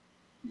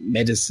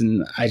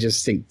 I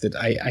just think that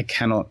I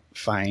cannot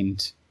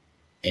find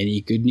any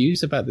good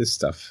news about this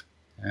stuff.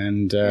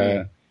 And,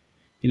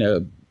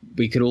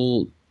 we could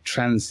all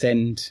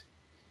transcend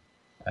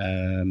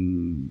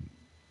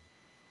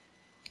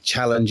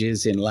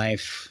challenges in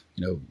life.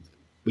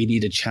 We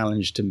need a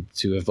challenge to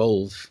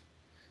evolve.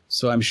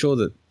 So I'm sure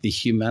that the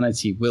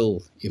humanity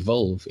will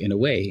evolve in a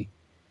way,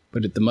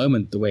 but at the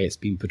moment, the way it's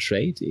been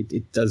portrayed,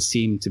 it does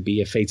seem to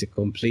be a fait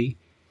accompli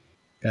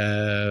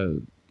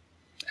and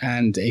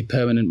a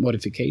permanent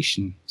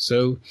modification.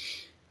 So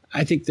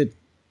I think that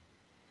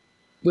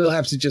we'll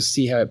have to just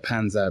see how it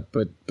pans out.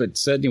 But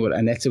certainly what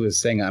Annetta was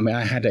saying, I mean,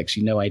 I had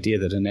actually no idea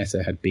that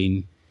Annetta had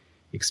been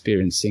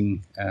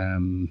experiencing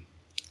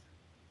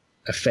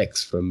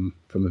effects from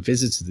a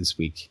visitor this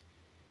week.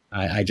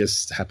 I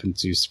just happened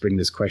to spring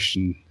this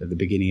question at the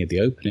beginning of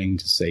the opening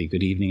to say,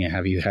 good evening,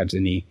 have you had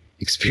any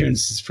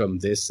experiences from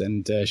this?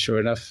 And sure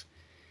enough,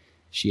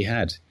 she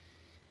had.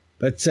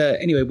 But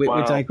anyway,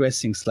 we're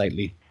digressing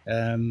slightly.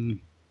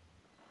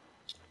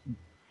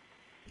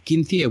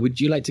 Cynthia, would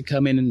you like to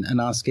come in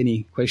and ask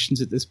any questions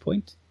at this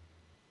point?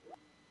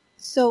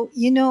 So,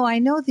 I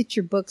know that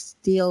your books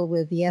deal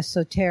with the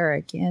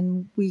esoteric,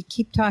 and we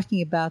keep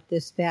talking about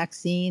this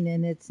vaccine,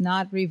 and it's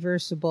not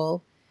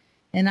reversible.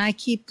 And I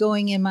keep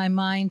going in my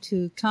mind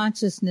to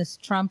consciousness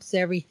trumps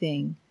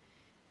everything.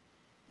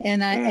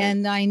 And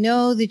I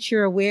know that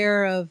you're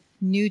aware of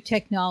new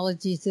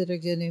technologies that are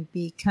going to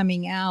be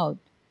coming out.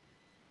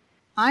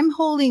 I'm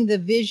holding the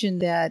vision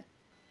that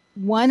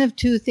one of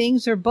two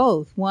things or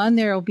both. One,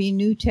 there will be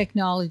new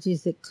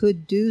technologies that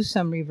could do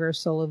some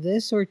reversal of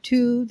this, or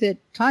two, that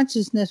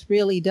consciousness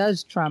really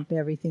does trump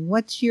everything.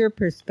 What's your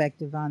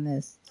perspective on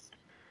this?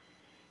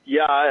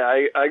 Yeah,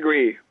 I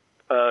agree.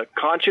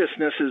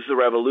 Consciousness is the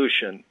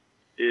revolution,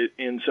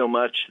 in so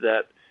much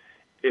that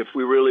if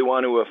we really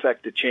want to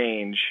affect a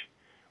change,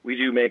 we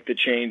do make the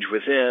change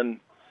within,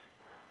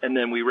 and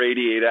then we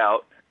radiate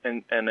out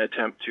and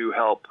attempt to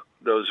help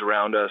those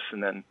around us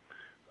and then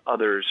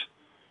others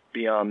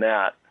beyond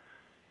that.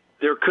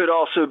 There could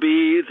also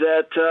be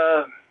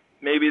that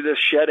maybe the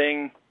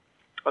shedding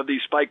of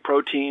these spike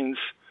proteins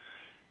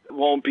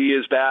won't be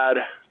as bad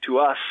to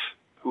us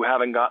who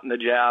haven't gotten the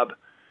jab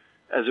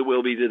as it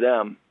will be to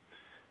them.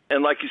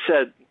 And like you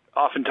said,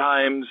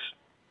 oftentimes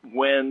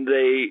when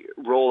they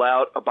roll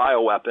out a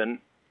bioweapon,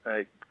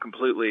 I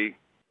completely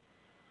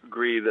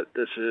agree that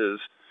this is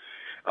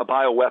a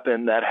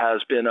bioweapon that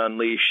has been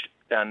unleashed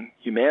on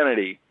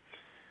humanity.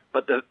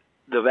 But the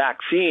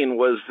vaccine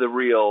was the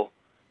real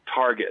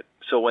target.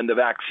 So when the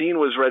vaccine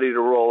was ready to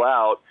roll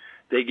out,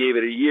 they gave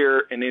it a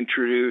year and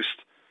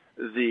introduced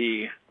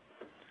the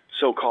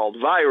so-called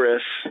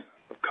virus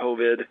of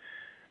COVID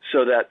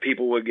so that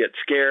people would get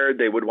scared.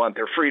 They would want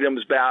their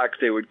freedoms back.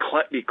 They would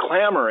be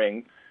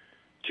clamoring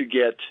to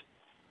get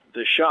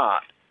the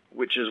shot,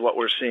 which is what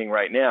we're seeing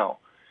right now.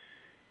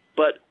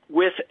 But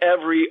with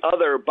every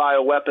other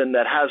bioweapon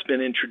that has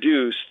been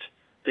introduced,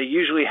 they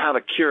usually have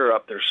a cure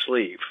up their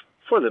sleeve.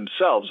 For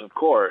themselves, of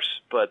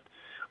course, but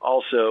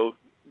also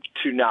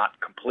to not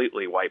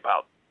completely wipe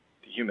out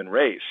the human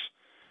race,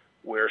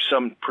 where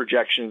some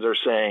projections are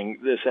saying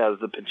this has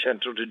the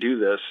potential to do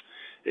this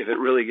if it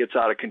really gets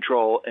out of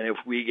control and if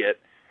we get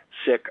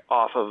sick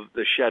off of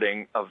the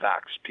shedding of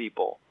vaxxed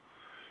people.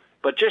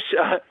 But just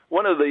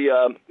one of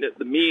the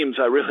memes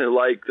I really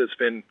like that's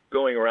been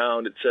going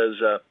around, it says,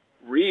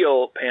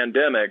 real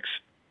pandemics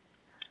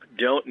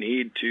don't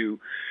need to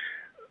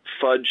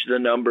fudge the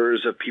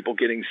numbers of people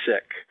getting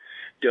sick,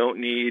 don't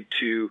need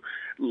to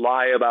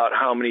lie about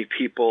how many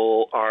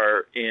people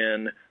are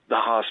in the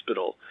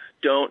hospital,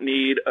 don't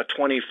need a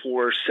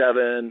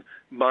 24/7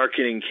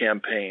 marketing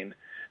campaign,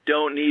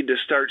 don't need to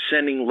start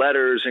sending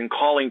letters and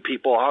calling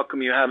people, how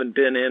come you haven't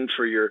been in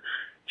for your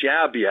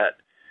jab yet?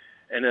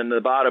 And then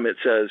the bottom it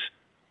says,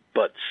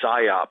 but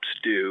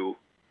PSYOPs do.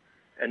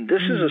 And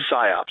this is a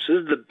PSYOPs. This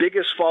is the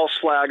biggest false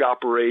flag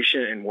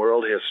operation in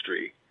world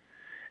history.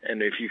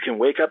 And if you can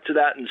wake up to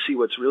that and see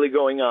what's really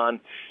going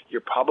on,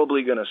 you're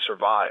probably going to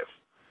survive.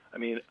 I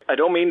mean, I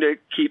don't mean to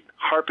keep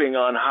harping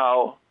on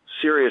how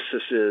serious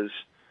this is,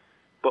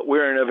 but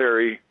we're in a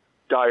very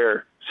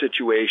dire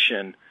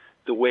situation.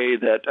 The way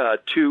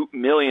that 2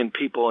 million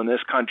people in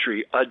this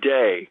country a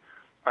day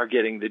are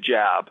getting the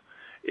jab.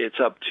 It's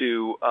up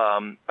to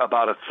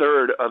about a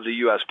third of the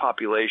U.S.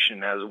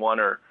 population has one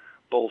or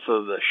both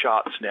of the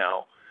shots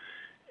now.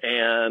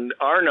 And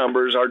our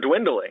numbers are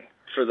dwindling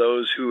for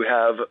those who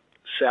have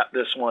sat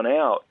this one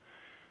out.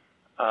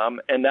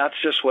 And that's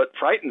just what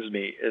frightens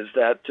me, is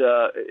that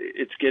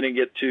it's going to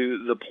get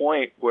to the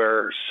point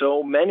where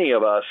so many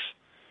of us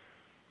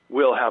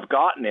will have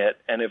gotten it,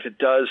 and if it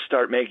does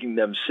start making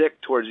them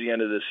sick towards the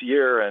end of this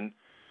year and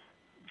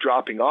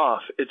dropping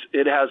off,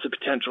 it has the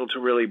potential to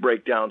really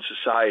break down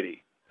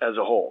society as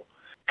a whole.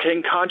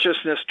 Can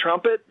consciousness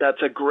trump it?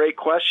 That's a great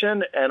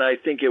question, and I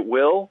think it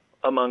will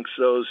amongst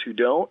those who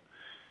don't.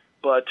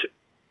 But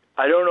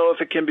I don't know if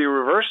it can be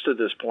reversed at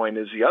this point,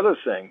 is the other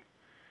thing.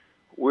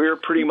 We're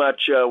pretty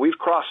much, we've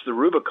crossed the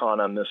Rubicon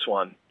on this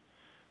one.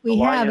 We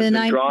have, and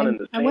I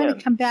want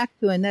to come back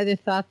to another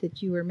thought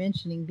that you were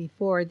mentioning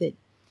before, that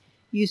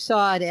you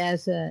saw it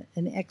as an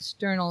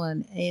external,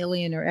 an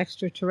alien or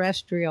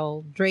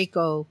extraterrestrial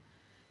Draco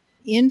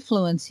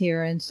influence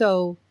here. And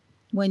so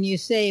when you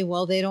say,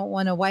 well, they don't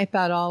want to wipe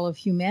out all of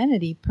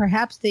humanity,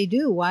 perhaps they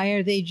do. Why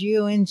are they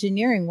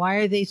geoengineering? Why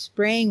are they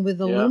spraying with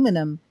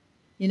aluminum?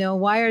 You know,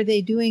 why are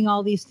they doing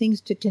all these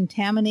things to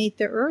contaminate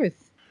the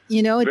earth?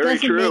 You know, it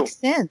doesn't make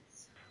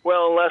sense.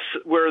 Well, unless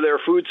we're their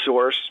food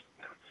source.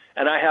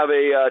 And I have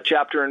a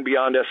chapter in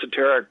Beyond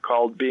Esoteric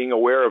called Being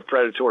Aware of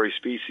Predatory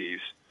Species.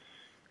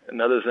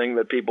 Another thing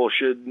that people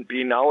should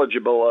be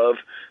knowledgeable of,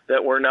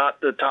 that we're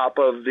not the top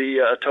of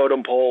the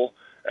totem pole,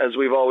 as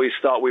we've always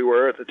thought we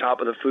were, at the top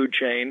of the food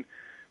chain,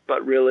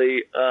 but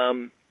really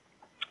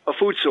a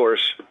food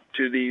source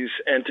to these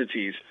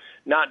entities,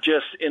 not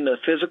just in the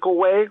physical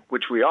way,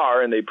 which we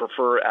are, and they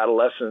prefer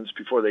adolescents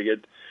before they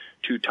get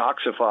too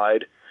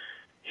toxified.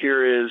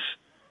 Here is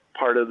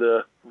part of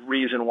the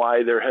reason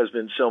why there has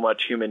been so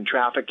much human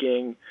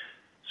trafficking,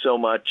 so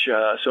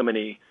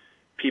many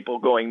people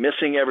going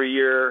missing every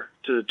year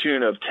to the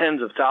tune of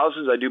tens of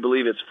thousands. I do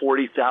believe it's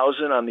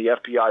 40,000 on the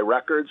FBI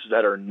records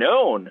that are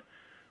known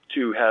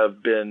to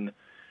have been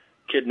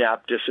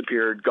kidnapped,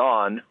 disappeared,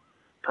 gone,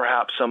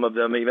 perhaps some of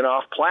them even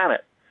off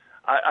planet.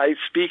 I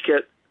speak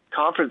at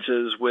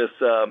conferences with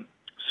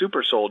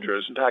super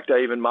soldiers. In fact,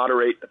 I even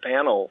moderate the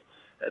panel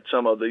at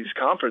some of these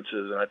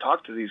conferences, and I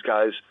talk to these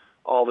guys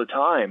all the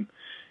time.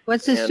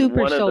 What's a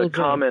super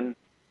soldier?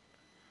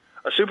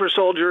 A super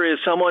soldier is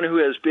someone who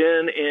has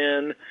been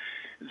in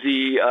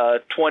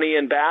the 20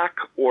 and back,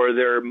 or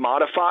they're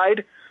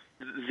modified.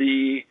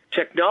 The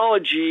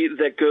technology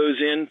that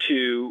goes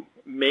into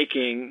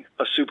making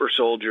a super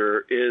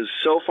soldier is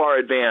so far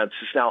advanced,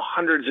 it's now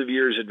hundreds of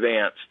years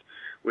advanced,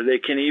 where they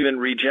can even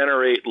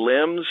regenerate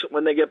limbs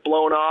when they get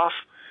blown off.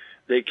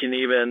 They can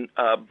even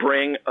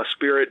bring a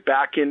spirit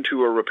back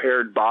into a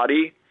repaired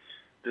body.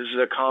 This is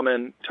a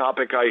common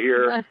topic I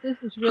hear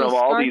from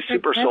all these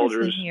super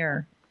soldiers.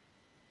 Here.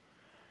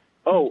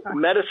 Oh,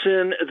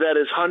 medicine that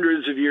is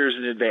hundreds of years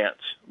in advance,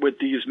 with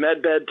these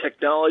medbed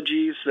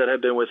technologies that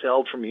have been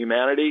withheld from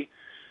humanity,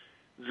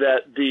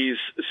 that these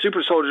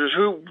super soldiers,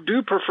 who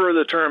do prefer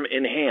the term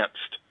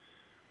enhanced,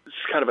 it's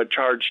kind of a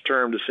charged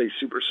term to say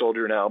super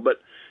soldier now, but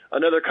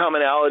another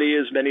commonality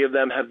is many of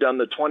them have done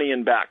the 20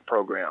 and back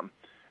program,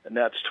 and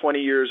that's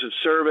 20 years of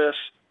service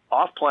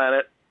off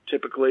planet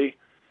typically,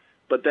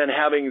 but then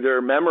having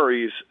their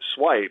memories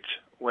swiped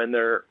when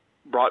they're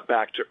brought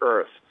back to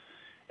Earth.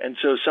 And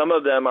so some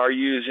of them are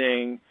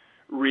using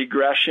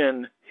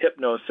regression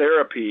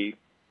hypnotherapy,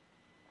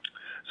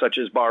 such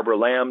as Barbara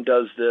Lamb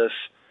does this,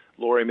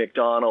 Laurie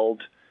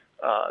McDonald,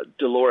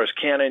 Dolores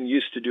Cannon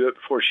used to do it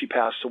before she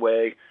passed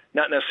away,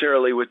 not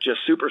necessarily with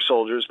just super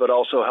soldiers, but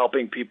also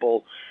helping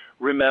people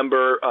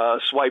remember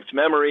swiped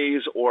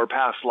memories or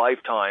past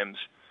lifetimes.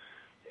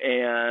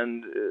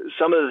 And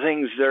some of the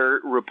things they're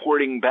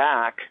reporting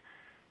back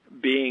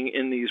being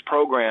in these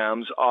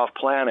programs off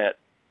planet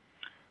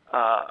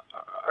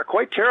are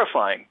quite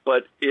terrifying,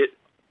 but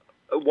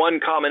one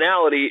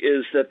commonality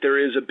is that there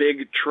is a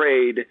big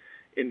trade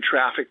in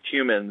trafficked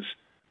humans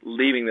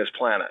leaving this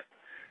planet.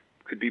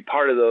 Could be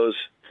part of those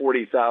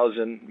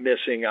 40,000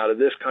 missing out of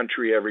this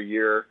country every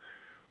year,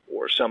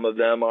 or some of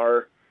them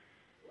are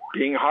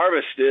being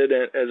harvested.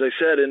 And as I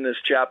said in this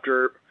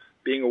chapter,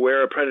 being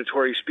aware of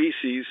predatory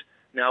species.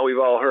 Now we've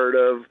all heard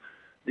of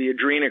the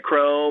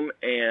adrenochrome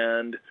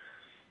and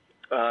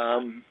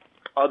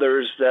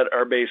others that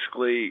are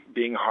basically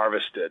being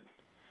harvested.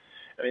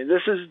 I mean,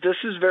 this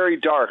is very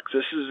dark.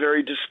 This is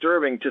very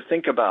disturbing to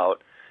think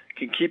about. It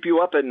can keep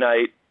you up at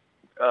night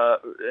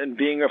and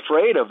being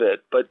afraid of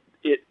it. But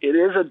it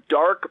is a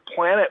dark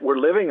planet we're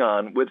living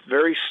on with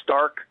very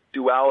stark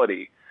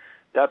duality.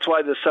 That's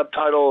why the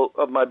subtitle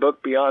of my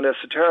book, Beyond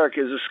Esoteric,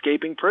 is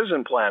Escaping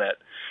Prison Planet,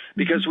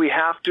 because we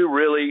have to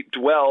really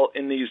dwell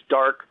in these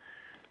dark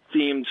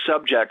themed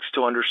subjects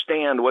to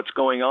understand what's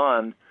going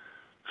on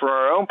for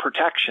our own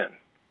protection.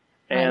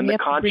 And the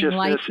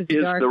consciousness is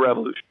the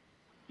revolution.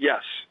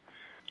 Yes.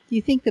 Do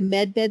you think the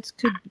medbeds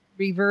could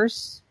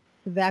reverse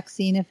the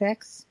vaccine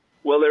effects?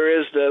 Well,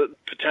 there is the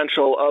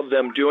potential of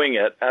them doing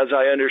it. As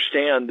I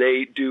understand,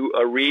 they do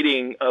a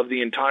reading of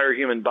the entire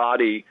human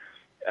body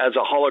as a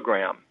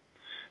hologram.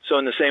 So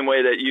in the same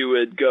way that you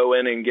would go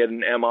in and get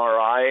an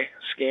MRI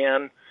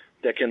scan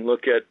that can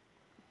look at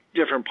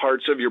different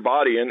parts of your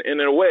body, and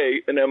in a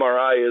way, an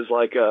MRI is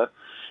like a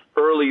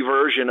early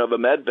version of a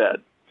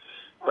medbed.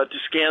 But to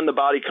scan the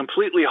body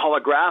completely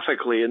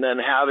holographically and then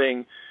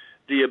having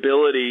the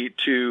ability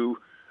to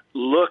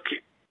look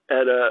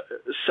at a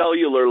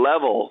cellular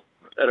level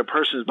at a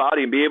person's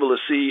body and be able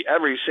to see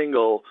every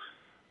single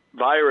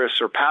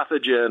virus or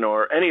pathogen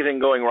or anything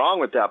going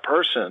wrong with that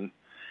person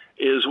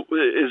is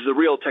the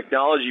real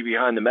technology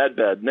behind the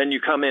medbed. And then you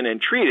come in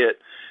and treat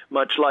it,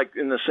 much like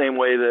in the same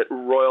way that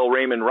Royal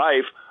Raymond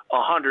Rife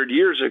 100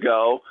 years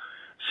ago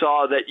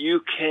saw that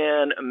you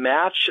can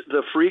match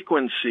the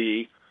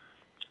frequency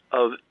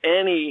of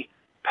any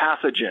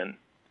pathogen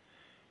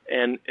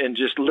and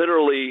just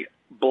literally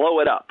blow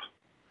it up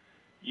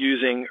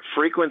using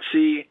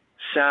frequency,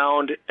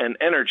 sound, and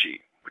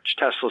energy, which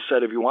Tesla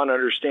said, if you want to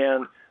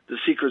understand the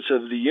secrets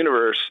of the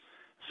universe,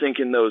 think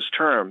in those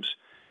terms.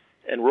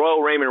 And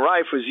Royal Raymond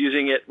Rife was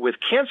using it with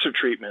cancer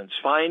treatments,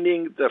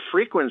 finding the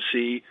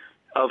frequency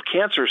of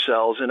cancer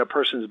cells in a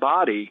person's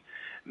body,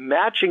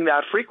 matching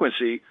that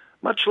frequency,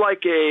 much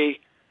like a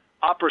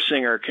opera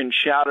singer can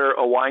shatter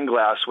a wine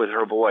glass with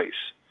her voice,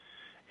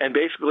 and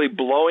basically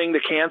blowing the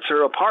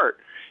cancer apart.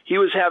 He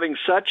was having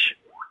such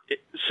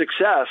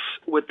success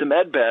with the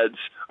medbeds,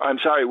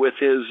 with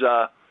his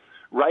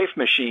Rife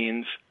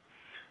machines,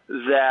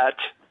 that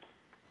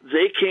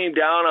they came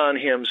down on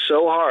him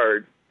so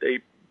hard, they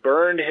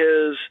burned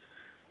his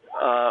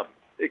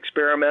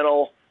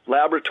experimental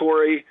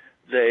laboratory.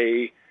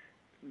 They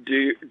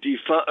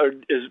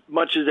as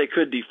much as they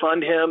could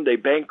defund him. They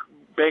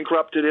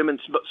bankrupted him in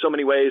so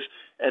many ways,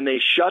 and they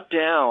shut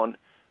down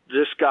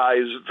this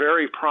guy's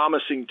very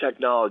promising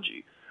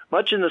technology,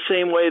 much in the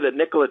same way that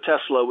Nikola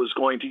Tesla was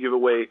going to give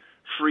away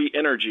free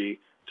energy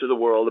to the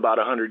world about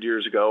 100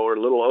 years ago, or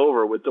a little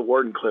over, with the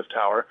Wardenclyffe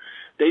Tower.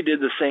 They did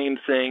the same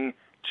thing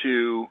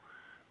to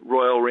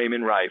Royal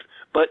Raymond Rife.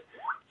 But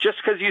just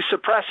because you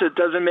suppress it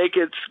doesn't make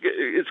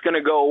it's going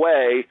to go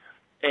away,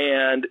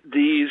 and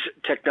these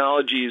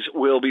technologies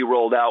will be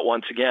rolled out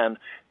once again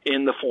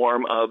in the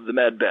form of the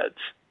medbeds.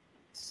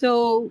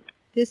 So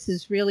this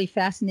is really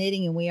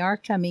fascinating, and we are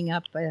coming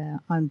up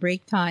on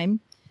break time.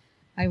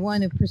 I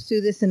want to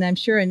pursue this, and I'm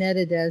sure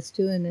Annetta does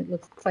too, and it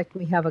looks like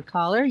we have a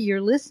caller.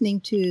 You're listening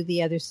to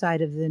The Other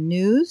Side of the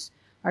News.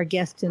 Our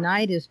guest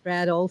tonight is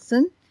Brad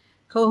Olsen.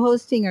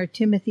 Co-hosting are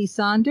Timothy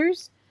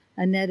Saunders,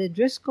 Annetta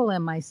Driscoll,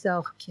 and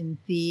myself,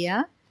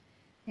 Cynthia.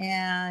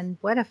 And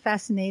what a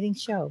fascinating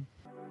show.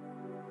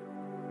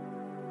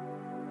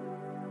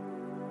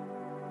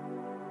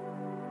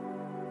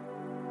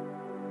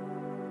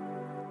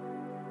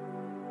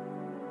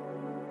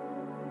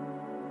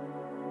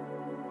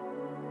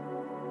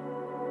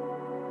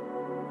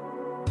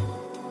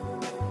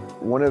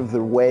 One of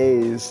the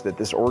ways that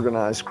this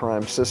organized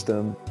crime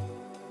system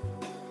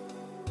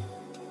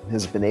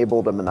has been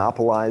able to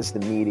monopolize the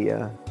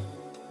media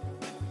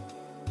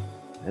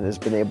and has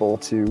been able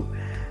to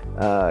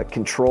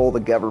control the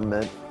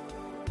government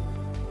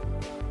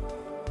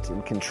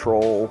and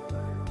control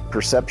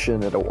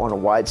perception on a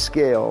wide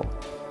scale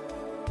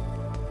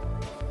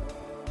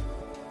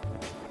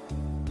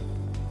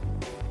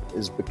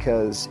is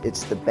because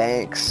it's the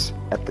banks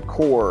at the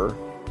core,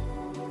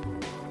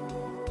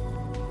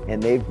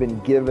 and they've been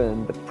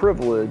given the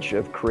privilege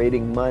of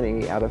creating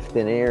money out of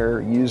thin air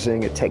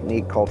using a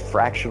technique called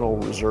fractional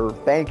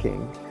reserve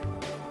banking,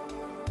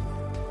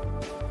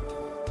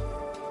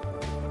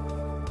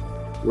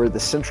 where the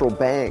central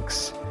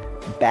banks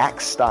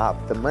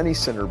backstop the money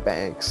center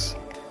banks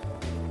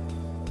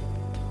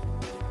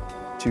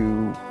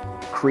to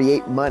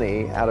create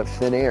money out of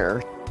thin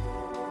air.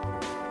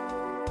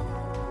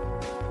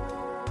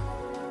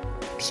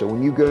 So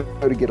when you go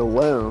to get a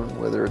loan,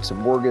 whether it's a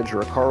mortgage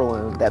or a car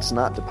loan, that's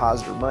not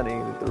depositor money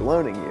that they're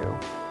loaning you.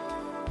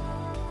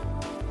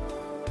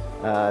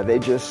 They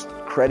just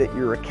credit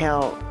your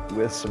account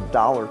with some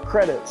dollar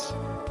credits,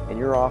 and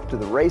you're off to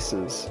the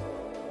races.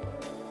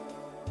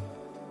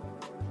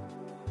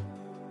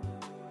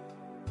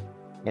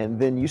 and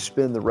then you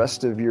spend the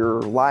rest of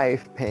your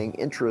life paying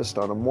interest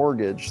on a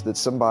mortgage that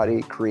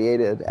somebody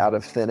created out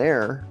of thin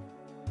air.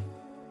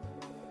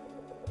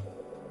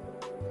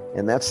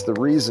 And that's the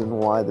reason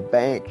why the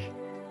bank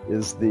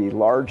is the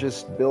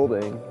largest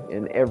building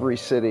in every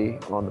city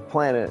on the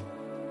planet,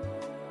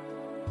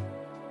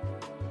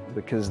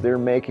 because they're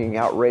making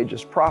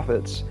outrageous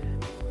profits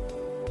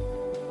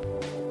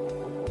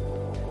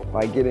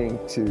by getting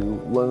to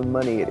loan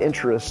money at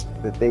interest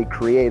that they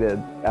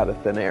created out of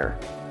thin air.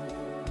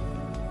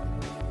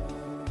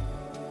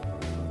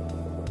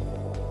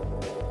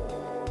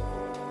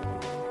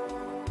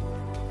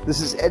 This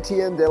is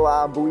Etienne de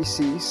la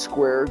Boétie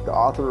Squared, the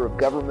author of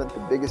Government, the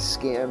Biggest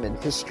Scam in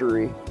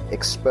History,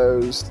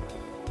 Exposed.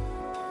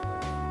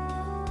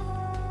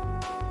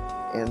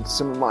 And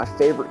some of my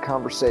favorite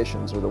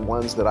conversations are the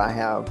ones that I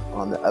have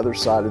on the other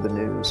side of the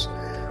news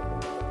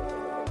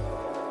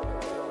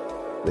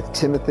with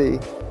Timothy,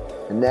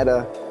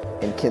 Annetta,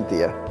 and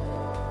Cynthia.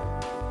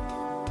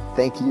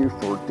 Thank you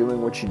for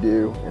doing what you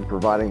do and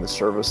providing the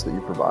service that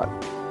you provide.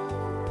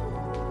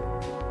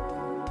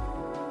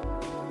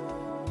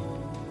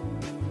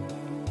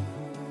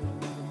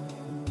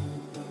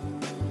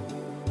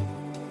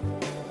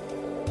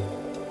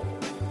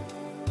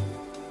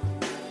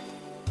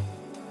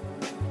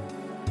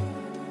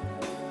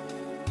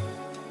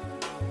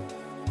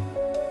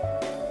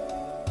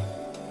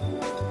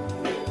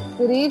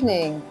 Good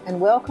evening, and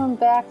welcome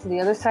back to the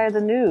other side of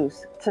the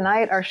news.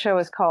 Tonight, our show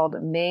is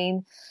called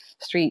Main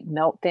Street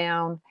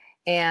Meltdown,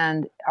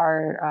 and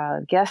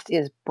our guest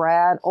is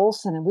Brad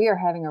Olsen, and we are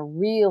having a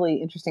really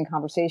interesting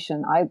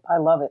conversation. I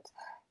love it.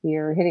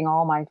 You're hitting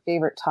all my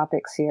favorite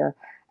topics here.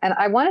 And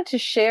I wanted to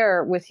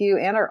share with you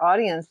and our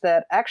audience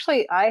that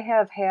actually I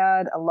have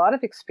had a lot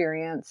of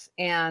experience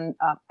and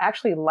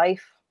actually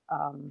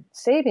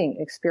life-saving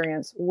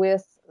experience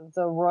with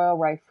the Royal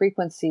Rife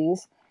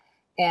frequencies.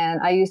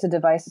 And I used a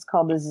device, it's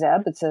called the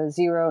ZEB. It's a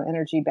zero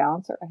energy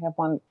balancer. I have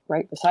one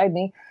right beside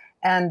me.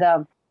 And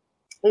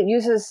it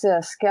uses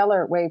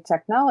scalar wave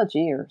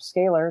technology, or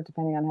scalar,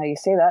 depending on how you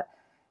say that.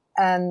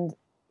 And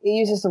it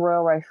uses the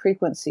Royal Rife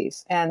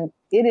frequencies. And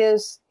it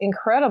is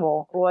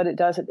incredible what it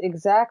does. It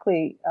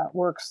exactly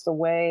works the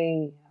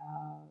way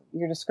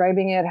you're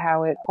describing it,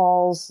 how it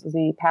calls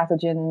the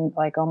pathogen,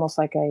 like almost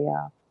like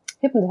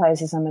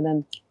hypnotizes them and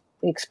then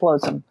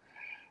explodes them.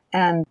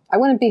 And I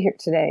wouldn't be here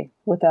today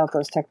without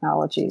those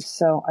technologies.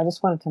 So I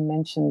just wanted to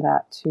mention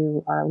that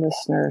to our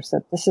listeners,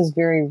 that this is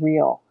very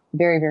real,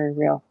 very, very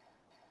real.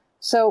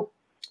 So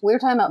we were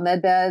talking about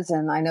med beds,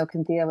 and I know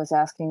Cynthia was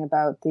asking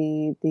about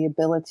the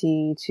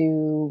ability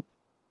to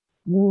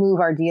move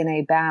our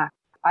DNA back.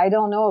 I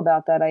don't know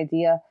about that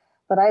idea,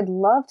 but I'd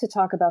love to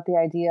talk about the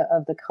idea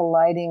of the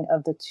colliding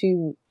of the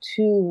two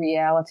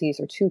realities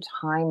or two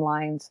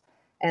timelines,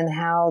 and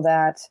how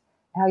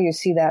you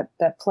see that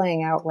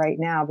playing out right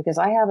now, because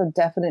I have a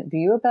definite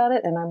view about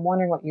it, and I'm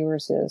wondering what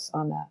yours is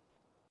on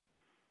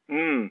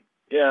that.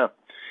 Yeah.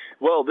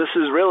 Well, this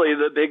is really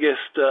the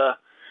biggest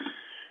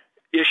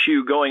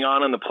issue going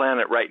on the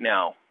planet right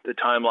now, the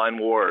timeline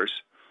wars.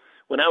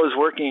 When I was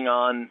working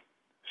on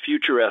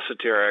Future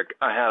Esoteric,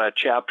 I had a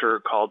chapter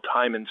called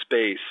Time and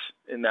Space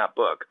in that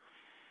book.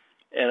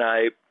 And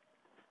I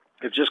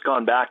have just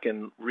gone back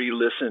and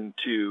re-listened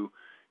to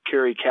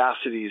Carrie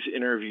Cassidy's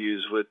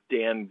interviews with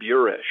Dan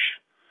Burish,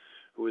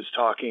 who was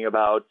talking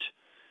about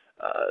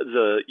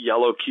the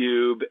yellow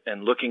cube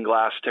and looking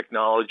glass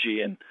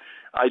technology. And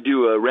I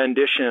do a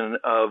rendition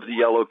of the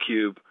yellow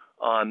cube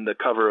on the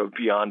cover of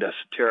Beyond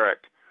Esoteric.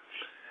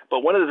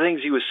 But one of the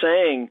things he was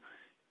saying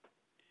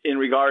in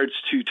regards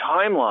to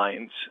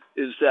timelines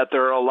is that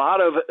there are a lot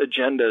of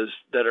agendas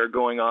that are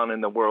going on in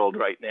the world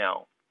right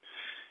now.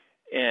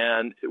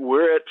 And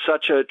we're at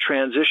such a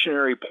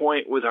transitionary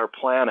point with our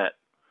planet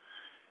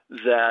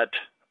that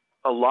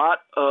a lot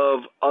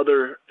of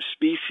other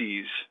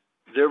species,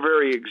 their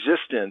very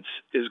existence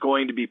is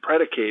going to be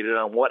predicated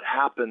on what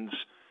happens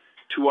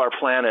to our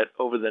planet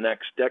over the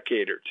next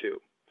decade or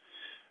two.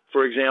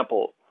 For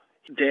example,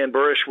 Dan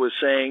Burish was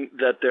saying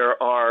that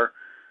there are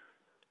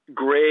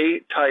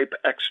gray-type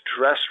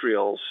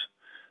extraterrestrials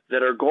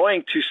that are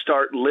going to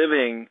start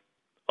living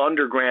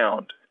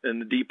underground in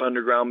the deep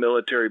underground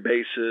military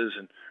bases,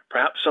 and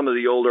perhaps some of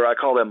the older, I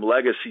call them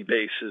legacy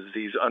bases,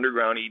 these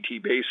underground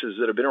ET bases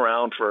that have been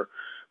around for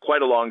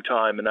quite a long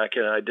time, and I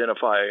can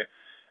identify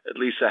at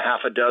least a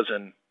half a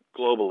dozen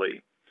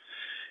globally.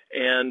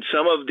 And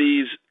some of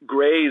these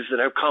grays that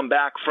have come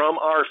back from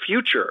our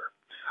future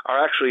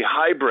are actually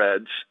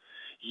hybrids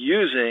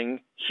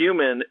using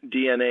human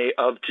DNA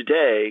of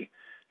today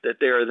that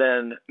they are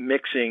then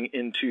mixing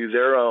into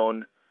their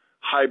own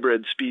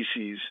hybrid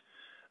species,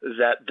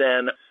 that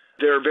then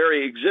their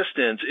very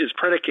existence is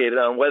predicated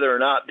on whether or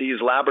not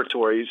these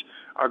laboratories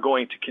are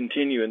going to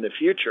continue in the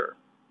future.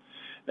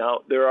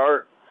 Now, there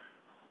are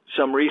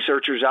some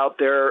researchers out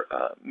there,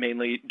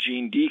 mainly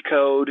Gene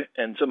Decode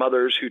and some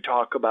others, who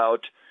talk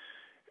about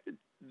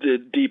the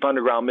deep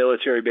underground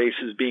military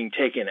bases being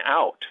taken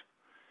out,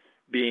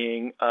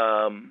 being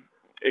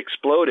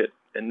exploded.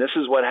 And this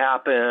is what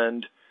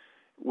happened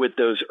with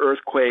those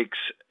earthquakes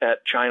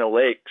at China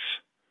Lakes,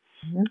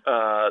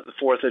 the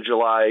 4th of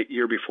July,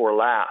 year before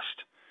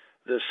last.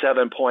 The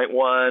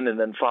 7.1 and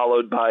then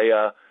followed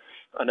by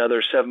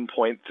another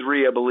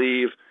 7.3, I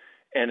believe.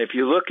 And if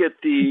you look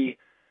at the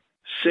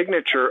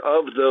signature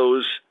of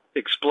those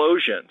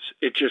explosions,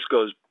 it just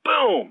goes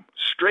boom,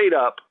 straight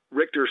up,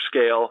 Richter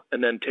scale,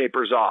 and then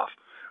tapers off.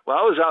 Well,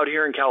 I was out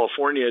here in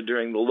California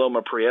during the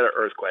Loma Prieta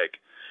earthquake,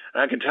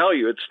 and I can tell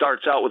you it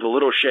starts out with a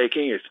little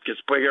shaking, it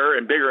gets bigger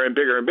and bigger and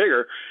bigger and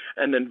bigger,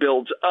 and then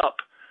builds up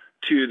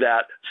to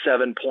that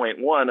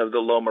 7.1 of the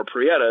Loma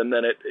Prieta, and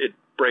then it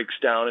breaks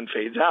down and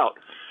fades out.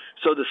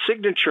 So the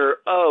signature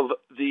of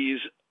these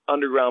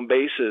underground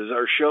bases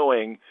are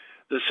showing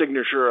the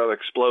signature of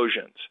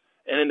explosions.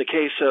 And in the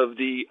case of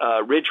the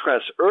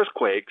Ridgecrest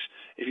earthquakes,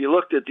 if you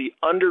looked at the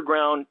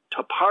underground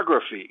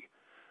topography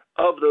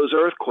of those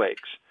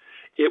earthquakes,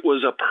 it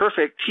was a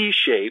perfect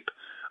T-shape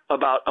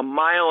about 1.5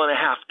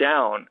 miles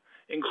down,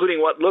 including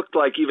what looked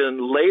like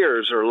even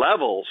layers or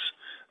levels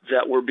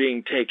that were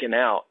being taken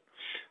out.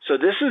 So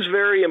this is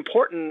very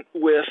important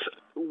with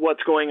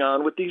what's going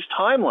on with these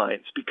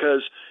timelines,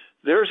 because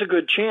there's a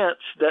good chance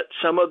that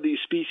some of these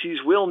species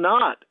will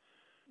not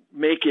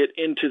make it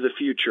into the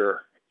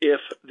future if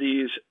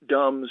these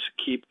DUMBs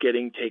keep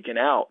getting taken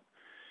out.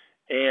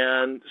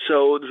 And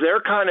so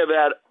they're kind of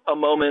at a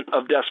moment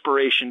of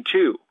desperation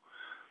too.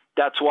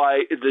 That's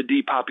why the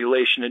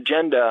depopulation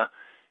agenda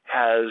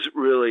has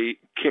really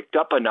kicked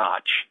up a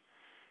notch,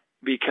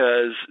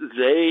 because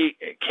they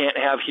can't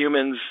have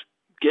humans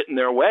get in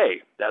their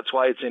way. That's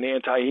why it's an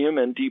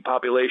anti-human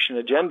depopulation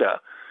agenda.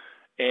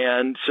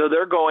 And so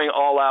they're going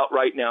all out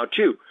right now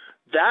too.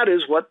 That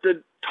is what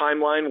the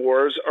timeline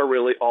wars are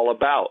really all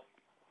about.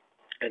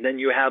 And then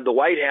you have the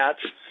white hats,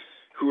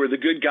 who are the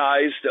good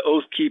guys, the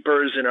oath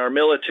keepers in our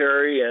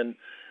military and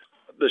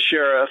the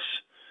sheriffs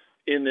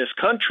in this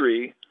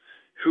country,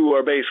 who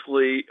are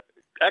basically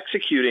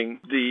executing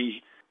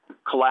the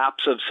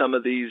collapse of some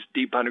of these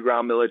deep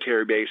underground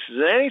military bases.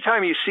 And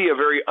anytime you see a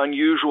very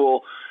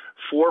unusual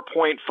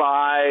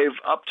 4.5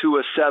 up to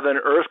a 7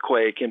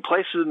 earthquake in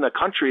places in the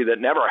country that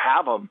never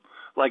have them,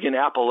 like in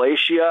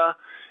Appalachia,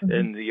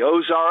 in the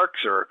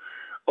Ozarks, or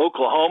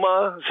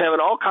Oklahoma is having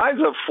all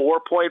kinds of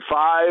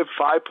 4.5,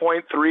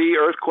 5.3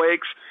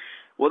 earthquakes.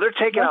 Well, they're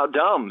taking out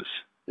DUMBs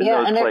in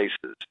those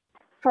places.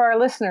 For our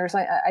listeners,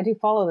 I do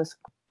follow this.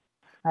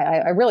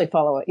 I really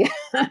follow it.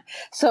 Yeah.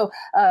 So,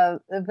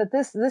 but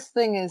this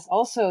thing is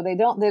also, they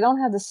don't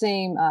have the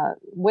same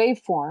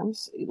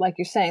waveforms, like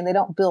you're saying. They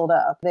don't build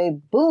up. They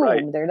boom.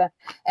 Right. They're done.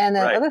 And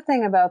the other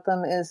thing about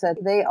them is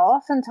that they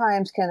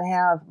oftentimes can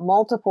have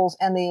multiples,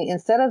 and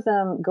instead of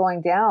them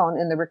going down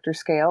in the Richter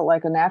scale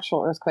like a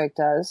natural earthquake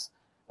does,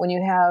 when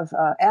you have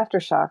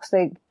aftershocks,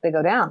 they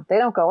go down. They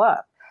don't go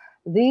up.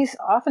 These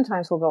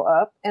oftentimes will go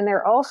up, and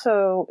they're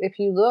also, if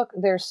you look,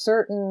 there's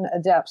certain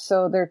depths.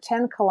 So they're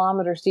 10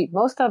 kilometers deep.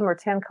 Most of them are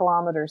 10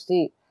 kilometers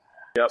deep.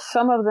 Yep.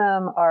 Some of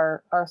them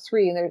are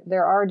 3, and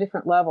there are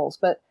different levels,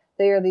 but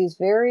they are these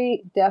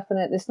very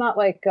definite. It's not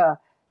like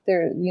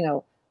they're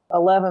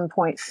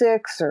 11.6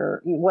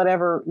 or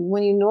whatever.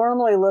 When you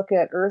normally look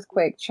at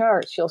earthquake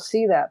charts, you'll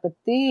see that. But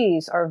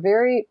these are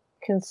very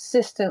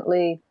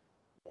consistently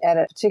at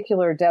a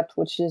particular depth,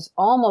 which is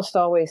almost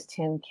always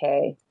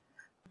 10K.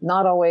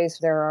 Not always.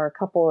 There are a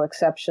couple of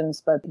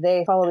exceptions, but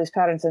they follow these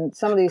patterns. And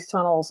some of these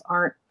tunnels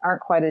aren't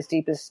quite as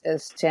deep as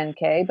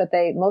 10K, but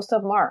most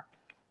of them are.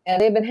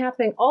 And they've been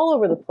happening all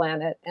over the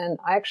planet. And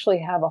I actually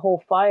have a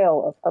whole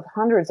file of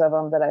hundreds of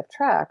them that I've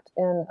tracked.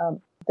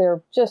 And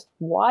they're just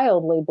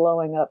wildly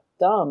blowing up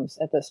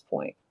DUMBs at this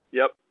point.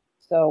 Yep.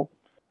 So,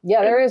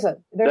 yeah, there's a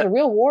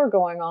real war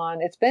going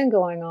on. It's been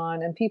going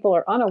on, and people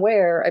are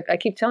unaware. I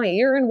keep telling you,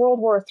 you're in World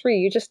War III.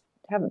 You just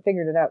haven't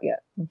figured it out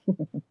yet.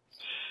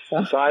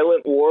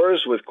 Silent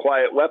wars with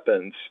quiet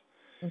weapons.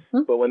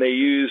 But when they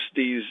use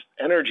these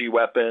energy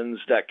weapons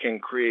that can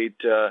create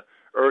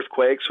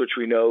earthquakes, which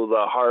we know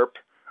the HARP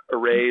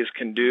arrays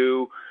can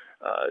do,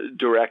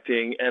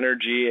 directing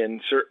energy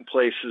in certain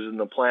places in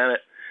the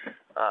planet,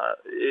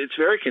 it's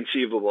very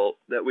conceivable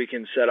that we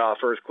can set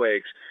off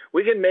earthquakes.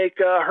 We can make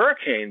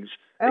hurricanes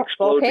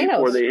explode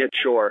before they hit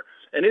shore.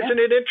 And isn't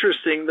it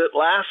interesting that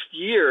last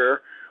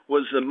year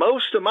was the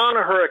most amount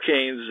of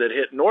hurricanes that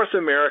hit North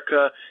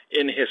America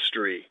in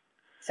history?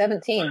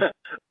 17.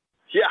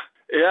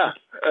 Yeah.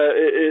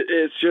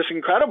 It's just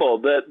incredible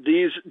that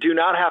these do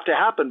not have to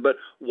happen. But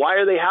why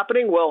are they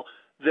happening? Well,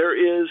 there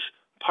is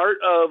part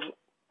of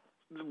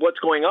what's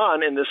going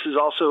on, and this is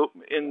also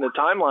in the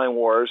timeline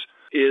wars,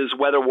 is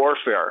weather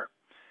warfare.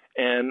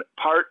 And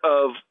part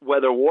of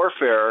weather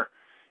warfare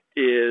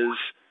is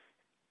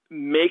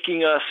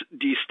making us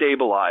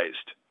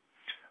destabilized.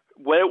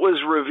 When it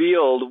was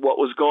revealed what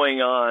was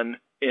going on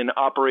in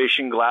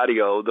Operation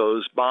Gladio,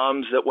 those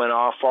bombs that went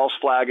off, false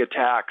flag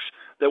attacks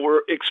that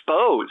were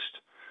exposed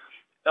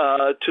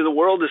to the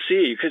world to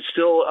see. You could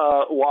still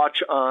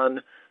watch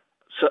on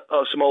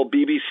some old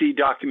BBC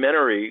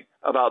documentary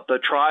about the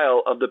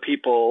trial of the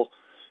people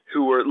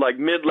who were like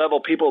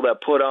mid-level people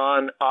that put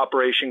on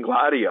Operation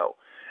Gladio.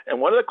 And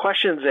one of the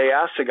questions they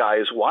asked the guy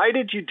is, why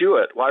did you do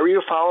it? Why were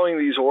you following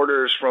these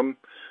orders from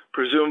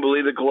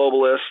presumably the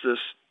globalists, this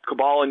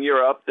cabal in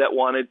Europe that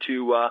wanted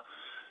to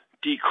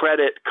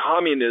decredit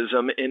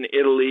communism in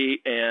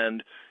Italy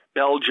and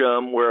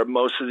Belgium, where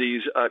most of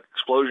these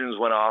explosions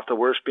went off, the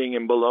worst being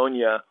in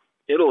Bologna,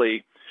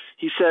 Italy?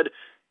 He said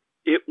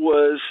it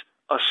was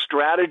a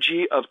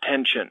strategy of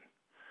tension,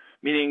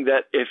 meaning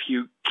that if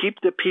you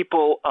keep the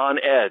people on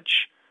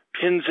edge,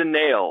 pins and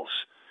nails,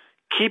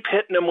 keep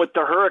hitting them with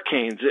the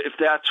hurricanes if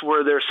that's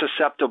where they're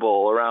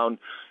susceptible around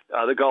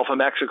the Gulf of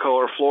Mexico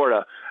or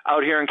Florida.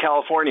 Out here in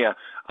California,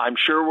 I'm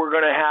sure we're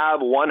going to have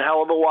one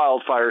hell of a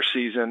wildfire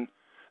season.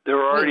 They're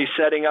already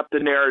setting up the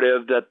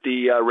narrative that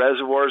the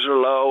reservoirs are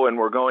low and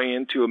we're going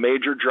into a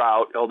major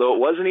drought, although it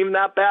wasn't even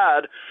that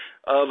bad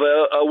of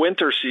a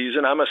winter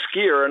season. I'm a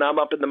skier and I'm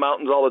up in the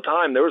mountains all the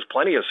time. There was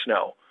plenty of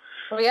snow.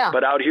 Oh, yeah.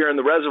 But out here in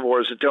the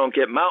reservoirs that don't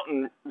get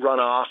mountain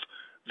runoff,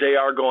 they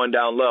are going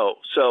down low.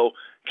 So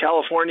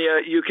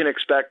California, you can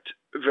expect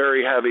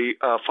very heavy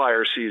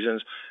fire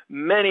seasons,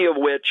 many of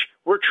which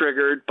were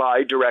triggered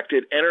by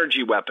directed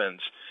energy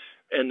weapons.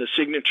 And the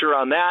signature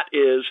on that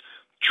is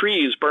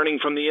trees burning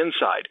from the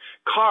inside,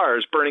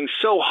 cars burning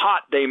so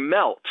hot they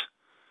melt.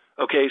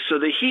 Okay, so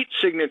the heat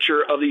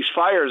signature of these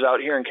fires out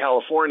here in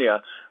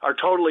California are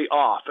totally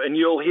off, and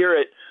you'll hear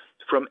it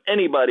from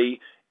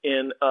anybody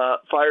in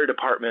fire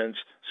departments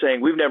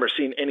saying, we've never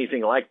seen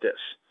anything like this.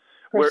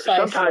 Precisely,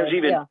 where sometimes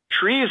even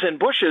trees and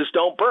bushes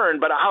don't burn,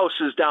 but a house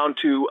is down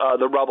to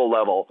the rubble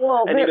level,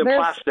 and even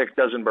plastic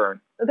doesn't burn.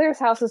 There's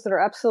houses that are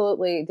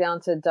absolutely down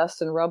to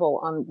dust and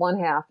rubble on one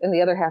half, and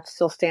the other half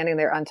still standing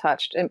there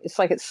untouched. And it's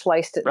like it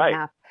sliced it in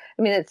half.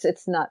 I mean,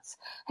 it's nuts.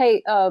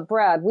 Hey,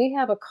 Brad, we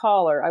have a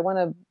caller. I want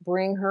to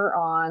bring her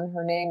on.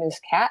 Her name is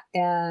Kat.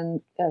 And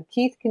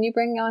Keith, can you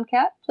bring on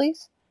Kat,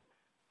 please?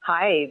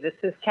 Hi, this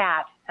is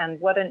Kat. And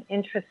what an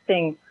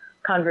interesting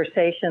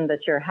conversation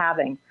that you're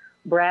having.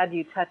 Brad,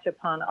 you touch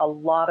upon a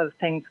lot of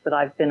things that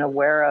I've been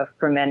aware of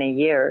for many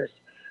years.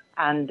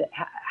 And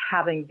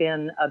having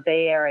been a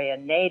Bay Area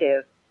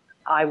native,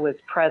 I was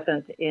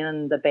present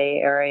in the Bay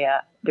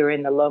Area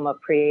during the Loma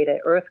Prieta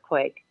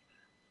earthquake.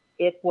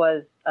 It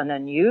was an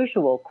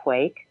unusual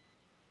quake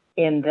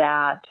in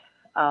that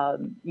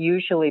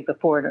usually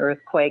before an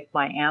earthquake,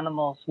 my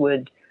animals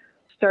would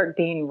start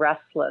being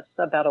restless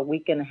about a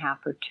week and a half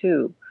or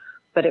two.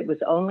 But it was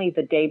only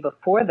the day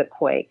before the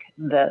quake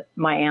that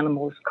my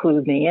animals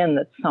clued me in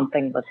that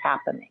something was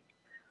happening.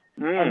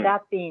 And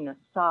that being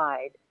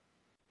aside,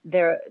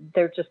 there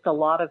are just a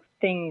lot of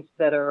things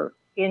that are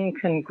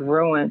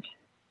incongruent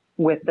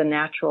with the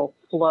natural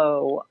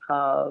flow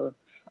of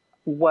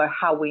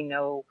how we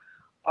know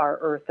our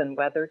earth and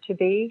weather to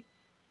be.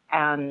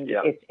 And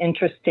it's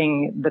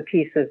interesting, the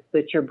pieces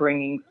that you're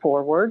bringing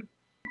forward.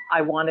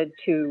 I wanted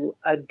to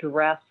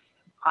address,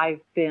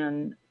 I've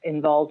been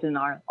involved in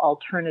our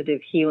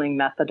alternative healing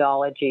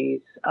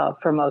methodologies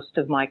for most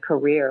of my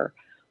career.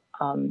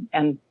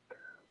 And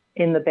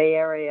in the Bay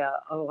Area,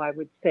 I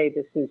would say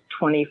this is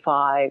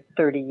 25,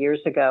 30 years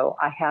ago,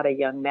 I had a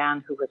young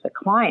man who was a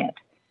client,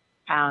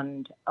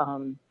 and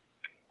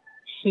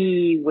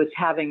he was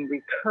having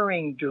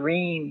recurring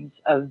dreams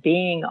of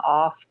being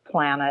off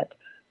planet,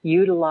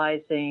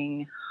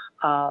 utilizing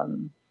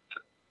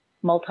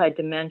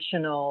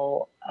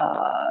multidimensional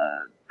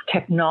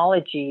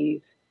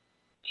technologies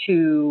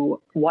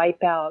to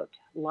wipe out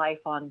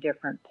life on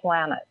different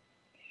planets.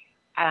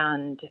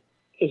 And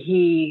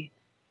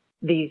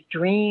these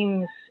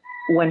dreams,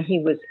 when he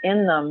was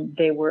in them,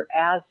 they were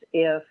as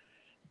if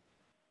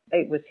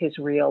it was his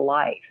real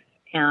life.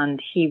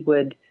 And he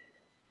would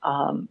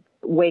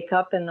wake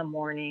up in the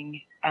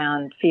morning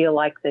and feel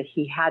like that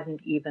he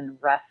hadn't even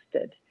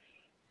rested.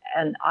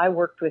 And I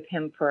worked with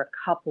him for a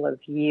couple of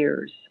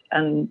years,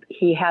 and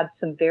he had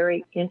some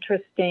very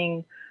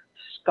interesting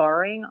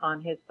scarring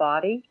on his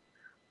body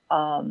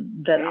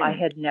that I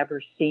had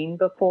never seen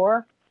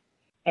before.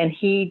 And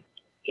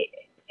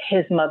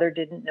his mother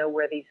didn't know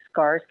where these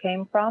scars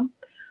came from.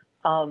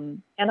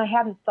 And I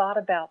hadn't thought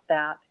about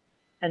that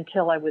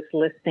until I was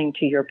listening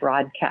to your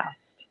broadcast.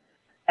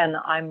 And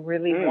I'm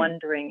really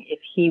wondering if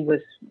he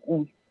was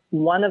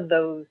one of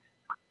those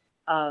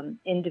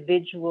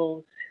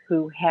individuals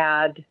who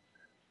had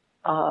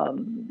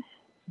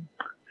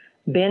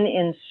been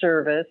in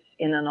service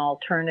in an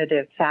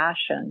alternative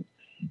fashion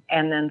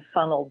and then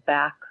funneled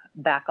back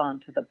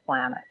onto the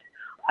planet.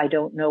 I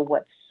don't know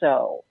what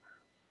so.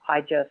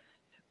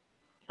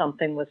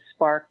 Something was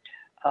sparked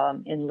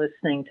in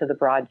listening to the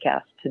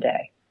broadcast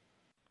today.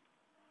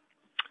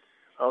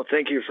 Oh,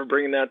 thank you for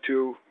bringing that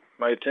to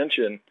my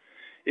attention.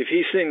 If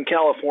he's in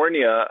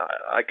California,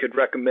 I could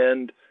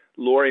recommend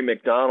Lori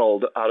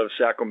McDonald out of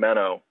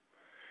Sacramento.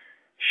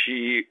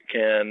 She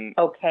can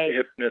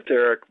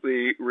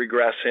hypnotherapically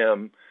regress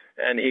him,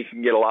 and he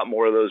can get a lot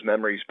more of those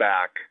memories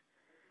back.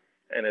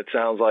 And it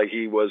sounds like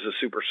he was a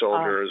super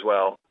soldier as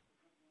well.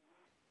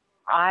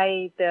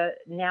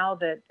 Now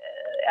that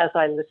as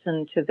I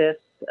listen to this,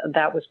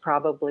 that was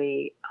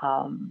probably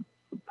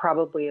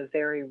a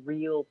very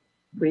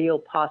real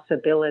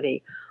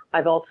possibility.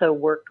 I've also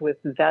worked with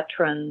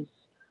veterans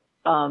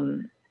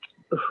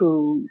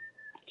who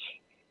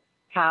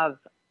have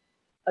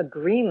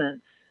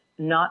agreements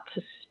not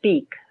to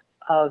speak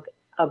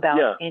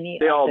about any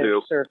of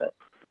their service.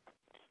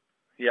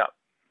 Yeah.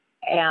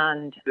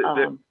 And they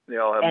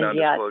all have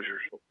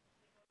non-disclosures.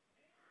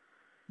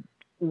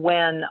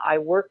 When I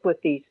work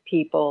with these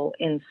people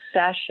in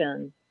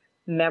session,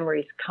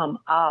 memories come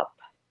up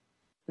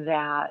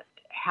that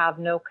have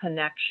no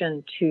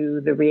connection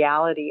to the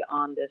reality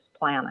on this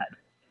planet.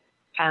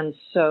 And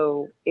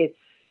so it's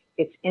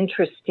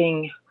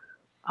interesting.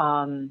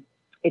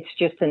 It's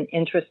just an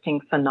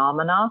interesting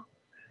phenomena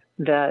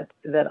that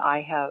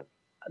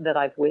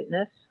I've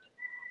witnessed.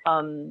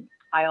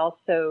 I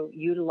also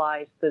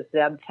utilize the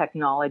Zeb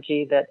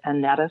technology that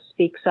Annetta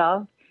speaks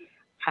of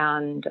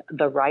and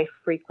the Rife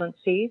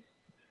frequencies.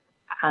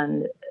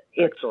 And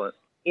Excellent.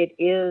 It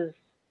is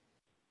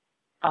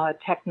a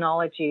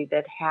technology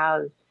that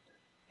has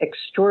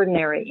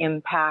extraordinary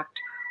impact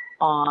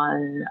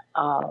on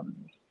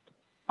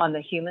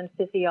the human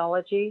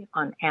physiology,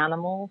 on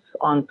animals,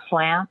 on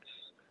plants.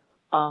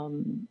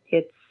 And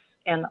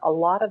a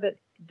lot of it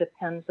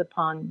depends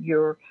upon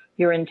your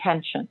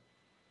intention,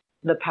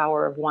 the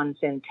power of one's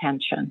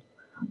intention.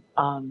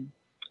 And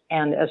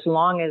as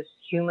long as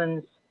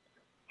humans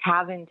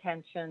have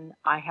intention,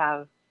 I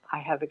have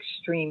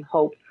extreme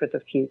hope for the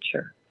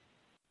future.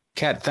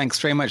 Kat, thanks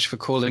very much for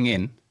calling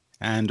in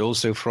and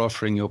also for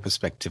offering your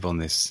perspective on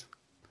this.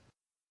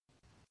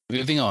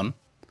 Moving on,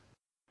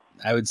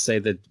 I would say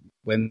that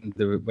when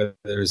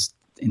there is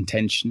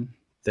intention,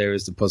 there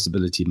is the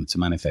possibility to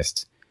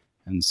manifest.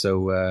 And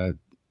so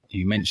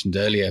you mentioned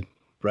earlier,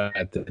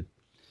 Brad, that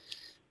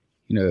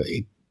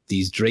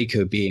these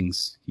Draco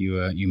beings,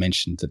 you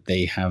mentioned that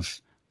they have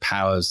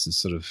powers that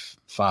sort of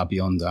far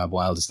beyond our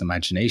wildest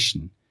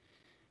imagination.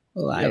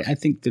 Well, yeah. I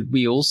think that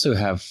we also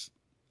have.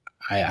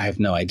 I have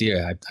no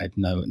idea. I have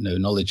no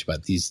knowledge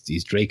about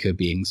these Draco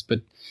beings,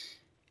 but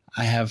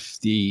I have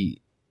the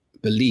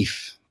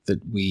belief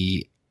that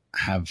we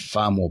have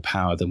far more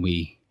power than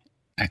we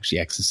actually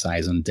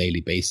exercise on a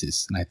daily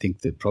basis. And I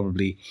think that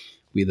probably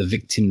we're the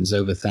victims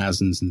over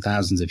thousands and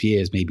thousands of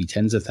years, maybe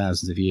tens of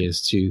thousands of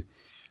years, to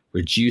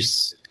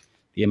reduce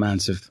the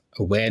amount of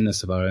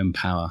awareness of our own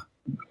power.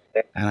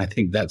 And I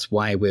think that's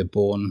why we're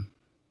born,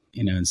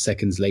 and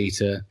seconds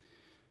later,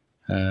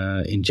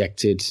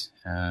 injected,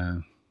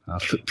 our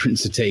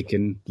footprints are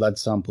taken, blood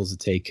samples are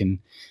taken.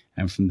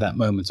 And from that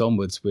moment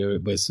onwards, we're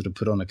sort of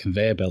put on a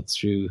conveyor belt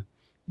through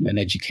an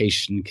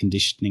education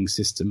conditioning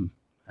system.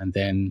 And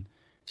then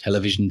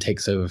television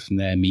takes over from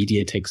there,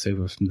 media takes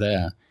over from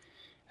there.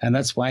 And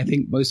that's why I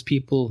think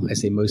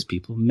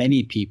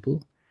many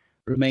people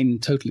remain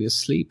totally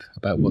asleep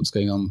about what's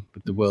going on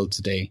with the world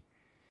today.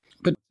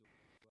 But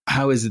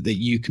how is it that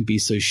you can be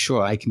so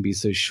sure? I can be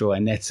so sure.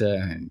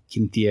 Annetta and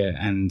Cynthia,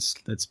 and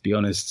let's be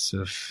honest,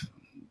 sort of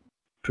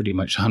pretty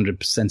much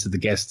 100% of the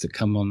guests that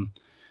come on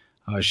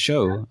our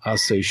show are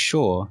so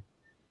sure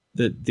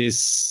that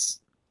this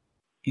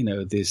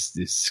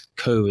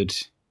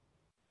COVID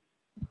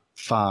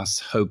farce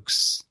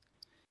hoax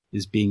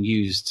is being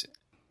used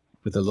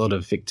with a lot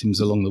of victims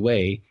along the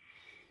way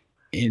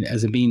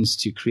as a means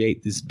to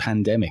create this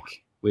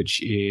pandemic,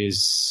 which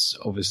is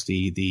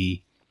obviously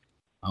the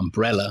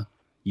umbrella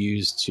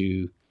used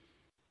to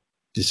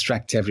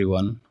distract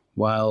everyone,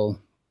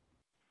 while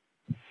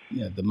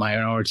the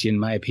minority, in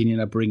my opinion,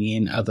 are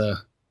bringing in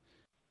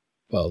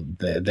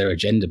their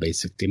agenda,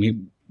 basically. I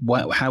mean,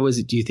 how is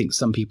it, do you think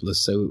some people are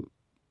so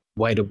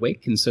wide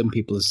awake and some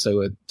people are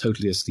so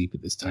totally asleep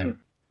at this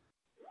time?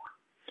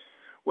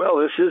 Well,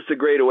 this is the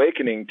Great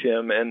Awakening,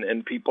 Tim,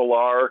 and people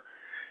are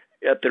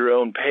at their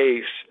own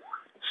pace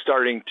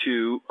starting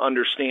to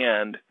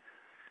understand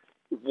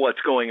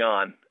what's going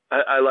on.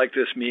 I like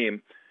this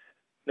meme.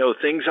 No,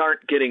 things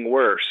aren't getting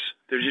worse.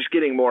 They're just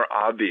getting more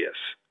obvious.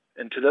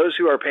 And to those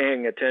who are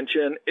paying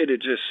attention, it is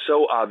just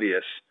so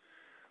obvious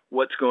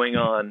what's going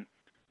on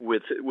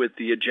with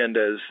the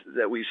agendas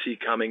that we see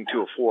coming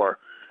to a fore.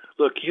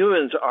 Look,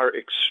 humans are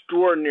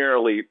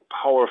extraordinarily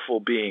powerful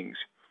beings.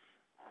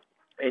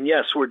 And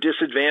yes, we're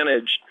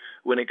disadvantaged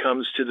when it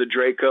comes to the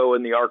Draco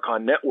and the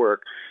Archon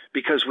network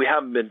because we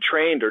haven't been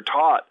trained or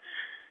taught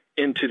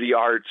into the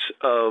arts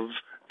of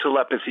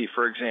telepathy,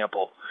 for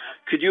example.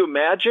 Could you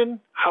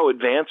imagine how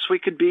advanced we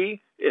could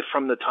be if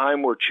from the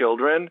time we're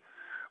children,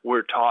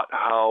 we're taught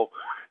how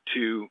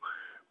to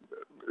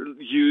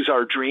use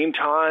our dream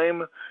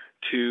time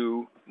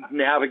to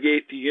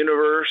navigate the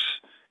universe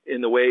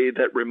in the way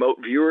that remote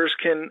viewers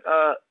can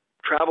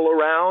travel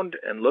around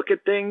and look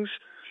at things?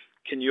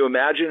 Can you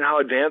imagine how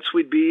advanced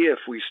we'd be if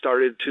we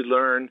started to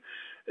learn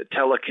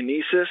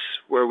telekinesis,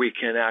 where we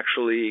can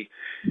actually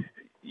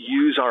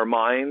use our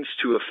minds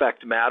to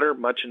affect matter,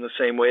 much in the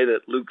same way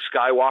that Luke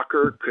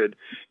Skywalker could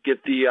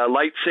get the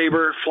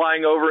lightsaber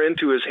flying over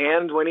into his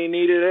hand when he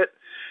needed it?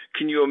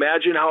 Can you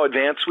imagine how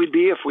advanced we'd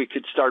be if we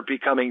could start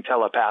becoming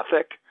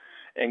telepathic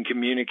and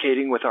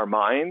communicating with our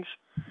minds?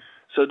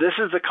 So this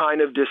is the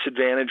kind of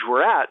disadvantage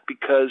we're at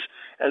because,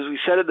 as we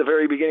said at the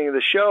very beginning of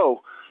the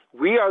show,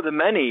 We are the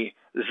many,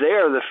 they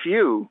are the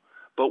few,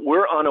 but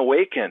we're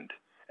unawakened,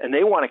 and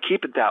they want to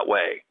keep it that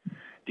way.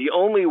 The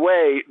only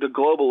way the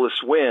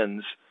globalist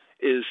wins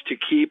is to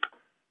keep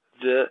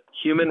the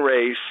human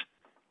race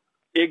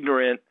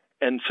ignorant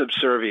and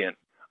subservient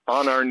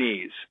on our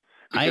knees.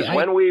 Because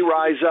when we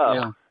rise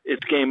up,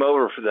 it's game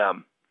over for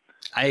them.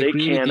 I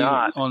agree with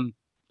you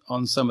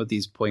on some of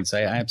these points.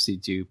 I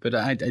absolutely do. But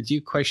I do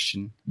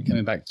question,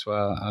 coming back to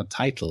our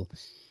title,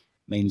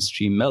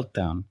 Mainstream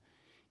Meltdown,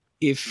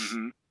 if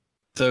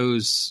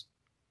those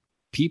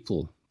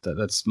people,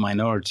 that's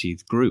minority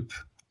group,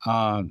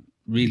 are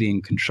really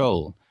in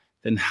control,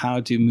 then how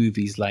do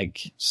movies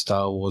like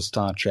Star Wars,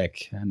 Star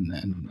Trek, and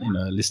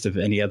a list of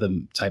any other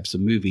types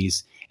of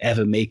movies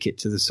ever make it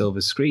to the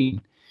silver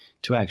screen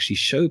to actually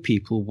show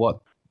people what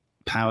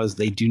powers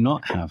they do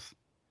not have?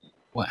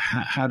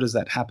 How does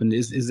that happen?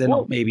 Is there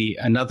not maybe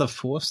another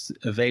force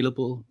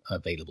available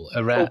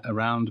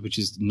around which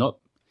is not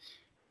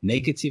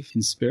negative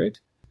in spirit?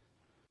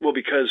 Well,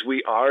 because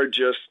we are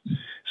just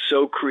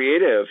so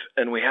creative,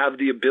 and we have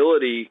the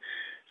ability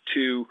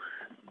to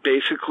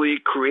basically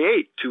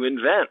create, to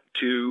invent,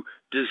 to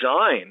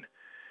design.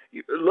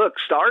 Look,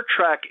 Star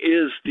Trek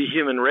is the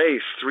human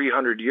race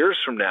 300 years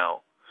from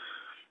now.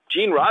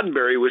 Gene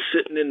Roddenberry was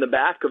sitting in the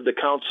back of the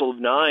Council of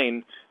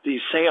Nine,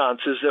 these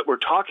seances that were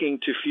talking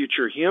to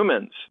future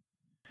humans.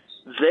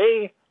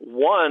 They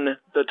won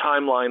the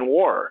timeline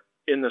war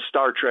in the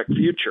Star Trek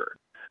future.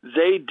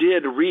 They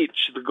did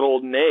reach the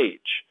golden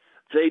age.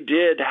 They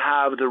did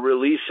have the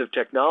release of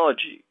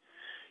technology.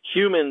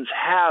 Humans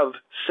have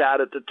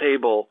sat at the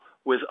table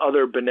with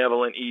other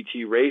benevolent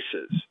ET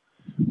races.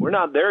 We're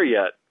not there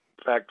yet.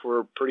 In fact,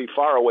 we're pretty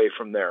far away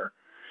from there.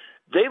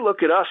 They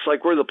look at us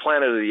like we're the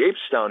Planet of the Apes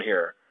down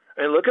here,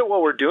 and look at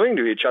what we're doing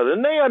to each other.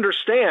 And they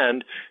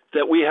understand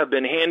that we have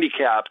been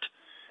handicapped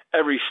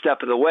every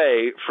step of the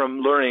way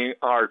from learning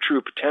our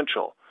true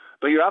potential.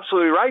 But you're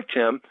absolutely right,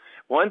 Tim.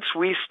 Once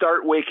we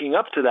start waking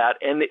up to that,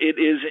 and it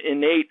is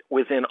innate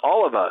within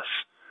all of us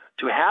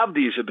to have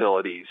these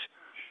abilities,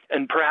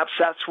 and perhaps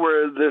that's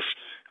where this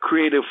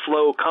creative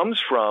flow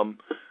comes from,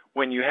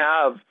 when you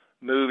have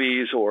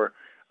movies or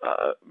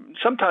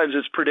sometimes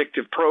it's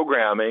predictive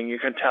programming. You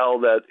can tell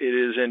that it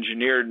is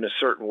engineered in a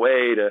certain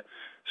way to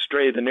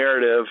stray the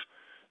narrative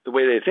the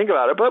way they think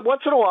about it. But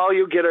once in a while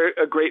you get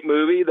a great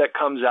movie that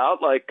comes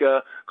out, like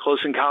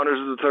Close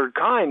Encounters of the Third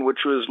Kind,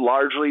 which was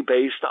largely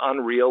based on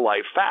real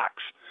life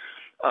facts.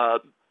 A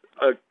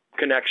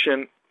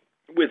connection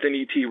with an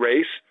ET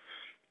race.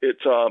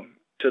 It's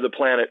to the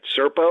planet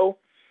Serpo,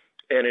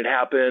 and it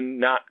happened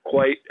not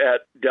quite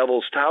at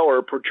Devil's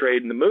Tower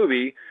portrayed in the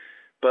movie,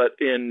 but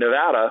in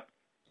Nevada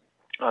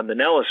on the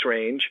Nellis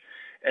Range.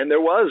 And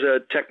there was a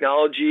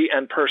technology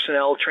and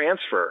personnel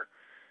transfer.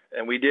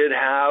 And we did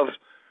have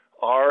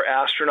our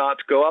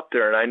astronauts go up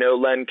there. And I know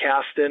Len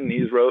Kasten,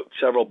 he's wrote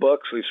several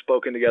books. We've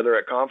spoken together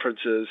at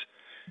conferences.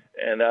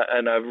 And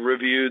I've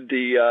reviewed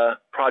the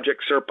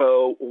Project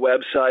Serpo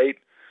website.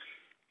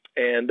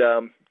 And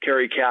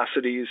Carrie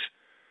Cassidy's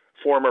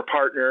former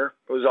partner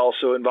was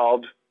also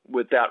involved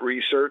with that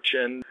research.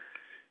 And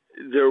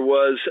there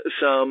was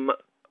some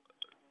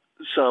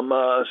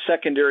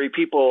secondary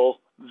people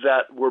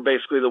that were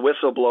basically the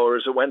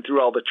whistleblowers that went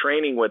through all the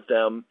training with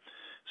them.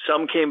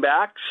 Some came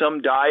back,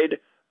 some died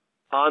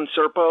on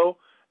Serpo,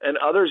 and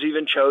others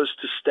even chose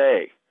to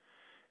stay.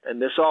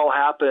 And this all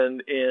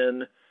happened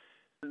in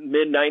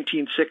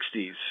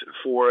mid-1960s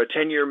for a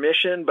 10-year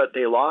mission, but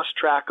they lost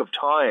track of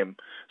time.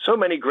 So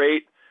many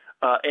great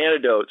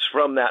anecdotes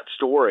from that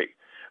story.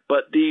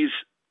 But these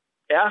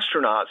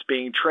astronauts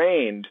being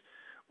trained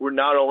were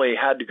not only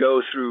had to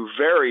go through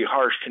very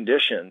harsh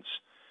conditions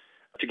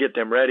to get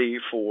them ready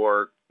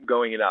for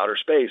going in outer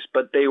space,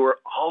 but they were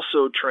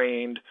also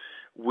trained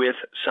with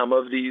some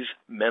of these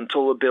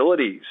mental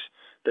abilities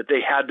that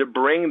they had to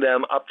bring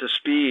them up to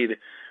speed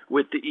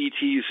with the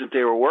ETs that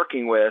they were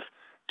working with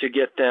to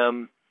get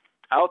them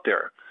out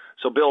there.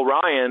 So Bill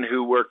Ryan,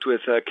 who worked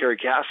with Carrie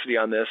Cassidy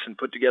on this and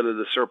put together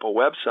the Serpo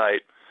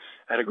website,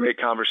 I had a great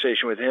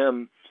conversation with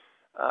him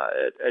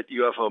at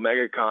UFO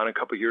MegaCon a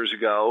couple years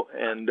ago,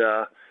 and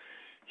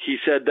he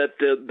said that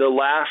the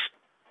last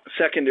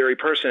secondary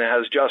person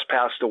has just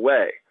passed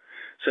away.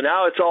 So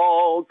now it's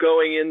all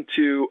going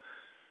into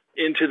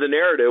the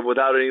narrative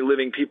without any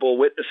living people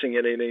witnessing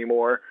it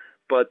anymore.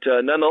 But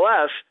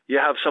nonetheless, you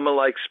have someone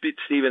like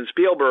Steven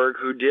Spielberg,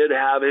 who did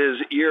have his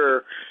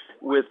ear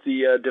with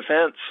the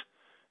Defense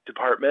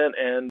Department,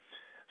 and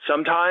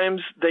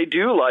sometimes they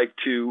do like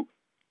to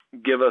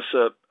give us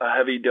a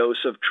heavy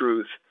dose of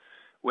truth,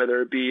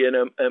 whether it be in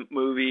a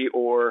movie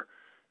or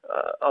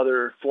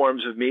other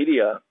forms of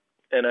media.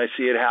 And I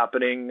see it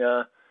happening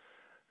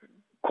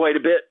quite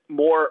a bit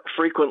more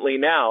frequently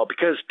now,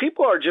 because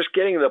people are just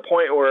getting to the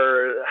point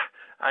where,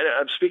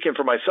 I'm speaking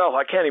for myself,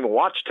 I can't even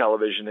watch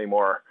television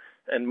anymore.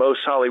 And most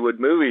Hollywood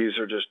movies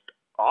are just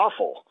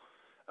awful.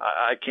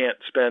 I can't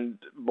spend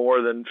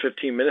more than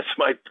 15 minutes of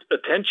my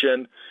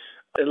attention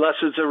unless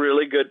it's a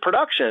really good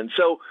production.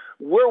 So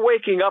we're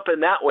waking up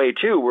in that way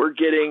too. We're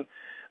getting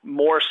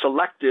more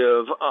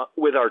selective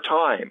with our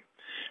time.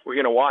 We're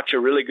going to watch a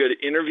really good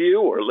interview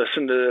or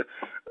listen to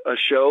a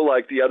show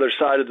like The Other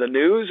Side of the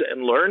News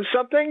and learn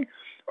something?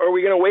 Or are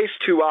we going to waste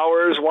 2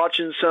 hours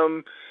watching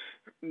some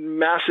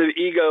massive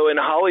ego in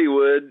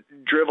Hollywood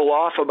drivel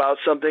off about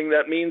something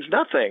that means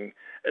nothing?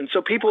 And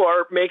so people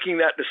are making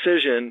that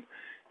decision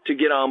to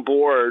get on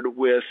board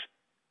with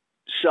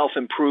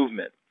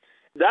self-improvement.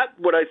 That's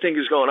what I think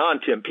is going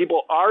on, Tim.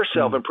 People are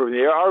self-improving.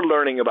 They are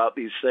learning about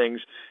these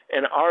things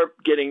and are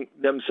getting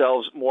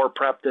themselves more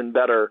prepped and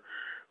better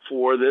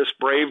for this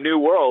brave new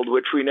world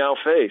which we now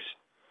face.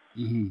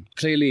 Mm-hmm.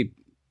 Clearly,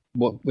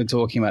 what we're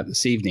talking about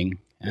this evening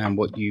and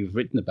what you've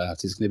written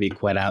about is going to be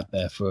quite out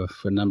there for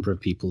a number of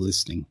people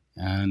listening.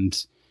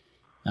 And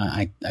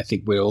I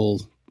think we're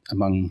all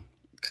among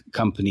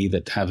company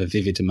that have a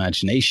vivid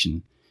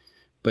imagination.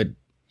 But,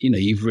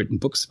 you've written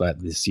books about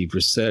this. You've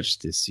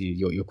researched this.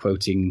 You're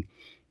quoting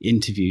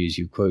interviews.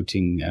 You're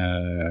quoting,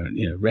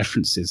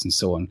 references and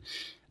so on.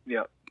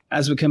 Yeah.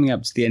 As we're coming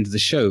up to the end of the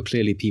show,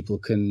 clearly people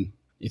can,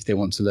 if they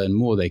want to learn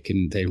more, they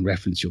can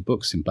reference your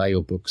books and buy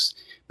your books.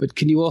 But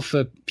can you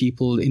offer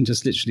people in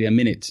just literally a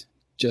minute,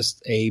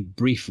 just a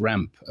brief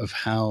ramp of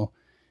how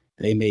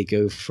they may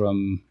go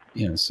from,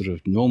 sort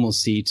of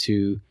normalcy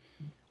to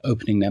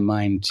opening their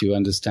mind to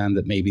understand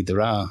that maybe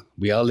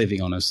we are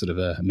living on a sort of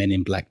a Men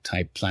in Black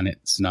type planet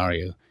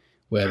scenario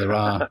where there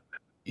are,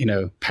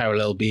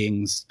 parallel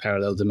beings,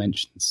 parallel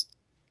dimensions?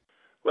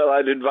 Well,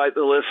 I'd invite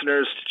the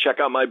listeners to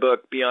check out my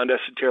book, Beyond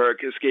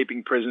Esoteric,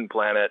 Escaping Prison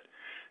Planet,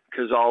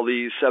 because all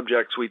these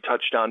subjects we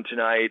touched on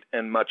tonight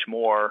and much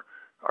more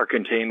are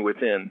contained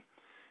within.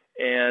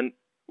 And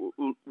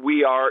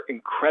we are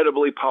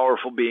incredibly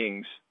powerful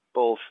beings,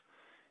 both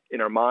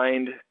in our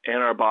mind and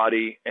our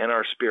body and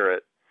our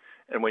spirit.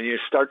 And when you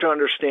start to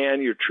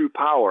understand your true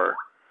power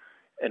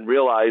and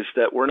realize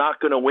that we're not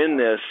going to win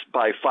this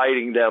by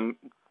fighting them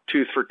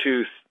tooth for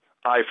tooth,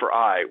 eye for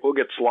eye, we'll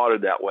get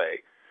slaughtered that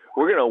way.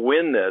 We're going to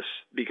win this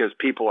because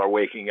people are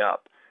waking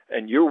up.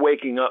 And you're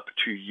waking up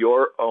to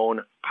your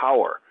own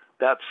power.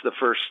 That's the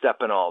first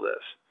step in all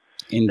this.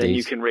 Indeed. Then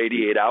you can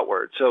radiate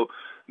outward. So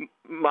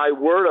my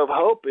word of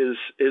hope is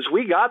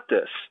we got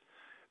this,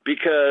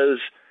 because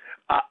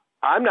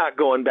I'm not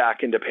going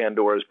back into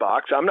Pandora's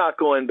box. I'm not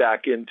going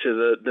back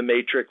into the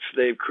matrix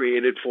they've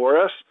created for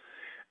us.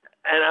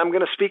 And I'm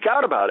going to speak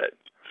out about it.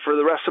 For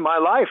the rest of my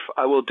life,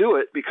 I will do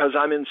it because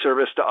I'm in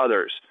service to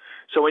others.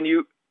 So when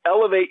you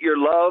elevate your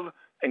love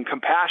and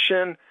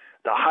compassion,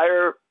 the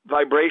higher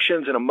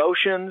vibrations and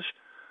emotions,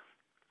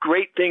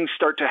 great things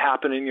start to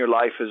happen in your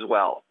life as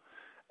well.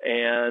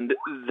 And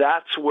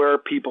that's where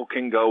people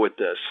can go with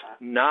this,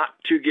 not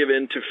to give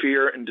in to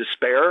fear and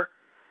despair.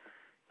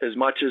 As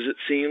much as it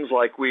seems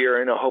like we are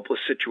in a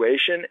hopeless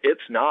situation,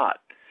 it's not.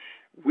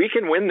 We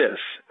can win this,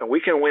 and we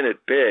can win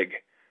it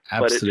big.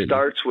 Absolutely. But it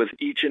starts with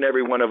each and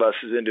every one of us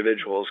as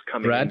individuals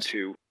coming Brad,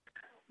 into...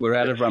 We're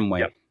out of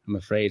runway, Yep. I'm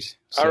afraid.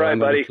 So All right, I'm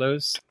going to buddy.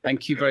 close.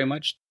 Thank you very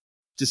much.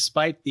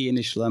 Despite the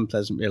initial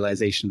unpleasant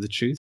realization of the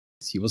truth,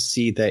 you will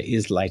see there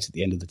is light at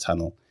the end of the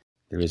tunnel.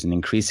 There is an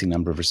increasing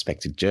number of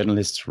respected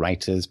journalists,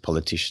 writers,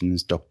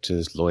 politicians,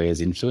 doctors,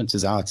 lawyers,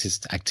 influencers,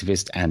 artists,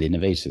 activists, and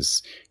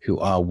innovators who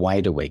are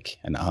wide awake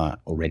and are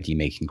already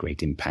making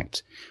great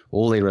impact.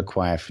 All they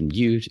require from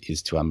you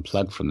is to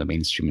unplug from the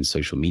mainstream and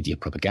social media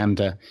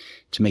propaganda,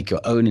 to make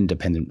your own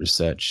independent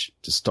research,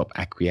 to stop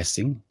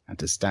acquiescing, and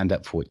to stand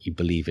up for what you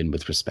believe in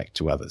with respect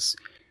to others.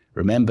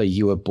 Remember,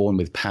 you are born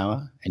with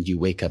power, and you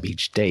wake up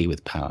each day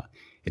with power.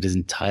 It is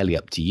entirely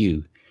up to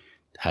you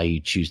how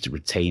you choose to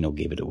retain or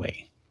give it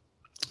away.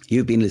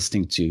 You've been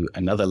listening to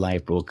another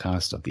live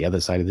broadcast of The Other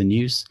Side of the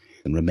News,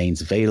 and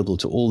remains available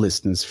to all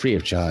listeners free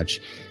of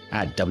charge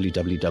at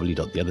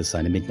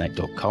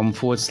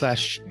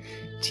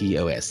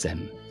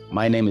www.theothersideofmidnight.com/TOSN.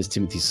 My name is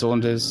Timothy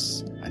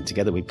Saunders, and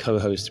together with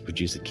co-host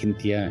producer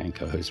Cynthia and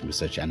co-host and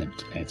researcher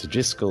Anita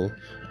Driscoll,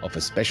 offer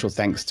special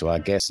thanks to our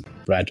guest,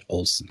 Brad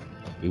OLSEN.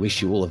 We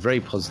wish you all a very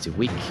positive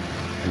week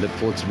and look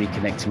forward to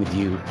reconnecting with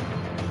you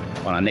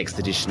on our next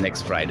edition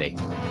next Friday.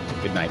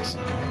 Good night.